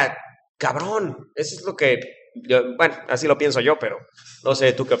 O sea, cabrón. Eso es lo que... bueno, así lo pienso yo, pero no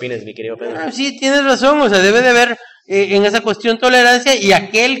sé, ¿tú qué opinas, mi querido Pedro? Sí, tienes razón. O sea, debe de haber en esa cuestión tolerancia y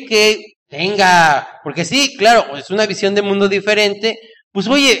aquel que tenga... Porque sí, claro, es una visión de mundo diferente. Pues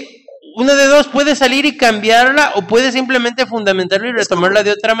oye... Una de dos, puede salir y cambiarla o puede simplemente fundamentarla y retomarla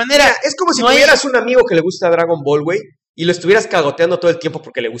de otra manera. Mira, es como si tuvieras un amigo que le gusta Dragon Ball, güey, y lo estuvieras cagoteando todo el tiempo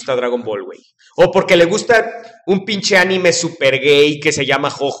porque le gusta Dragon Ball, güey. O porque le gusta un pinche anime super gay que se llama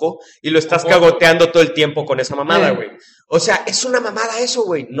Jojo y lo estás cagoteando todo el tiempo con esa mamada, güey. O sea, es una mamada eso,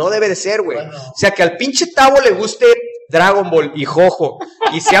 güey. No debe de ser, güey. Bueno. O sea, que al pinche Tavo le guste Dragon Ball y Jojo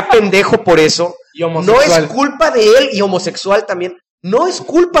y sea pendejo por eso, no es culpa de él, y homosexual también. No es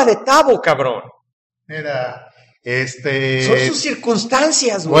culpa de Tavo, cabrón. Mira, son sus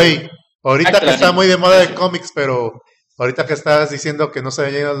circunstancias, güey. Güey, ahorita que está muy de moda de cómics, pero ahorita que estabas diciendo que no se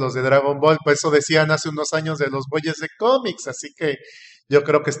veían los de Dragon Ball, pues eso decían hace unos años de los güeyes de cómics, así que yo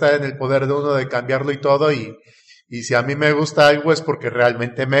creo que está en el poder de uno de cambiarlo y todo, y si a mí me gusta algo es porque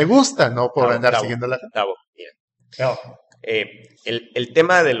realmente me gusta, no por andar siguiendo la gente. Tavo, mira. El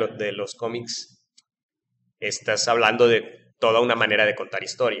tema de los cómics, estás hablando de toda una manera de contar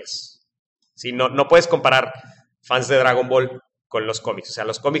historias. ¿Sí? No puedes comparar fans de Dragon Ball con los cómics. O sea,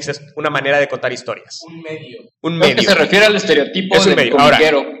 los cómics es una manera de contar historias. Un medio. Que se refiere al estereotipo es un medio.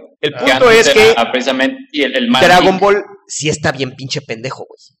 comiquero. Ahora, el punto es que precisamente, y el Dragon Ball sí está bien pinche pendejo,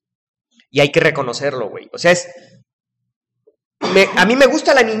 güey. Y hay que reconocerlo, güey. O sea, a mí me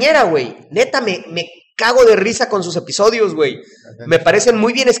gusta la niñera, güey. Neta, me cago de risa con sus episodios, güey. Me parecen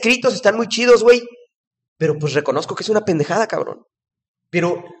muy bien escritos, están muy chidos, güey. Pero pues reconozco que es una pendejada, cabrón.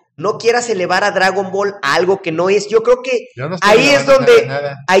 Pero no quieras elevar a Dragon Ball a algo que no es. Yo creo que ahí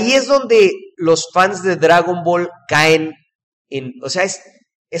es donde los fans de Dragon Ball caen en... O sea,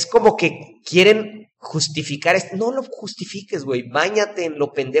 es como que quieren justificar esto. No lo justifiques, güey. Báñate en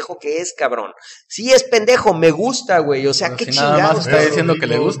lo pendejo que es, cabrón. Sí es pendejo, me gusta, güey. O sea, pero qué si chingados. Nada más está diciendo que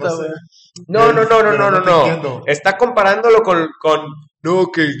le gusta, güey. No. Está comparándolo con...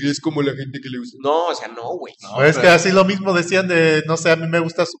 No, que es como la gente que le gusta. No, o sea, no, güey. No, es que así lo mismo decían de, no sé, a mí me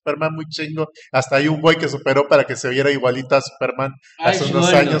gusta Superman muy chingo. Hasta hay un güey que superó para que se viera igualito a Superman hace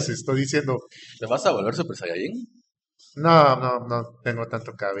unos años. Y estoy diciendo, ¿te vas a volver Super Saiyajin? No tengo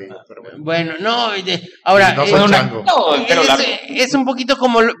tanto cabello. Pero bueno, no, ahora, no soy chango. Es un poquito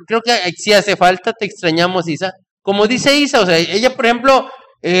como, creo que sí hace falta, te extrañamos, Isa. Como dice Isa, o sea, ella, por ejemplo,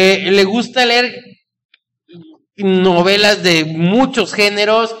 le gusta leer novelas de muchos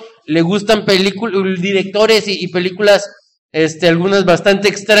géneros, le gustan directores y películas algunas bastante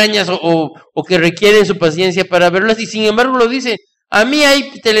extrañas o que requieren su paciencia para verlas, y sin embargo lo dice. A mí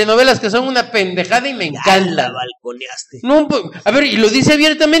hay telenovelas que son una pendejada y me encantan. La balconeaste. No, a ver, y lo dice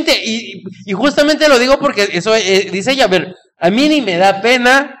abiertamente, y justamente lo digo porque eso dice ella, a ver, a mí ni me da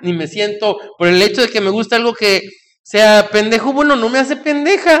pena, ni me siento, por el hecho de que me gusta algo que sea pendejo, bueno, no me hace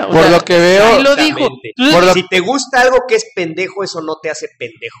pendeja. Por lo que veo, ahí lo dijo. Entonces, si te gusta algo que es pendejo, eso no te hace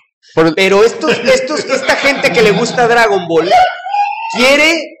pendejo. Pero esta gente que le gusta Dragon Ball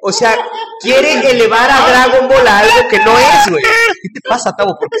quiere elevar a Dragon Ball a algo que no es, güey. ¿Qué te pasa,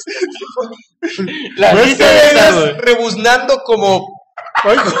 Tavo? Porque estás rebuznando como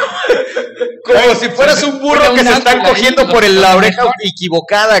si fueras un burro que se están cogiendo por la oreja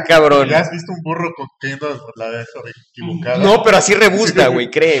equivocada, cabrón. ¿Ya has visto un burro cogiendo por la oreja equivocada? No, pero así rebuzna, güey,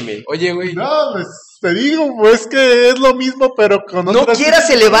 créeme. Oye, güey. No, pues te digo, pues que es lo mismo, pero con no quieras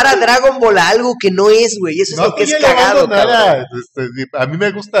elevar a Dragon Ball a algo que no es, güey. Eso es lo que es cagado, nada. A mí me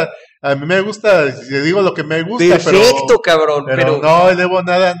gusta, te digo lo que me gusta. Perfecto, cabrón. Pero no elevo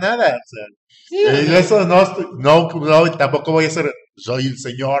nada. O sea, eso no, tampoco voy a ser, soy el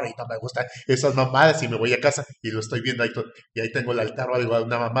señor y no me gustan esas mamadas y me voy a casa y lo estoy viendo ahí y ahí tengo el altar o algo,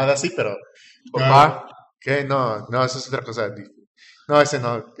 una mamada así, pero ¿qué? No, eso es otra cosa. No, ese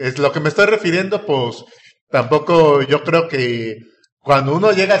no, es lo que me estoy refiriendo, pues tampoco yo creo que cuando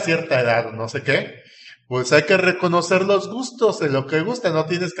uno llega a cierta edad, no sé qué, pues hay que reconocer los gustos de lo que gusta, no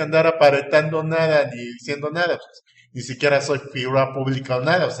tienes que andar aparentando nada ni diciendo nada, pues, ni siquiera soy figura pública o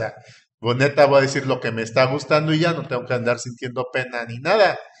nada, o sea, pues neta voy a decir lo que me está gustando y ya no tengo que andar sintiendo pena ni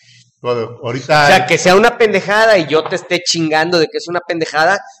nada. Bueno, ahorita... O sea, que sea una pendejada y yo te esté chingando de que es una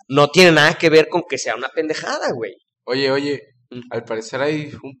pendejada, no tiene nada que ver con que sea una pendejada, güey. Oye, al parecer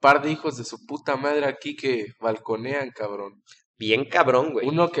hay un par de hijos de su puta madre aquí que balconean, cabrón. Bien cabrón, güey.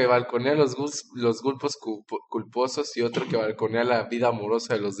 Uno que balconea los gulpos culposos y otro que balconea la vida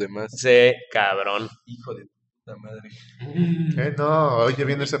amorosa de los demás. Sí, cabrón. Hijo de puta madre. No, oye,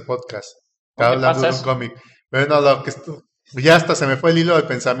 viene ese podcast. Está hablando de un cómic. Bueno, ya hasta se me fue el hilo de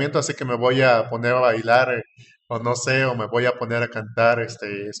pensamiento, así que me voy a poner a bailar, o no sé, o me voy a poner a cantar,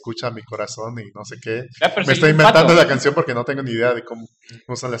 escucha mi corazón y no sé qué. Me estoy inventando la canción porque no tengo ni idea de cómo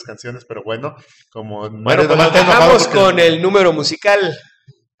son las canciones, pero bueno, pues vamos con el número musical.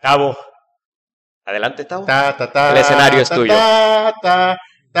 Tavo. Adelante, Tavo. El escenario es tuyo.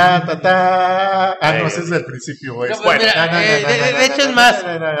 No, ese es el principio, güey. De hecho es más,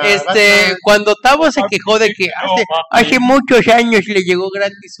 cuando Tavo se quejó de que hace muchos años le llegó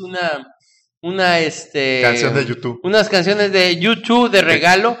gratis una canción de YouTube. Unas canciones de YouTube de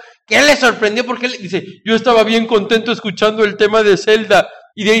regalo, que él le sorprendió porque él dice, yo estaba bien contento escuchando el tema de Zelda,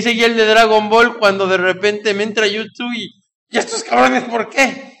 y de ahí seguía el de Dragon Ball, cuando de repente me entra YouTube y estos cabrones, ¿por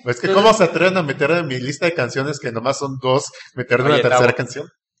qué? Pues que cómo se atreven a meter en mi lista de canciones que nomás son dos, meter en una tercera canción.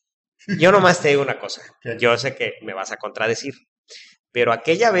 Yo nomás te digo una cosa, yo sé que me vas a contradecir, pero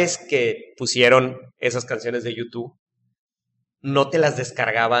aquella vez que pusieron esas canciones de YouTube, no te las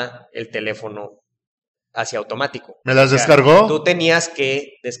descargaba el teléfono hacia automático. ¿Me las descargó? Tú tenías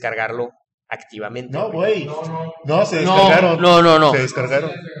que descargarlo activamente. No, güey. No, se descargaron. No. Se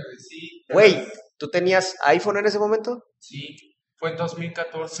descargaron. Güey, ¿tú tenías iPhone en ese momento? Sí, fue en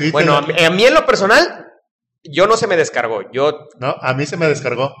 2014. Sí, bueno, a mí en lo personal, yo no se me descargó. No, a mí se me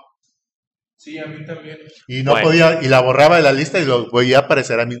descargó. Sí, a mí también. Y no podía, y la borraba de la lista y lo voy a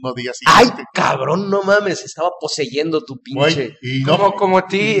aparecer al mismo día. ¡Ay, cabrón! No mames, estaba poseyendo tu pinche. Y como a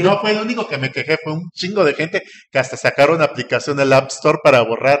ti. No fue el único que me quejé, fue un chingo de gente que hasta sacaron una aplicación del App Store para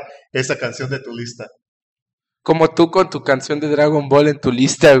borrar esa canción de tu lista. Como tú con tu canción de Dragon Ball en tu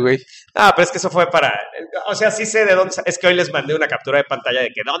lista, güey. Ah, pero es que eso fue para... O sea, sí sé de dónde... Es que hoy les mandé una captura de pantalla de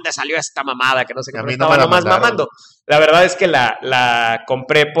que dónde salió esta mamada, que no sé qué. A mí estaba nomás mamando. La verdad es que la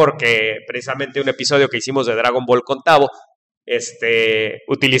compré porque precisamente un episodio que hicimos de Dragon Ball con Tavo,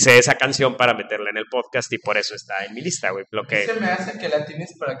 utilicé esa canción para meterla en el podcast y por eso está en mi lista, güey. Se me hace que la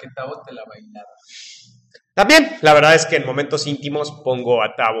tienes para que Tavo te la bailara. También, la verdad es que en momentos íntimos pongo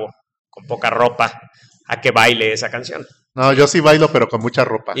a Tavo con poca ropa a que baile esa canción. No, yo sí bailo, pero con mucha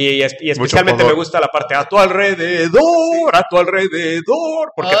ropa. Y especialmente me gusta la parte a tu alrededor,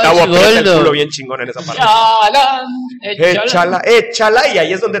 porque Tavo aprieta el culo bien chingón en esa parte. Échala, y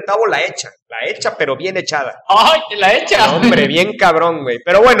ahí es donde Tavo la echa, pero bien echada. ¡Ay, te la echa! No, hombre, bien cabrón, güey.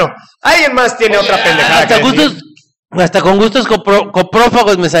 Pero bueno, alguien más tiene otra pendejada. Hasta con gustos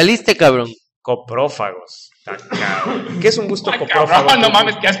coprófagos me saliste, cabrón. Coprófagos. ¿Qué es un gusto coprófago? Cabrón, no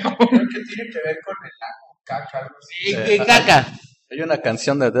mames, qué asco. ¿Qué tiene que ver con el caca, algo así? ¿Qué caca? Hay una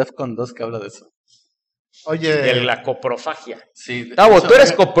canción de Defcon 2 que habla de eso. Oye. De la coprofagia. Sí. Tavo, ¿tú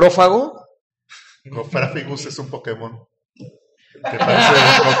eres coprófago? Copráfigus es un Pokémon. Que parece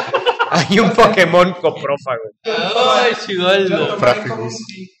Hay un Pokémon coprófago. Ay, Chivaldo. Copráfigus.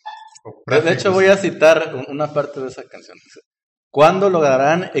 De hecho, voy a citar una parte de esa canción. Dice, ¿cuándo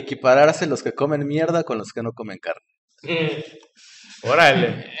lograrán equipararse los que comen mierda con los que no comen carne?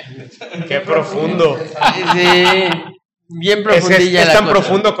 Órale. Qué profundo. Sí, bien Es profundilla la tan cosa.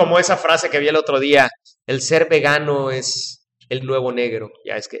 profundo como esa frase que vi el otro día. El ser vegano es el nuevo negro.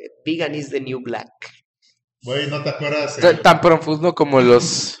 Ya es que vegan is the new black. Güey, ¿no te acuerdas? Tan profundo como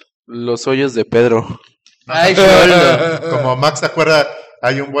los hoyos de Pedro. Ay, Chivaldo. Como Max se acuerda,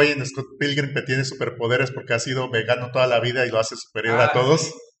 hay un güey en Scott Pilgrim que tiene superpoderes porque ha sido vegano toda la vida y lo hace superior a todos.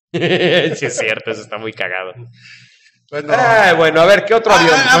 Sí, es cierto, eso está muy cagado. Bueno, Bueno, a ver, ¿qué otro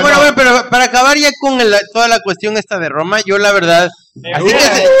avión? Bueno, pero para acabar ya con toda la cuestión esta de Roma, yo la verdad... Así que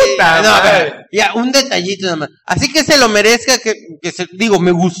puta no, madre. ya, un detallito nada más. Así que se lo merezca, digo,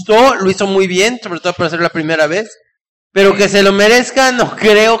 me gustó, lo hizo muy bien, sobre todo para ser la primera vez, pero que se lo merezca, no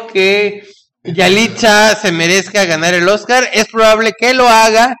creo que Yalitza se merezca ganar el Oscar, es probable que lo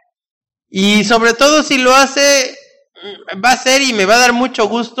haga, y sobre todo si lo hace, va a ser y me va a dar mucho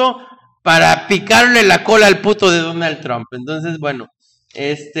gusto para picarle la cola al puto de Donald Trump. Entonces, bueno,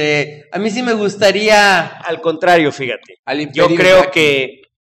 a mí sí me gustaría... Al contrario, fíjate. Al Yo Imperio creo Iraqi. que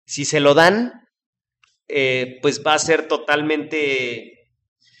si se lo dan, pues va a ser totalmente...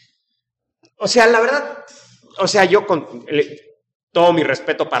 O sea, la verdad, o sea, yo con todo mi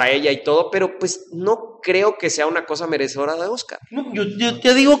respeto para ella y todo, pero pues no creo que sea una cosa merecedora de Oscar. No, yo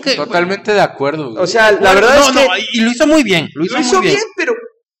te digo que... Totalmente de acuerdo. O sea, la verdad no, es que... no, y lo hizo muy bien, Lo hizo bien,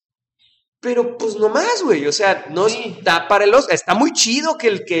 pero pues no más, güey. O sea, no está para el Oscar. Está muy chido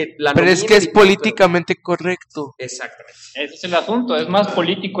que la Pero es nominen que es y todo, políticamente correcto. pero- Exactamente. Ese es el asunto, es más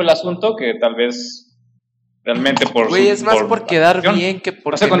político el asunto que tal vez realmente por... Güey, es más por quedar acción. bien que No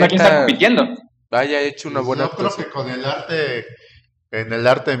porque sé contra quién está neta compitiendo. haya hecho una buena yo creo actuación. que con el arte, en el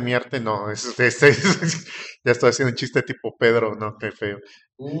arte de mi arte, no. Ya estoy haciendo un chiste tipo Pedro, ¿no? Qué feo.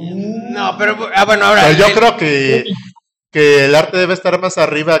 No, pero bueno, ahora... Pero yo creo que el arte debe estar más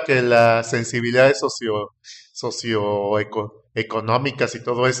arriba que las sensibilidades socioeconómicas y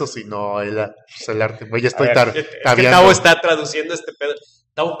todo eso, sino el arte. Güey, ya estoy A ver, es que Tavo tabeando. está traduciendo este pedo.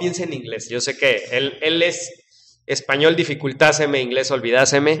 Tavo piensa en inglés. Yo sé que él es español, dificultáseme, inglés,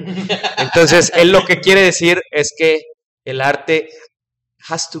 olvidáseme. Entonces, él lo que quiere decir es que el arte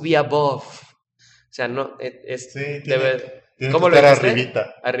has to be above. O sea, no, Sí, debe... Tiene ¿Cómo que lo estar dijiste?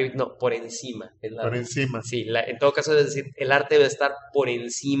 arribita, No, por encima. Es por encima. Sí, en todo caso es decir, el arte debe estar por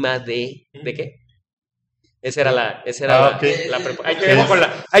encima ¿de qué? Esa era la ok.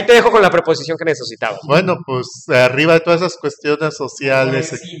 ahí te dejo con la preposición que necesitaba. Bueno, pues arriba de todas esas cuestiones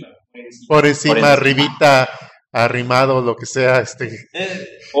sociales, por encima, encima. arribita, arrimado, lo que sea,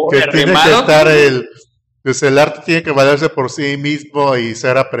 O que tiene que arrimado. estar pues el arte tiene que valerse por sí mismo y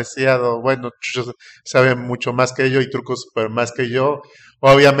ser apreciado. Bueno, Chucho sabe mucho más que yo y Truco super más que yo.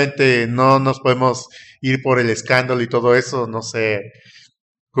 Obviamente no nos podemos ir por el escándalo y todo eso, no sé.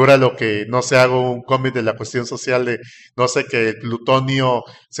 Júralo que no sé, hago un cómic de la cuestión social de, no sé, que el plutonio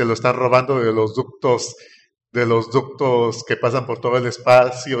se lo están robando de los ductos que pasan por todo el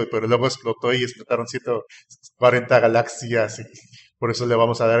espacio, pero luego explotó y explotaron 140 galaxias y por eso le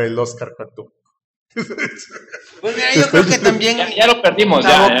vamos a dar el Oscar cuando... Pues mira, yo creo que también... Ya lo perdimos,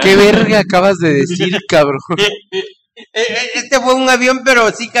 Tavo, ya. ¿qué verga acabas de decir, cabrón? Este fue un avión, pero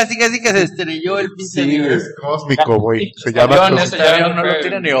sí, casi que se estrelló el pinche Sí, avión. es cósmico, güey. Se llama Aviones, cósmico. ya No lo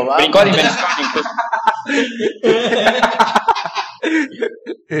tiene ni Obama. Brincó a dimensión, incluso.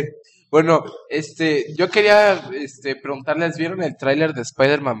 Bueno, yo quería preguntarles, ¿vieron el tráiler de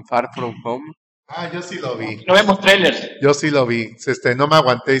Spider-Man Far From Home? Ah, yo sí lo vi. No vemos trailers. Yo sí lo vi. No me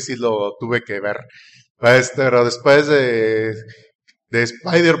aguanté y sí lo tuve que ver. Pero después de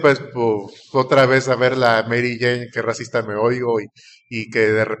Spider, pues otra vez a ver la Mary Jane, que racista me oigo, y que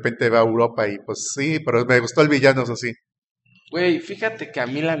de repente va a Europa y pues sí, pero me gustó el villano, eso sí. Güey, fíjate que a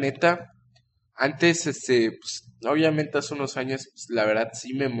mí la neta, antes, pues, obviamente hace unos años, pues, la verdad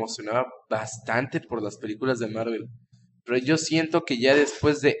sí me emocionaba bastante por las películas de Marvel. Pero yo siento que ya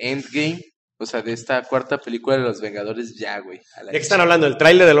después de Endgame, o sea, de esta cuarta película de los Vengadores, ya, güey. ¿De qué están hablando? ¿El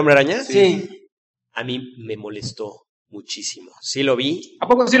tráiler del Hombre Araña? Sí. A mí me molestó muchísimo. Sí lo vi ¿A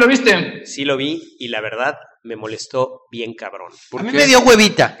poco sí lo viste? y la verdad me molestó bien cabrón. A mí me dio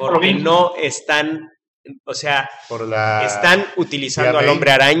huevita. Porque no están, o sea, Por la... están utilizando Tía al May.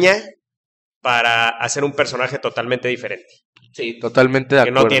 Hombre Araña para hacer un personaje totalmente diferente. Sí, totalmente de Que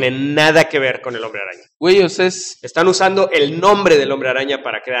acuerdo. no tiene nada que ver con el Hombre Araña. Güey, o sea, Están usando el nombre del Hombre Araña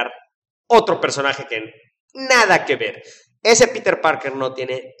para crear otro personaje que nada que ver. Ese Peter Parker no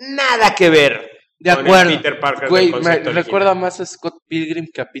tiene nada que ver De con acuerdo. el Peter Parker Güey, del me concepto original. recuerda más a Scott Pilgrim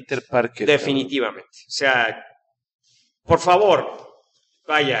que a Peter Parker. Definitivamente. O sea, por favor,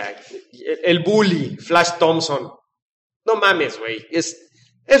 vaya, el bully, Flash Thompson. No mames, güey. Es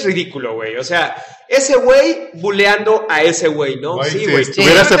ridículo, güey. O sea, ese güey buleando a ese güey, ¿no? Güey, Sí, si güey.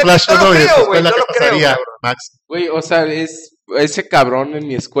 estuviera ese Flash No lo Thompson en creo, su güey, escuela, no ¿qué lo creo, pasaría, cabrón. Max? Güey, o sea, es ese cabrón en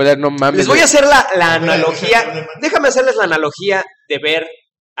mi escuela, no mames. Les voy a hacer la Ese analogía. es el problema. Déjame hacerles la analogía de ver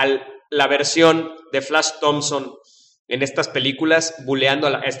la versión de Flash Thompson en estas películas buleando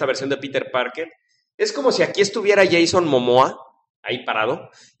a esta versión de Peter Parker. Es como si aquí estuviera Jason Momoa ahí parado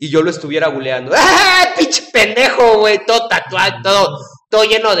y yo lo estuviera buleando. ¡Ah, pinche pendejo, güey! Todo tatuado, todo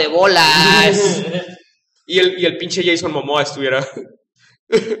lleno de bolas. y el pinche Jason Momoa estuviera...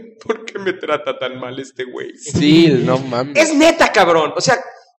 ¿Por qué me trata tan mal este güey? Sí, no mames. Es neta, cabrón. O sea,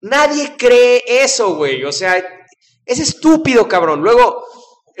 nadie cree eso, güey. O sea, es estúpido, cabrón. Luego,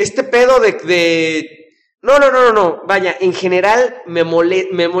 este pedo de... No. Vaya, en general me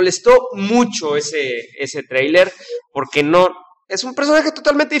molestó mucho ese tráiler porque no... Es un personaje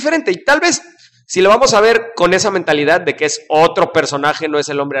totalmente diferente y tal vez si lo vamos a ver con esa mentalidad de que es otro personaje, no es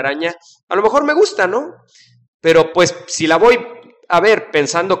el Hombre Araña, a lo mejor me gusta, ¿no? Pero pues si la voy a ver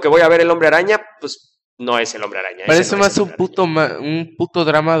pensando que voy a ver el Hombre Araña, pues no es el Hombre Araña. Parece ese no es más el un Hombre Araña. un puto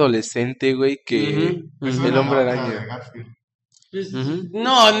drama adolescente, güey, que Es el una Hombre marca Araña. de Garfield.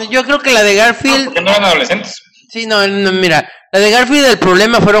 No, yo creo que la de Garfield... Porque no eran adolescentes. Sí, no, mira, la de Garfield el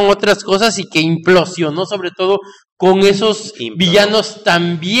problema fueron otras cosas y que implosionó sobre todo con esos villanos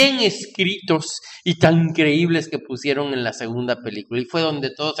tan bien escritos y tan creíbles que pusieron en la segunda película. Y fue donde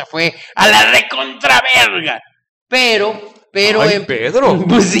todo se fue a la recontraverga. Pero... Ay, Pedro.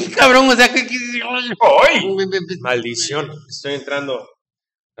 Pues sí, cabrón, o sea que... ¡Ay! Maldición. Estoy entrando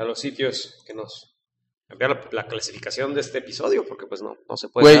a los sitios que nos... Cambiar la clasificación de este episodio, porque pues no se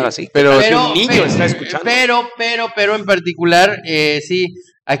puede Güey, dar así. pero Si un niño está escuchando. Pero en particular, sí,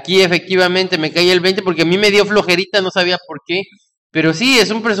 aquí efectivamente me cae el 20 porque a mí me dio flojerita, no sabía por qué. Pero sí, es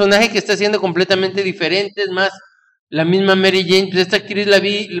un personaje que está siendo completamente diferente. Es más, la misma Mary Jane, pues esta actriz la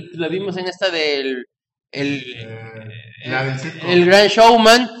vimos en esta del La del circo. el Gran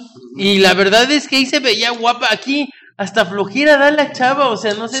Showman. Y la verdad es que ahí se veía guapa. Aquí hasta flojera da la chava, o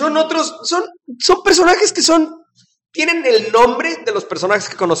sea, no sé. Son personajes que tienen el nombre de los personajes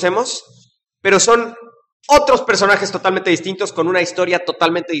que conocemos, pero son otros personajes totalmente distintos, con una historia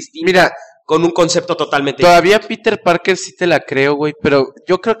totalmente distinta, Mira, con un concepto totalmente todavía Peter Parker sí te la creo, güey, pero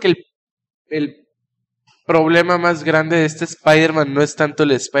yo creo que el problema más grande de este Spider-Man no es tanto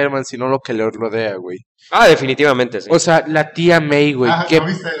el Spider-Man, sino lo que le rodea, güey. Ah, definitivamente, sí. O sea, la tía May, güey. Ah, qué ¿no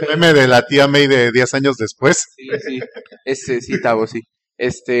viste el meme de la tía May de 10 años después? Sí, Tavo, sí.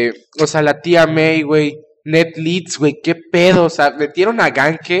 O sea, la tía May, güey. Ned Leeds, güey, qué pedo. O sea, metieron a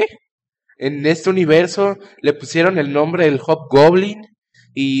Ganke en este universo, le pusieron el nombre del Hobgoblin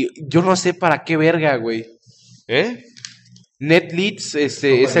y yo no sé para qué verga, güey. ¿Eh? Ned Leeds, es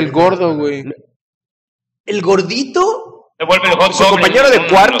el gordo, güey. ¿El gordito? Se vuelve el Hot ¿Su Goblin compañero en de uno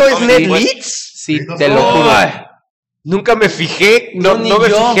cuarto los es cómics, Ned güey. Leeds? Sí, No, te lo juro. Nunca me fijé, No, no ni me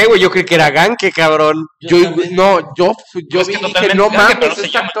yo. fijé, güey, yo creí que era Ganke, cabrón. Yo Es vi que y dije, totalmente no Ganke, pero mames, no se este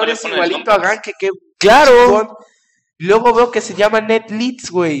llama, actor no le es ponen igualito a nombre. Ganke, qué Claro. chingón. Y luego veo que se llama Ned Leeds,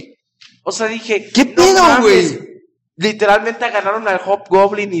 güey. O sea, dije, ¿Qué no pedo, mames. güey? Literalmente agarraron al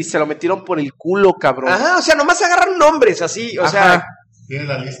Hobgoblin y se lo metieron por el culo, cabrón. Ajá, o sea, nomás agarran nombres así, o sea... Ajá. Tiene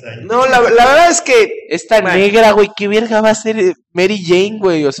la lista ahí. No, la verdad es que... Esta Bueno. negra, güey, qué verga va a ser Mary Jane,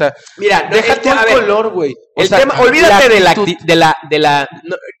 güey. O sea, Mira, déjate a el ver, color, güey. O el sea, tema, olvídate actitud.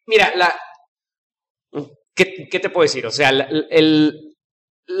 mira, ¿qué te puedo decir? O sea, el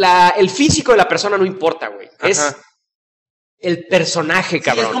físico de la persona no importa, güey. Es Ajá. el personaje, Sí,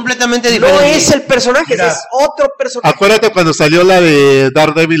 cabrón. es completamente No diferente. es el personaje, Mira, es otro personaje. Acuérdate cuando salió la de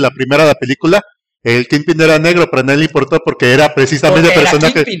Daredevil, la primera de la película, el Kingpin era negro, pero no le importó porque era precisamente el Porque era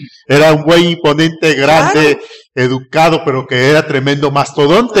personaje. Kingpin. Era un güey imponente, grande, educado, pero que era tremendo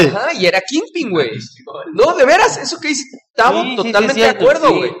mastodonte. Ajá, y era Kingpin, güey. No, de veras, eso que dice, estamos Sí, sí, totalmente sí, de cierto, acuerdo,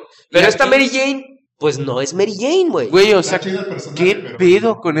 sí. güey. Y Pero aquí- esta Mary Jane, pues no es Mary Jane, güey. Güey, o sea, Está chido el personaje, ¿qué pero-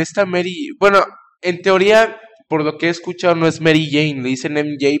 pedo con esta Mary? Bueno, en teoría, por lo que he escuchado, no es Mary Jane, le dicen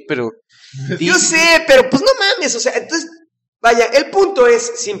MJ, pero... Yo sé, pero pues no mames, o sea, entonces, vaya, el punto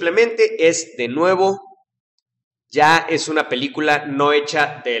es, simplemente es, de nuevo, ya es una película no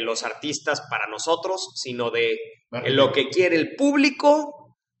hecha de los artistas para nosotros, sino de lo que quiere el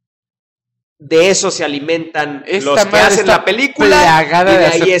público, de eso se alimentan Esta los que madre hacen está la película plagada y de de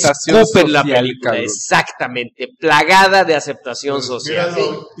ahí aceptación escupen la social, película. cabrón. Exactamente, plagada de aceptación Pues, social. mira,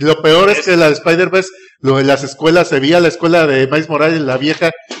 lo peor es que la de Spider-Verse, lo de las escuelas, se veía la escuela de Miles Morales, la vieja,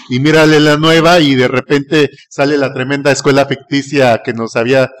 y mírale la nueva, y de repente sale la tremenda escuela ficticia que nos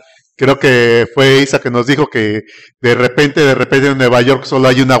había, creo que fue Isa que nos dijo que de repente en Nueva York solo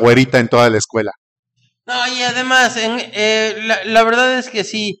hay una güerita en toda la escuela. No, y además, la verdad es que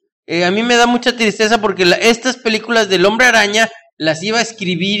sí, a mí me da mucha tristeza porque estas películas del Hombre Araña las iba a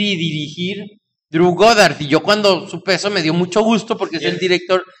escribir y dirigir Drew Goddard, y yo cuando supe eso me dio mucho gusto porque es el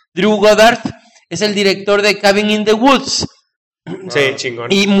director, Drew Goddard es el director de Cabin in the Woods, Sí,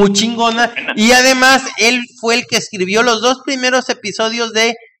 chingón. y muy chingona, y además él fue el que escribió los 2 primeros episodios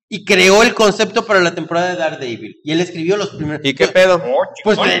y creó el concepto para la temporada de Daredevil, y él escribió los primeros. ¿Y qué pedo?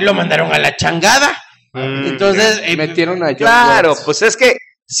 Pues lo mandaron a la changada. Entonces, Metieron a John Claro, Watts. pues es que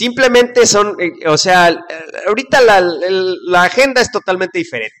simplemente son, o sea, ahorita la agenda es totalmente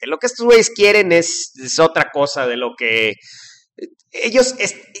diferente. Lo que estos güeyes quieren es otra cosa de lo que ellos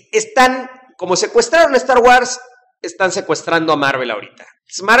están, como secuestraron a Star Wars, están secuestrando a Marvel ahorita.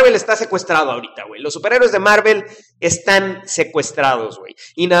 Marvel está secuestrado ahorita, güey. Los superhéroes de Marvel están secuestrados, güey.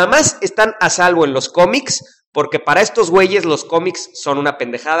 Y nada más están a salvo en los cómics, porque para estos güeyes los cómics son una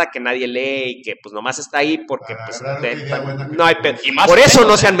pendejada que nadie lee y que pues nomás está ahí porque pues no hay por eso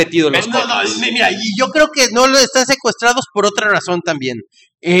no se han metido en los cómics. Mira, y yo creo que no están secuestrados por otra razón también.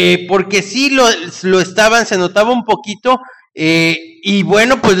 Porque sí lo estaban, se notaba un poquito, y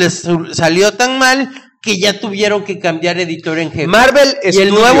bueno, pues les salió tan mal que ya tuvieron que cambiar editor en jefe. Marvel y el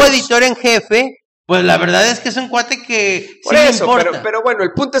nuevo editor en jefe, pues la verdad es que es un cuate que por sí eso, pero bueno,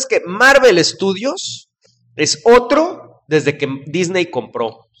 el punto es que Marvel Studios es otro desde que Disney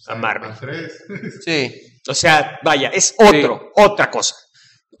compró a Marvel. Sí. O sea, vaya, es otra cosa.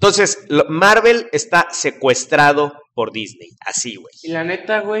 Entonces, Marvel está secuestrado por Disney, así, güey. Y la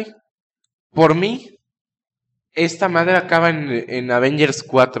neta, güey, por mí, esta madre acaba en Avengers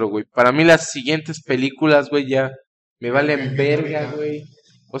 4, güey. Para mí las siguientes películas, güey, ya me valen verga, güey.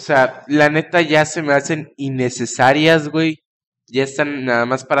 O sea, la neta ya se me hacen innecesarias, güey. Ya están nada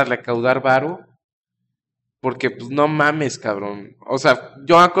más para recaudar varo. Porque, pues, no mames, cabrón. O sea,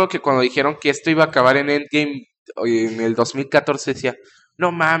 yo me acuerdo que cuando dijeron que esto iba a acabar en Endgame en el 2014, decía,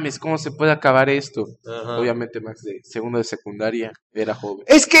 no mames, ¿cómo se puede acabar esto? Ajá. Obviamente Max de segundo de secundaria era joven.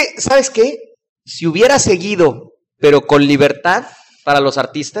 Es que, ¿sabes qué? Si hubiera seguido, pero con libertad para los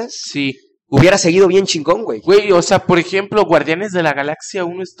artistas, Sí. hubiera seguido bien chingón, güey. Güey, o sea, por ejemplo, Guardianes de la Galaxia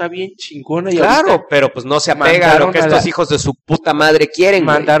 1 está bien chingona. Y Claro, ahorita pero pues no se apega a lo que estos hijos de su puta madre quieren,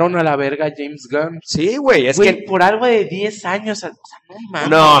 güey. mandaron a la verga a James Gunn. Sí, güey, es Güey, que... por algo de 10 años, o sea, no mames.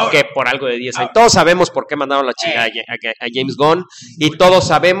 No, que por algo de 10 años. Todos sabemos por qué mandaron la chingada a James Gunn y todos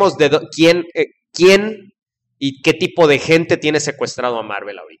sabemos de quién y qué tipo de gente tiene secuestrado a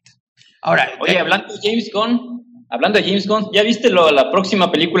Marvel ahorita. Ahora, Oye, hablando de James Gunn, ¿ya viste la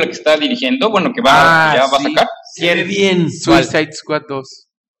próxima película que está dirigiendo? Bueno, que va a sí. sacar. se ve bien. Suicide Squad 2.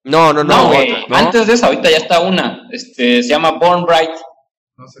 No, No, güey, otra, ¿no? antes de esa, ahorita ya está una. Se llama Born Bright.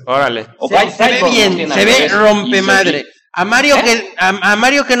 Órale. O Se Bright ve Side, no bien, tiene se nada que ve ver. rompe Y madre. A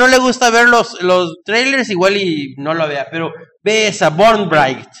Mario que no le gusta ver los trailers, igual y no lo vea, pero ve esa Born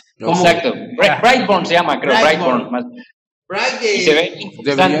Bright. Como- Exacto. Brightborn se llama, creo. Brightborn. Brightborn. Bright Y se ve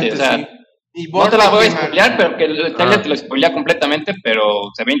interesante. brillante, O sea, sí. y no Born te la voy a rompe madre. spoilear, pero que el trailer te lo spoilea completamente, pero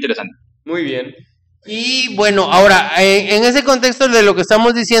se ve interesante. Muy bien. Y bueno, ahora, en ese contexto de lo que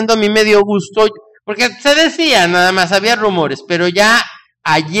estamos diciendo, a mí me dio gusto, porque se decía nada más, había rumores, pero ya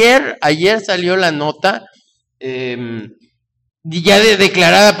ayer salió la nota, ya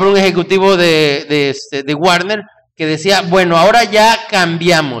declarada por un ejecutivo de Warner, que decía, bueno, ahora ya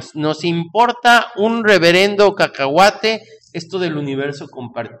cambiamos, nos importa un reverendo cacahuate esto del universo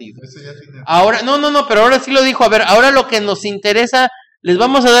compartido. Ahora, no, pero ahora sí lo dijo, a ver, ahora lo que nos interesa, les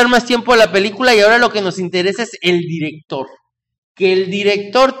vamos a dar más tiempo a la película y ahora lo que nos interesa es el director. Que el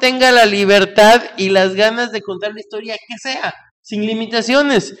director tenga la libertad y las ganas de contar la historia que sea, sin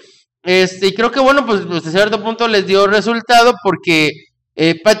limitaciones. Y creo que bueno, pues a cierto punto les dio resultado porque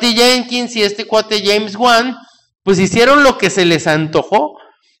Patty Jenkins y este cuate James Wan, pues hicieron lo que se les antojó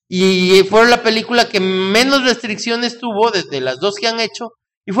y fueron la película que menos restricciones tuvo de las dos que han hecho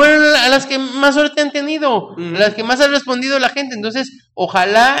y fueron a las que más suerte han tenido, las que más ha respondido la gente. Entonces,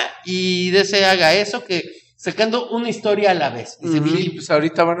 ojalá y DC haga eso, que sacando una historia a la vez. Y pues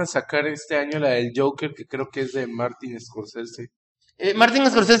ahorita van a sacar este año la del Joker, que creo que es de Martin Scorsese. Martin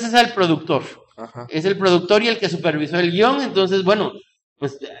Scorsese es el productor. Ajá. Es el productor y el que supervisó el guión. Entonces, bueno,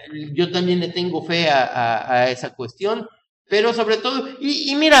 pues yo también le tengo fe a esa cuestión. Pero sobre todo,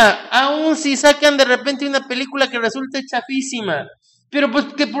 y mira, aún si sacan de repente una película que resulte chafísima, pero pues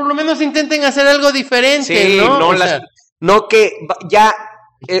que por lo menos intenten hacer algo diferente, Sí, ¿no? no, O sea, no que ya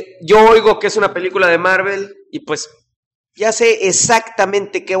yo oigo que es una película de Marvel y pues ya sé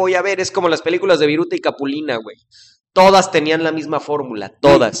exactamente qué voy a ver. Es como las películas de Viruta y Capulina, güey. Todas tenían la misma fórmula,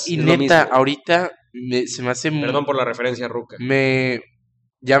 todas. Y es lo neta, mismo. ahorita se me hace... Perdón por la referencia, Ruca.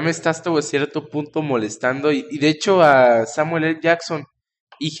 Ya me está hasta cierto punto molestando. Y de hecho a Samuel L. Jackson,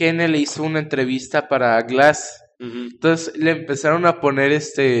 IGN le hizo una entrevista para Glass. Ujú. Entonces le empezaron a poner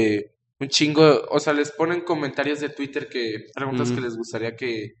un chingo, o sea, les ponen comentarios de Twitter preguntas que les gustaría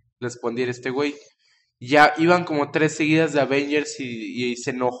que les respondiera este güey. Ya iban como 3 seguidas de Avengers y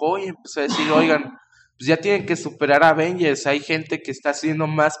se enojó y empezó a decir, oigan, pues ya tienen que superar a Avengers, hay gente que está haciendo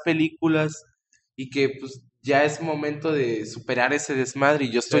más películas y que pues ya es momento de superar ese desmadre,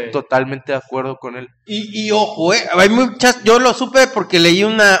 y yo estoy totalmente de acuerdo con él. y ojo, hay muchas, yo lo supe porque leí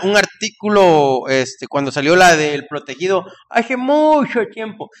un artículo cuando salió la del Protegido hace mucho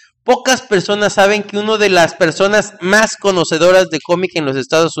tiempo. Pocas personas saben que una de las personas más conocedoras de cómic en los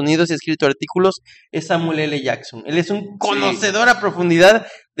Estados Unidos y ha escrito artículos es Samuel L. Jackson. Él es un conocedor a profundidad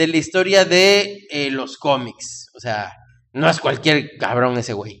de la historia de los cómics. O sea, no es cualquier cabrón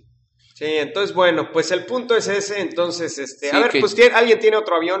ese güey. Sí, entonces bueno, pues el punto es ese. Entonces, Sí, a ver, que- pues alguien tiene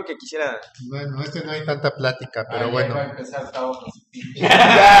otro avión que quisiera. Bueno, no hay tanta plática, pero bueno.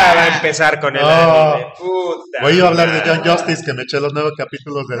 Ya va a empezar con el No. anime. Puta. Voy a hablar de John Justice, que me eché los 9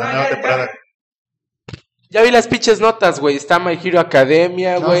 capítulos de la nueva temporada. Ya vi las pinches notas, güey. Está My Hero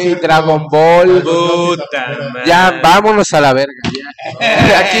Academia, No, güey. cierto. Dragon Ball. Puta madre. Ya, vámonos a la verga.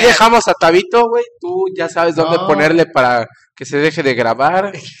 Ya. Aquí dejamos a Tabito, güey. Tú ya sabes dónde No. ponerle para que se deje de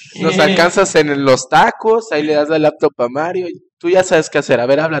grabar. Nos alcanzas en los tacos. Ahí le das la laptop a Mario. Tú ya sabes qué hacer. A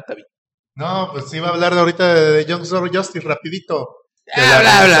ver, habla, Tabito. No, pues iba a hablar ahorita de John Justice rapidito. Que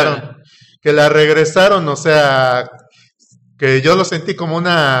Habla. Que la regresaron, o sea, que yo lo sentí como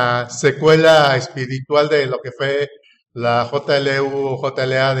una secuela espiritual de lo que fue la JLU,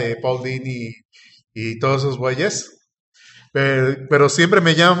 JLA de Paul Dini y todos esos güeyes. Pero siempre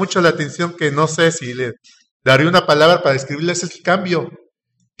me llama mucho la atención que no sé si le daría una palabra para describirles el cambio.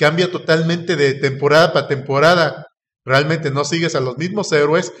 Cambia totalmente de temporada para temporada. Realmente no sigues a los mismos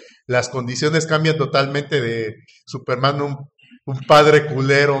héroes. Las condiciones cambian totalmente de Superman, un padre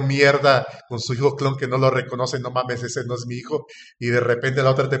culero, mierda, con su hijo clon que no lo reconoce, no mames, ese no es mi hijo. Y de repente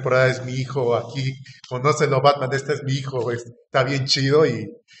la otra temporada es mi hijo, aquí, conócelo Batman, este es mi hijo, está bien chido. Y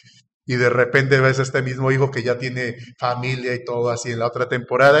de repente ves a este mismo hijo que ya tiene familia y todo así en la otra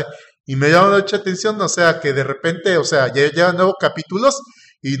temporada. Y me llama mucha atención, o sea, que de repente, o sea, ya llevan nuevos capítulos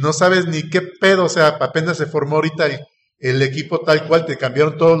y no sabes ni qué pedo, o sea, apenas se formó ahorita el equipo tal cual, te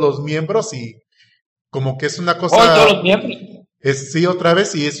cambiaron todos los miembros y como que es una cosa... Hoy todos los miembros. Sí, otra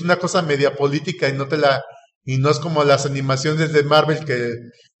vez, y es una cosa media política y no es como las animaciones de Marvel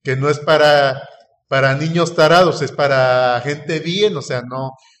que no es para niños tarados, es para gente bien, o sea,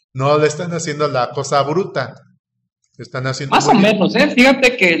 no le están haciendo la cosa bruta. Están haciendo Más o muy bien. menos, ¿eh?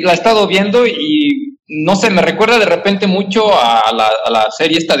 Fíjate que la he estado viendo y no sé, me recuerda de repente mucho a la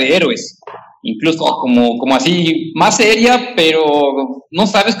serie esta de Héroes. Incluso como así, más seria, pero no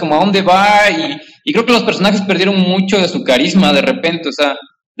sabes cómo a dónde va y creo que los personajes perdieron mucho de su carisma de repente, o sea,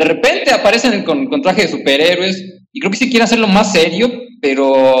 de repente aparecen con traje de superhéroes y creo que sí quieren hacerlo más serio,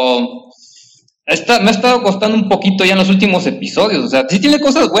 pero me ha estado costando un poquito ya en los últimos episodios, o sea, sí tiene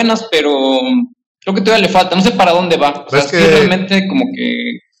cosas buenas, pero creo que todavía le falta, no sé para dónde va, o sea, Es sí que- realmente como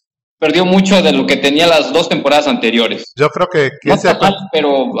que perdió mucho de lo que tenía las 2 temporadas anteriores. Yo creo que No se está mal,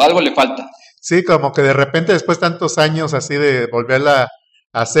 pero algo le falta. Sí, como que de repente después de tantos años así de volverla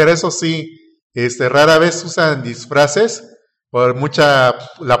a hacer, eso sí, rara vez usan disfraces, por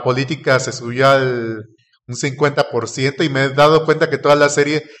la política se subió un 50% y me he dado cuenta que toda la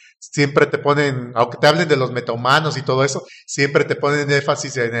serie siempre te ponen, aunque te hablen de los metahumanos y todo eso, siempre te ponen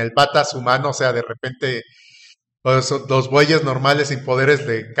énfasis en el batas humano, o sea, de repente los bueyes normales sin poderes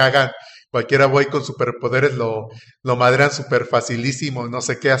le cagan. Cualquiera buey con superpoderes lo madrean súper facilísimo, no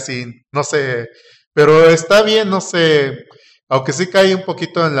sé qué así, no sé, pero está bien, no sé, aunque sí cae un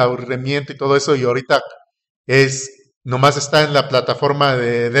poquito en el aburrimiento y todo eso, y ahorita nomás está en la plataforma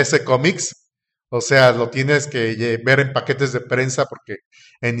de DC Comics, o sea, lo tienes que ver en paquetes de prensa porque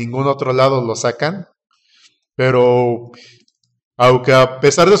en ningún otro lado lo sacan, pero aunque a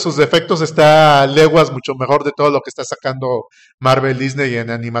pesar de sus defectos está a leguas mucho mejor de todo lo que está sacando Marvel, Disney en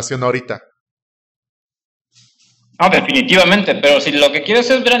animación ahorita. No, definitivamente, pero si lo que quieres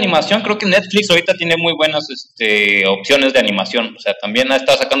es ver animación, creo que Netflix ahorita tiene muy buenas opciones de animación. O sea, también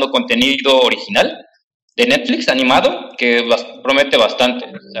está sacando contenido original de Netflix animado que promete bastante.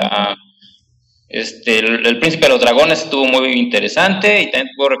 O sea, el Príncipe de los Dragones estuvo muy interesante, y también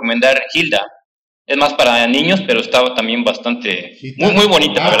te puedo recomendar Hilda. Es más para niños, pero estaba también bastante, muy, muy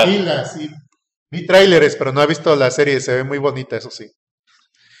bonita, la verdad. Hilda, sí. Vi tráileres, pero no he visto la serie, se ve muy bonita, eso sí.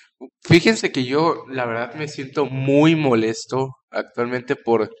 Fíjense que yo, la verdad, me siento muy molesto actualmente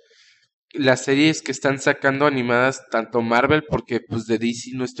por las series que están sacando animadas, tanto Marvel, porque pues de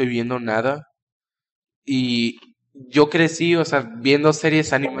DC no estoy viendo nada. Y yo crecí, o sea, viendo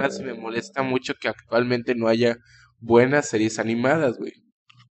series animadas, y me molesta mucho que actualmente no haya buenas series animadas, güey.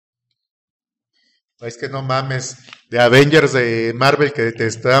 Es que no mames, de Avengers de Marvel que te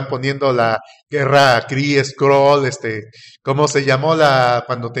estaban poniendo la guerra Kree, Skrull, ¿cómo se llamó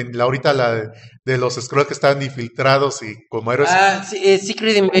ahorita de los Skrull que estaban infiltrados y como héroes? Sí,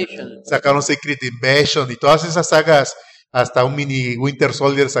 Secret Invasion. Sacaron Secret Invasion y todas esas sagas, hasta un mini Winter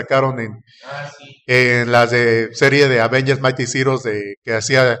Soldier sacaron en las de serie de Avengers Mighty Heroes que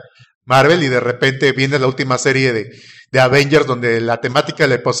hacía Marvel, y de repente viene la última serie de Avengers donde la temática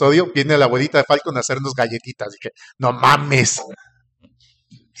del episodio viene la abuelita de Falcon a hacernos galletitas. Dije, no mames.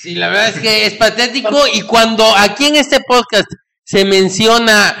 Sí, la verdad es que es patético, y cuando aquí en este podcast se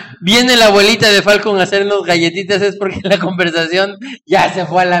menciona, viene la abuelita de Falcon a hacernos galletitas, es porque la conversación ya se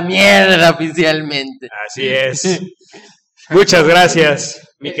fue a la mierda oficialmente. Así es. Muchas gracias,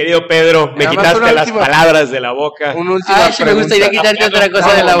 mi querido Pedro. Me Nada más quitaste una las última- palabras de la boca. Una última Sí, me gustaría quitarte otra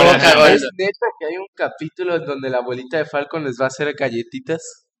cosa de la boca, ¿Es gordo. neta que hay un capítulo en donde la abuelita de Falcon les va a hacer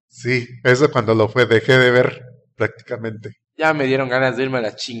galletitas? Sí, eso cuando dejé de ver prácticamente. Ya me dieron ganas de irme a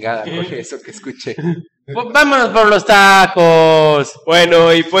la chingada con eso que escuché. Pues vámonos por los tacos.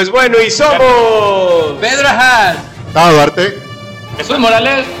 Bueno, y somos Pedro Ajaz. Tao Duarte. Jesús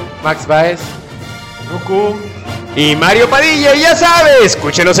Morales. Max Baez. Trucu y Mario Padilla. Y ya sabes,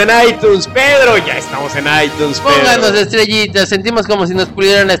 escúchenos en iTunes. Pedro, ya estamos en iTunes, Pedro. Pónganos estrellitas, sentimos como si nos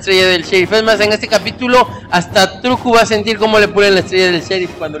pulieran la estrella del sheriff. Es más, en este capítulo hasta Trucu va a sentir cómo le pulen la estrella del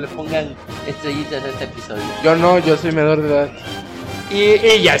sheriff cuando le pongan estrellitas a este episodio. Yo no, yo soy menor de edad.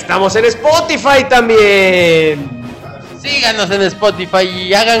 Y ya estamos en Spotify también. Síganos en Spotify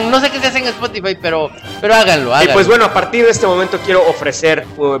y hagan, no sé qué se hace en Spotify, pero háganlo. Y pues bueno, a partir de este momento quiero ofrecer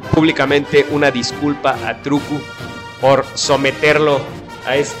públicamente una disculpa a Trucu por someterlo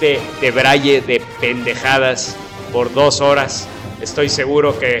a este debraye de pendejadas por 2 horas. Estoy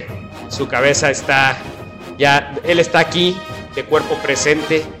seguro que su cabeza él está aquí de cuerpo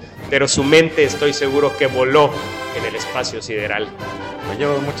presente, pero su mente estoy seguro que voló en el espacio sideral. Me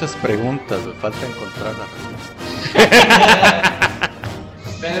llevo muchas preguntas, me falta encontrar la respuesta.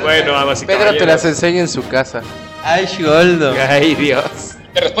 Bueno, damas y Pedro te caballeros. las enseña en su casa. Ay, Shigoldo. Ay, Dios.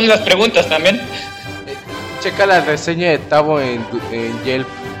 Te responde las preguntas también. Checa la reseña de Tavo en Yelp.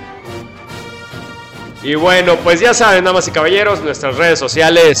 Y bueno, pues ya saben, damas y caballeros, nuestras redes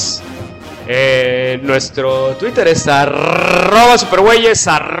sociales. Nuestro Twitter es @supergüeyes,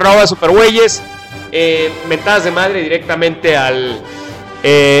 @supergüeyes. Mentadas de madre directamente al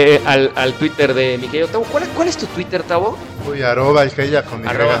Twitter de mi querido Tavo. ¿Cuál es tu Twitter, Tavo? Uy, arroba el Geya con Y.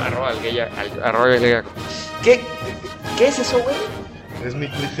 Arroba el Geya. ¿Qué es eso, güey? Es mi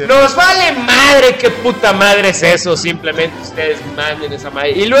Twitter. Nos vale madre, qué puta madre es eso. Simplemente ustedes manden esa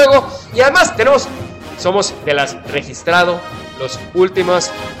madre. Y además somos de las registrado los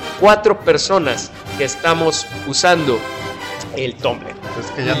últimas 4 personas que estamos usando el Tumblr. Es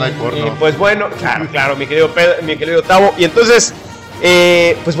que ya no hay porno. Y pues bueno, claro, mi querido Tavo. Y entonces,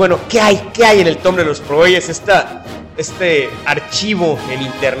 pues bueno, ¿qué hay en el Tumblr de los Proboyes? Este archivo en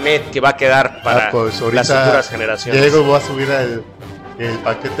internet que va a quedar para pues las futuras generaciones. Diego, voy a subir el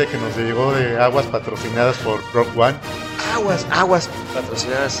paquete que nos llegó de aguas patrocinadas por Rock One. Aguas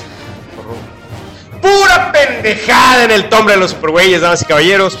patrocinadas por Rock One. Pura pendejada en el Tumblr de los Supergüeyes, damas y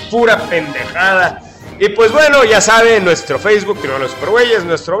caballeros. Pura pendejada. Y pues bueno, ya saben, nuestro Facebook, Tribunal de los Supergüeyes,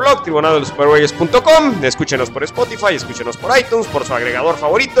 nuestro blog, tribunaldelosupergüeyes.com. Escúchenos por Spotify, escúchenos por iTunes, por su agregador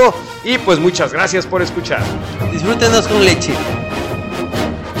favorito. Y pues muchas gracias por escuchar. Disfrútenos con leche.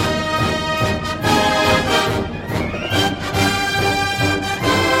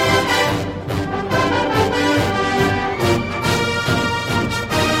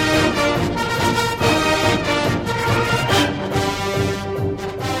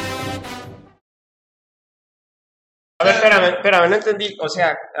 A ver, espérame, no entendí. O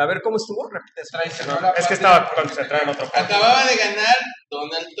sea, a ver cómo estuvo. Repite eso. Es que estaba concentrado en otro punto. Acababa de ganar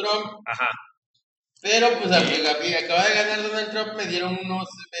Donald Trump. Ajá. Pero pues acaba de ganar Donald Trump, me dieron unos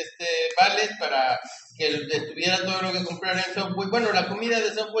vales para que estuviera todo lo que comprar en Subway. Bueno, la comida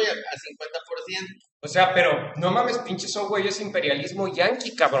de Subway a O sea, pero no mames, pinche son güeyes imperialismo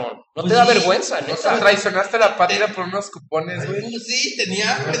yanqui, cabrón. No te da vergüenza, O sea, neta. traicionaste a la patria por unos cupones, güey. Pues sí,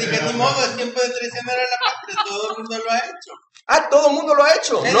 tenía hambre, dije, ni modo, es tiempo de traicionar a la patria, todo el mundo lo ha hecho. Ah, todo el mundo lo ha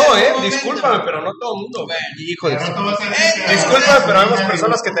hecho. En No, algún momento. discúlpame, pero no todo el mundo. Bueno, Hijo de su... Discúlpame, pero vemos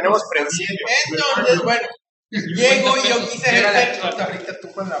personas que tenemos principios. entonces, bueno, llego y yo quise ejercer... ahorita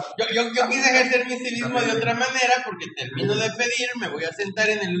tú con la... Yo quise ejercer mi civismo de otra manera porque termino de pedir, me voy a sentar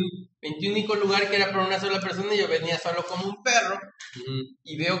en el 21 lugar que era para una sola persona y yo venía solo como un perro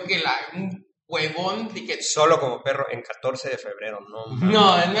y veo que un huevón dije, Solo como perro en 14 de febrero, no.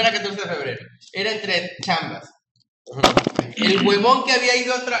 no era 14 de febrero, era entre chambas. El huevón que había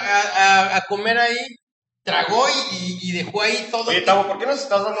ido a comer ahí tragó y dejó ahí todo. Oye, Tavo, ¿por qué nos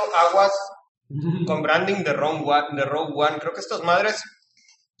estás dando aguas con branding de Rogue One? Creo que estas madres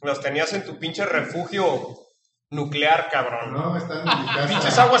los tenías en tu pinche refugio nuclear, cabrón. No, están en mi casa.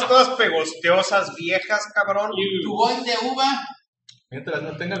 Pinches aguas todas pegosteosas, viejas, cabrón. Tubón de uva, Mientras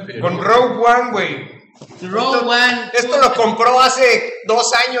no tengan Con Rogue One, güey. Rogue One. Esto lo compró hace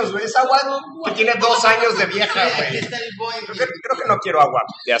 2 años, güey. Es agua que tiene 2 años de vieja, Aquí güey. está el Boeing. Creo que no quiero agua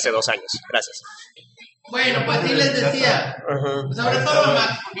de hace 2 años. Gracias. Bueno, pues sí les decía. Ajá. Sobre todo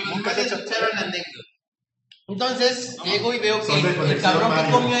Max, porque nunca se escucharon la anécdota. Entonces, llego y veo que Son de el colección cabrón que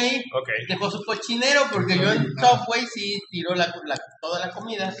Mario. comió ahí Ok. dejó su cochinero, porque yo en Subway sí tiró toda la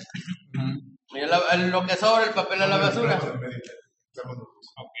comida. Y lo que sobra, el papel a la basura.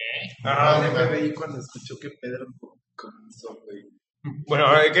 Ajá. El FBI cuando escuchó que Pedro comenzó, güey. Bueno,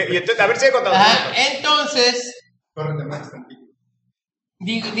 y entonces, a ver si he contado. Entonces, Córrete, Max, tranquilo.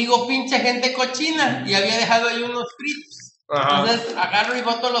 digo, pinche gente cochina, y había dejado ahí unos fritos. Ajá. Entonces, agarro y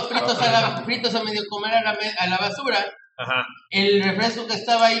boto los fritos a medio comer a la basura. Ajá. El refresco que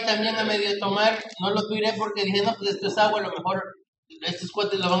estaba ahí también a medio tomar, no lo tiré porque dije, no, pues esto es agua, a lo mejor estos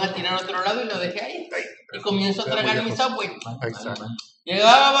cuates lo van a tirar a otro lado y lo dejé ahí. Y comienzo a tragar mi Subway. Ahí está.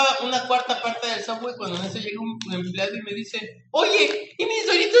 Llegaba una cuarta parte del Subway cuando en eso llega un empleado y me dice, oye, ¿y mis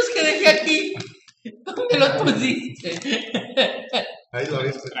doritos que dejé aquí? ¿Dónde los pusiste? Ahí lo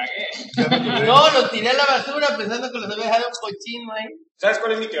viste. No, los tiré a la basura pensando que los había dejado un cochino ahí. ¿Sabes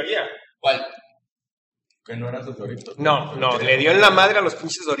cuál es mi teoría? ¿Cuál? Que no eran sus doritos. No, le dio en la madre a los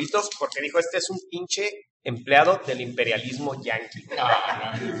pinches doritos porque dijo, este es un pinche empleado del imperialismo yanqui.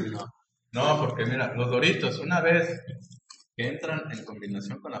 No, porque mira, los doritos, una vez que entran en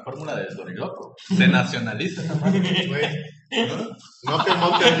combinación con la fórmula del doriloco, se nacionaliza esa madre. Güey. No que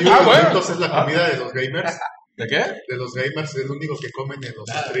Mountain Dew, bueno. entonces es la comida de los gamers. ¿De qué? De los gamers es el único que comen en los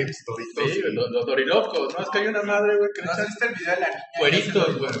streams, Doritos. Sí, los dorilocos. No, es que hay una madre, güey, que ¿No no has visto el video de la niña?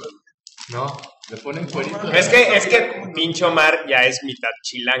 cueritos, güey. No. Le ponen cueritos. Es que pinche Omar ya es mitad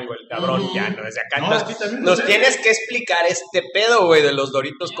chilango el cabrón, ya no desde acá. No, Entonces, aquí también nos lo sé. tienes que explicar este pedo, güey, de los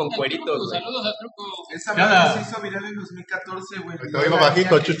doritos con cueritos, güey. Saludos a Trucu. Esa Cada- madre se hizo viral en 2014, güey. Te oigo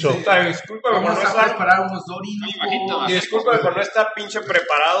bajito, Chucho. Puta, discúlpame por Vamos no a estar, preparar unos doritos. y discúlpame por no estar pinche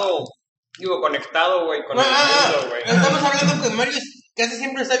preparado, digo, conectado, güey, con el mundo, güey. Estamos hablando que Mario casi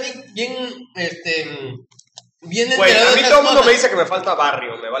siempre está bien Güey, enterado a de mí esas todo el mundo cosas. me dice que me falta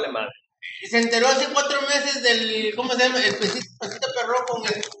barrio, me vale madre. Se enteró hace 4 meses del, ¿cómo se llama? El pesito perro con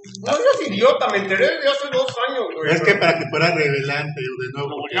el... No seas idiota, me enteré de hace 2 años, güey. Es que para que fuera revelante de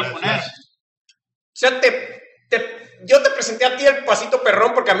nuevo. O sea, yo te presenté a ti el pasito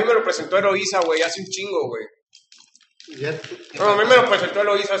perrón porque a mí me lo presentó Eloísa, güey, hace un chingo, güey. No, a mí me lo presentó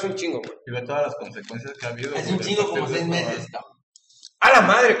Eloísa hace un chingo, güey. Y ve todas las consecuencias que ha habido. Hace un güey, chingo a partir como de 6 esto, meses, cabrón. A la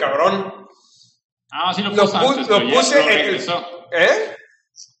madre, cabrón. Ah, sí lo Lo puse antes, puse pero ya lo en el... regresó. ¿Eh?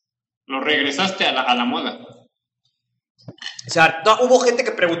 Lo regresaste a la moda. O sea, no, hubo gente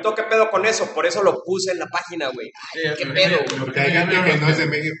que preguntó qué pedo con eso, por eso lo puse en la página, güey. Sí, ¿Qué me- pedo, me- güey? Porque hay gente que no es de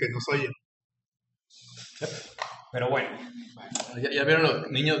México que nos oye. Pero bueno. Ya vieron los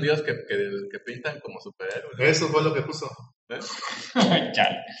niños Dios que pintan como superhéroes. Eso fue lo que puso. ¿Eh?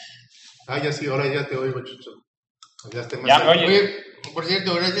 Chale. Ah, ya sí, ahora ya te oigo, Chucho. Ya esté más. Ya, oye, Oye, por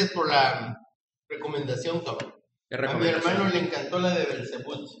cierto, gracias por la recomendación, cabrón. ¿Qué A mi recomendación? hermano le encantó la de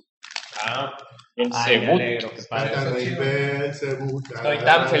Belzebut. Ah, el ay, me cebut. alegro, qué padre. Cantan Eso y sí. Belzebú, Estoy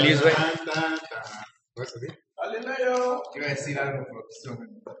tan feliz, güey. ¿No es así? ¡Dale, Enero! Iba a decir algo, pero pues no me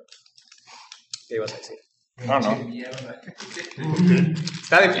 ¿Qué ibas a decir? No, no. mierda.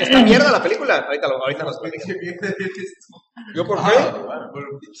 ¿Está mierda la película? Ahorita nos platicas. Qué mierda eres tú. ¿Yo por qué? Por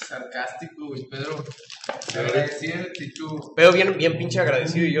un pinche sarcástico, güey, Pedro. Agradecierte y tú. Pero bien pinche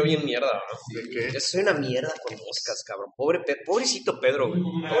agradecido y yo bien mierda, ¿no? ¿De qué? Yo soy una mierda con moscas, cabrón. Pobrecito Pedro, güey.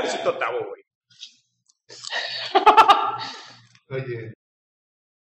 Pobrecito Tavo, güey. Oye,